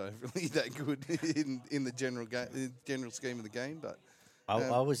think he was overly that good in the general scheme of the game. But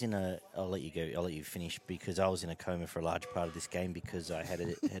I was in a. I'll let you go. I'll let you finish because I was in a coma for a large part of this game because I had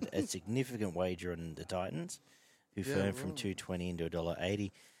a significant wager on the Titans, who firmed from $2.20 into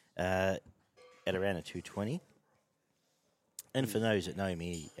 $1.80 at around a $2.20. And for those that know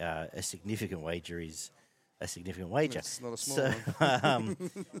me, a significant wager is a significant wager. It's not a small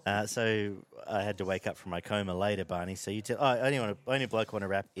one. So I had to wake up from my coma later, Barney. So you tell, only bloke I want to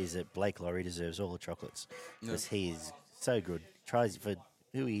rap is that Blake Laurie deserves all the chocolates because he is so good. Tries for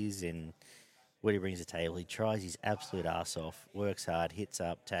who he is and what he brings to the table. He tries his absolute arse off, works hard, hits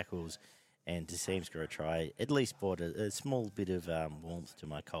up, tackles, and to see him score a try at least brought a small bit of warmth to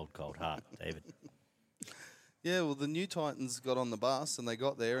my cold heart, David. yeah, well, the new Titans got on the bus and they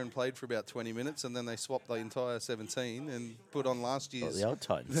got there and played for about 20 minutes, and then they swapped the entire 17 and put on last Well, year's the old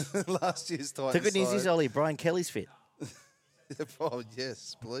Titans. last year's Titans. The good news is, side. Ollie, Brian Kelly's fit. Oh,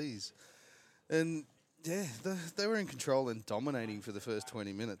 yes, please. And, yeah, they were in control and dominating for the first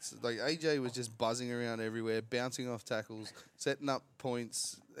 20 minutes. Like, AJ was just buzzing around everywhere, bouncing off tackles, setting up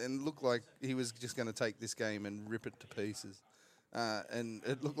points, and looked like he was just going to take this game and rip it to pieces. And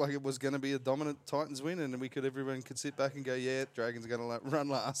it looked like it was going to be a dominant Titans win, and everyone could sit back and go, yeah, Dragons are going to run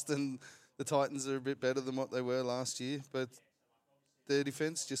last, and the Titans are a bit better than what they were last year. But their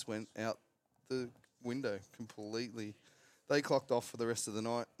defence just went out the window completely. They clocked off for the rest of the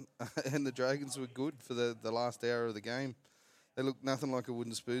night, and the Dragons were good for the last hour of the game. They looked nothing like a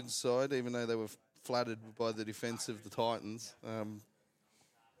wooden spoon side, even though they were flattered by the defence of the Titans.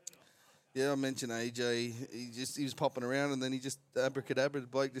 I mentioned AJ. He was popping around, and then he just abracadabra. The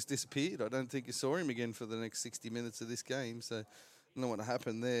bloke just disappeared. I don't think you saw him again for the next 60 minutes of this game. So I don't know what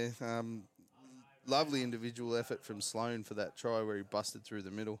happened there. Lovely individual effort from Sloan for that try where he busted through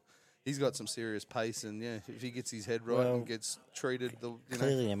the middle. He's got some serious pace, and if he gets his head right and gets treated,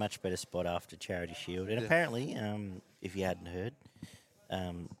 Clearly a much better spot after Charity Shield. And apparently, if you hadn't heard,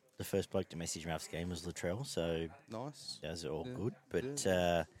 the first bloke to message him after the game was Latrell. So nice. That's all good. But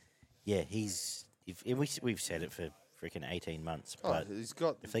we've said it for freaking 18 months. But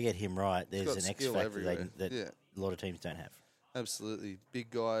if they get him right, there's an X factor that a lot of teams don't have. Absolutely.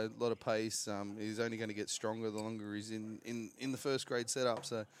 Big guy, a lot of pace. He's only going to get stronger the longer he's in the first grade setup.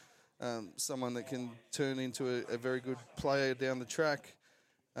 So someone that can turn into a very good player down the track.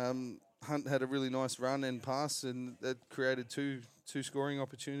 Hunt had a really nice run and pass, and that created two scoring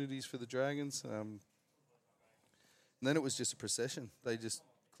opportunities for the Dragons. And then it was just a procession. They just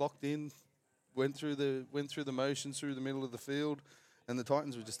clocked in, went through the motions through the middle of the field, and the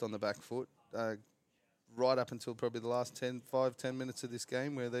Titans were just on the back foot right up until probably the last 5-10 minutes of this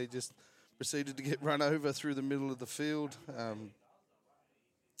game, where they just proceeded to get run over through the middle of the field.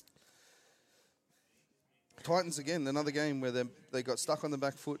 Titans, again, another game where they got stuck on the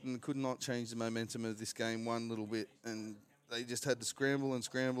back foot and could not change the momentum of this game one little bit. And they just had to scramble.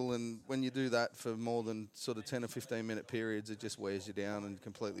 And when you do that for more than sort of 10 or 15-minute periods, it just wears you down and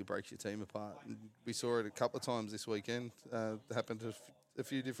completely breaks your team apart. And we saw it a couple of times this weekend. It happened to a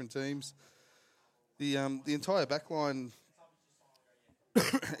few different teams. The entire back line,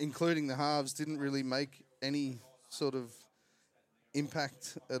 including the halves, didn't really make any sort of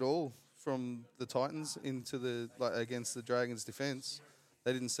impact at all from the Titans into against the Dragons' defence.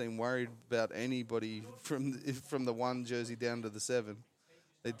 They didn't seem worried about anybody from the 1 jersey down to the 7.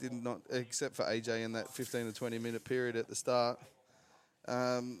 They did not, except for AJ in that 15 to 20 minute period at the start.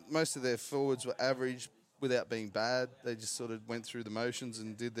 Most of their forwards were average without being bad. They just sort of went through the motions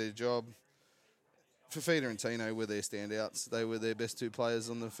and did their job. Fafita and Tino were their standouts. They were their best 2 players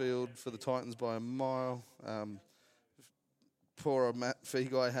on the field for the Titans by a mile. Poor old Matt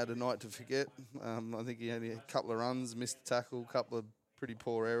Feaguy had a night to forget. I think he had a couple of runs, missed a tackle, a couple of pretty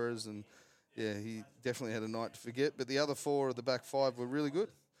poor errors, and he definitely had a night to forget. But the other 4 of the back 5 were really good.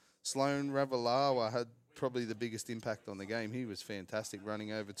 Sloan Ravalawa had probably the biggest impact on the game. He was fantastic,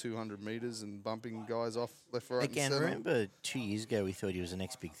 running over 200 metres and bumping guys off left, right, and centre. Remember 2 years ago we thought he was the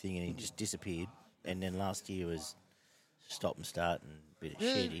next big thing and he just disappeared. And then last year was stop and start, and bit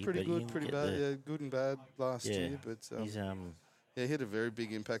Yeah, shitty. pretty but good, you pretty get bad. Yeah, good and bad last Yeah, year. But he's yeah, he had a very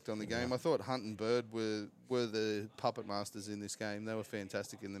big impact on the game. I thought Hunt and Bird were the puppet masters in this game. They were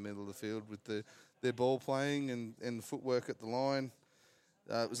fantastic in the middle of the field with their ball playing and the footwork at the line.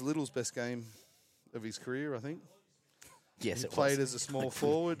 It was Little's best game of his career, I think. yes, He it played was. as a small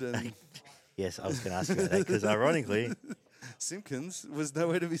forward, and Yes, I was going to ask you about that because ironically, Simpkins was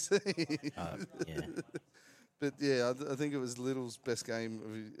nowhere to be seen. yeah, But yeah, I think it was Little's best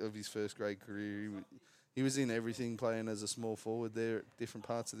game of his first grade career. He was in everything, playing as a small forward there at different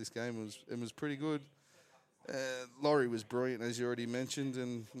parts of this game. It was pretty good. Laurie was brilliant, as you already mentioned,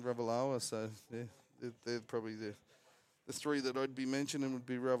 and Ravalawa. So yeah, they're probably the three that I'd be mentioning would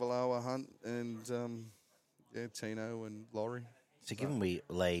be Ravalawa, Hunt, and Tino and Laurie. So given we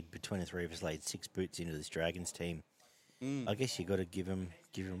between the three of us laid 6 boots into this Dragons team, I guess you got to give them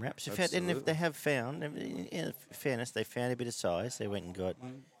raps. And if they have found, in fairness, they found a bit of size. They went and got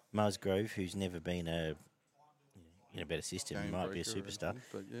Musgrove, who's never been a better system, Game might be a breaker or superstar.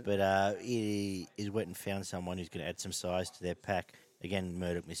 anything, But he went and found someone who's going to add some size to their pack. Again,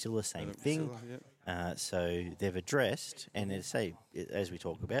 Murdoch Masilla, same thing. So they've addressed, and as we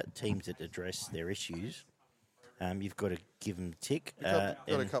talk about, teams that address their issues, you've got to give them a tick. Got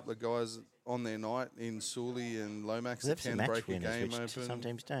a couple of guys on their night in Sully and Lomax that can break a game open. Some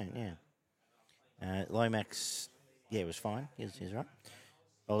teams don't, yeah. Lomax, it was fine. He was right.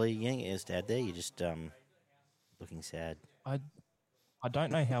 Ollie, as to add there, you're just looking sad. I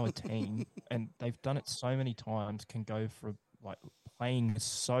don't know how a team, and they've done it so many times, can go for playing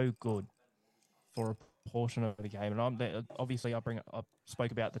so good for a portion of the game. And obviously I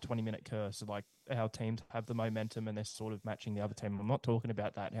spoke about the 20-minute curse, like how teams have the momentum and they're sort of matching the other team. I'm not talking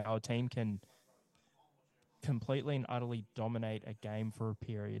about that. How a team can completely and utterly dominate a game for a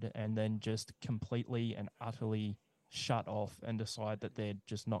period and then just completely and utterly shut off and decide that they're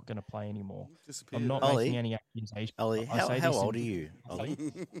just not going to play anymore. I'm not making any accusations. Ollie, how old are you, Ollie?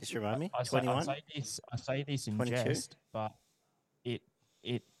 Just remind me. 21? I say this in 22? jest, but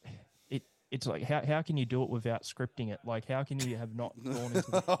it's like how can you do it without scripting it? Like how can you have not gone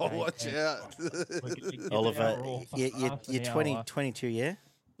into the game watch out. Oliver, you're 22, yeah?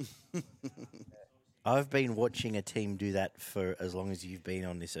 I've been watching a team do that for as long as you've been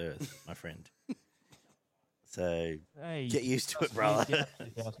on this earth, my friend. So get used to it, brother.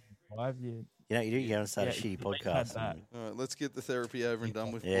 You know what you do? You go and start a shitty podcast. All right, let's get the therapy over and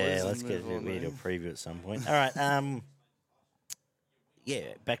done with. Yeah, boys, let's get we need a preview at some point. All right.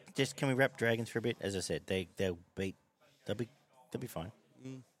 Back. Just can we wrap Dragons for a bit? As I said, they'll be fine,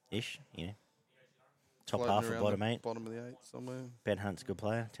 ish. Yeah. Top Floating half of around bottom the 8. Bottom of the 8 somewhere. Ben Hunt's a good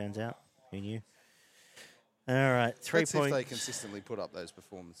player. Turns out. Who knew? All right, 3 That's points. if they consistently put up those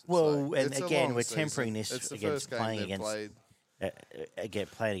performances. Well, so and it's a again, long we're season. tempering this It's the against first game playing they've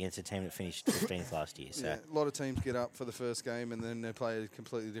against playing against a team that finished 15th last year. So a lot of teams get up for the first game and then they play a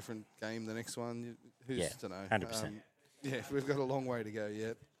completely different game the next one. Who's to know? 100%. We've got a long way to go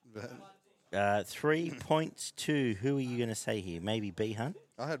yet. But 3 points to who are you going to say here? Maybe B Hunt.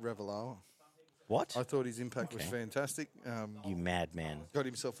 I had Ravalawa. What? I thought his impact was fantastic. You madman. Got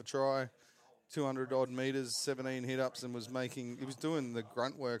himself a try, 200 odd metres, 17 hit ups, and he was doing the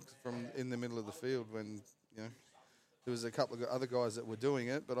grunt work from in the middle of the field when there was a couple of other guys that were doing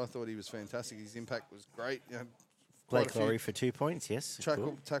it, but I thought he was fantastic. His impact was great. Blake Laurie for 2 points, yes.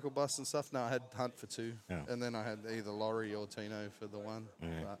 Tackle busts and stuff. No, I had Hunt for 2, and then I had either Laurie or Tino for the 1.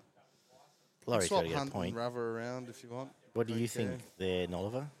 But Laurie's got swap to get a Hunt point. and Rava around if you want. What do you think there,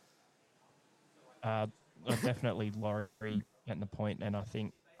 Oliver? Definitely Laurie getting the point, and I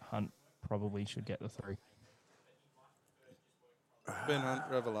think Hunt probably should get the 3. Ben Hunt,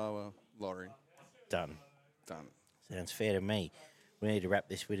 Ravalawa, Laurie. Done. Done. Sounds fair to me. We need to wrap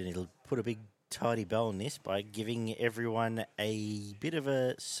this with, and it'll put a big tidy bow on this by giving everyone a bit of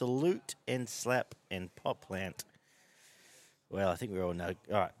a salute and slap and pot plant. Well, I think we all know.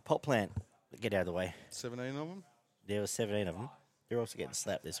 All right, pot plant, get out of the way. 17 of them? There were 17 of them. They're also getting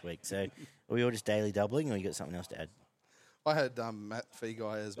slapped this week. So are we all just daily doubling, or you got something else to add? I had Matt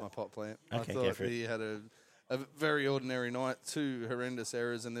Feeguy as my pot plant. Okay, I go thought for it. he had a very ordinary night, 2 horrendous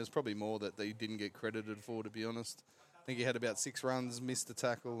errors, and there's probably more that he didn't get credited for, to be honest. I think he had about 6 runs, missed a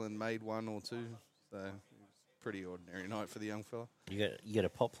tackle, and made 1 or 2. So it was a pretty ordinary night for the young fella. You got a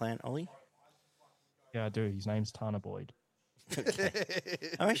pot plant, Ollie? Yeah, I do. His name's Tana Boyd. Okay.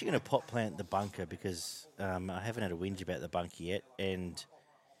 I'm actually going to pot plant the bunker because I haven't had a whinge about the bunker yet, and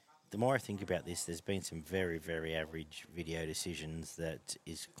the more I think about this, there's been some very, very average video decisions that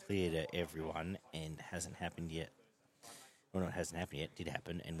is clear to everyone and hasn't happened yet. Well, not hasn't happened yet, did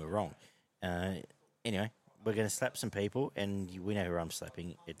happen, and we're wrong. Anyway, we're going to slap some people, and we know who I'm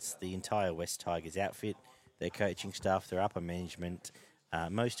slapping. It's the entire West Tigers outfit, their coaching staff, their upper management,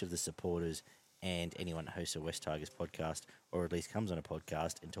 most of the supporters, and anyone that hosts a West Tigers podcast, or at least comes on a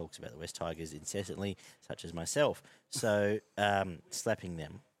podcast and talks about the West Tigers incessantly, such as myself. So, slapping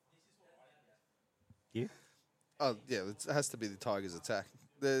them. You? Oh, yeah, it has to be the Tigers' attack.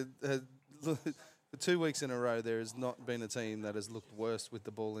 For 2 weeks in a row, there has not been a team that has looked worse with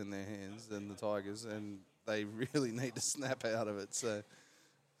the ball in their hands than the Tigers, and they really need to snap out of it. So,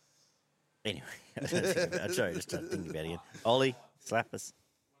 anyway, sorry, just trying to think about it again. Ollie, slap us.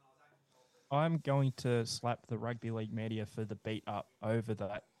 I'm going to slap the rugby league media for the beat up over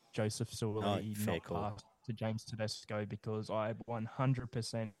that Joseph Suaalii not pass to James Tedesco, because I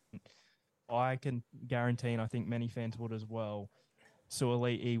 100%, I can guarantee, and I think many fans would as well,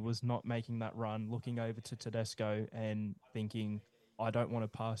 Suaalii was not making that run, looking over to Tedesco and thinking, I don't want to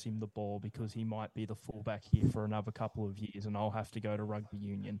pass him the ball because he might be the fullback here for another couple of years and I'll have to go to rugby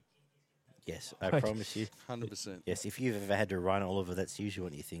union. Yes, I promise you. 100%. Yes, if you've ever had to run Oliver, that's usually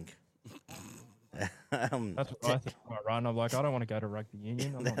what you think. That's what I think when I run. I'm like, I don't want to go to rugby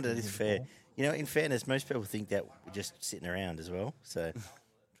union. That is fair. You know, in fairness, most people think that we're just sitting around as well. So,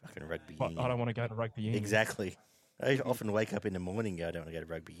 fucking rugby union. I don't want to go to rugby union. Exactly. I often wake up in the morning and go, I don't want to go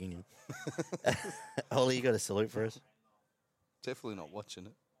to rugby union. Ollie, you got a salute for us? Definitely not watching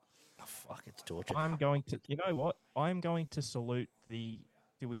it. Oh, fuck, it's torture. I'm going to, you know what? I'm going to salute the,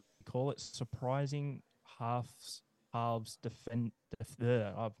 do we call it surprising halves defend.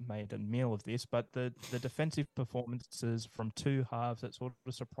 I've made a meal of this, but the defensive performances from two halves that sort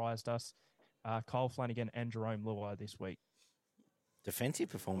of surprised us, Kyle Flanagan and Jerome Luai this week. Defensive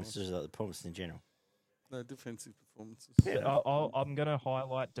performances or the performances in general? No, defensive performances. Yeah, I'm going to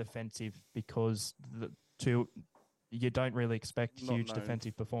highlight defensive because you don't really expect huge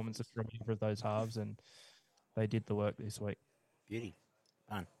defensive performances from either of those halves, and they did the work this week. Beauty.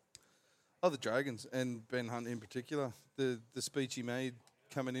 Fun. Oh, the Dragons and Ben Hunt in particular. The speech he made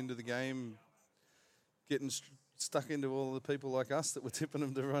coming into the game, getting stuck into all the people like us that were tipping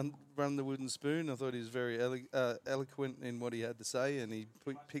him to run the wooden spoon. I thought he was very eloquent in what he had to say, and he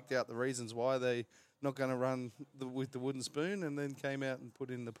picked out the reasons why they not going to run with the wooden spoon, and then came out and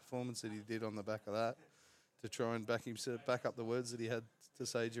put in the performance that he did on the back of that to try and back up the words that he had to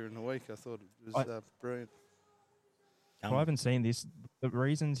say during the week. I thought it was brilliant. I haven't seen this. The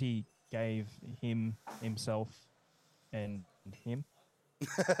reasons he gave himself, and him.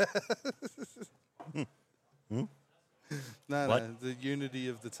 No, the unity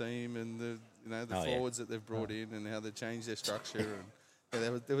of the team and the forwards that they've brought in and how they changed their structure and.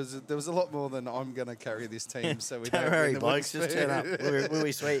 Yeah, there was a lot more than I'm going to carry this team, so we don't worry, blokes. Just turn up. We'll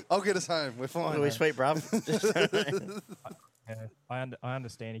be sweet. I'll get us home. We're fine. We'll be sweet, bruv. I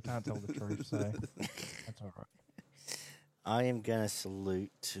understand. He can't tell the truth, so that's all right. I am going to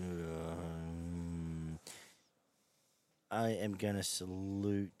salute. The.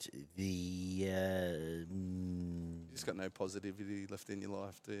 You just got no positivity left in your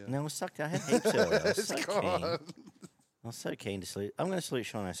life, do you? No, I had heaps earlier. I was so keen to salute. I'm going to salute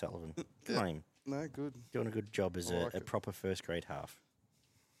Sean O'Sullivan. Good on him. No, good. Doing a good job as a proper first-grade half.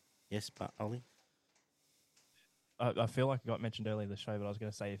 Yes, but Ollie? I feel like I got mentioned earlier in the show, but I was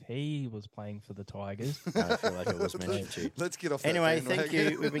going to say if he was playing for the Tigers. I feel like it was mentioned too. Let's get off anyway, that thank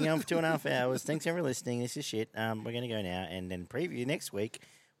you. We've been going for 2.5 hours. Thanks everyone for listening. This is shit. We're going to go now and then preview next week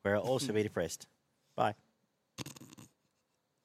where I'll also be depressed. Bye.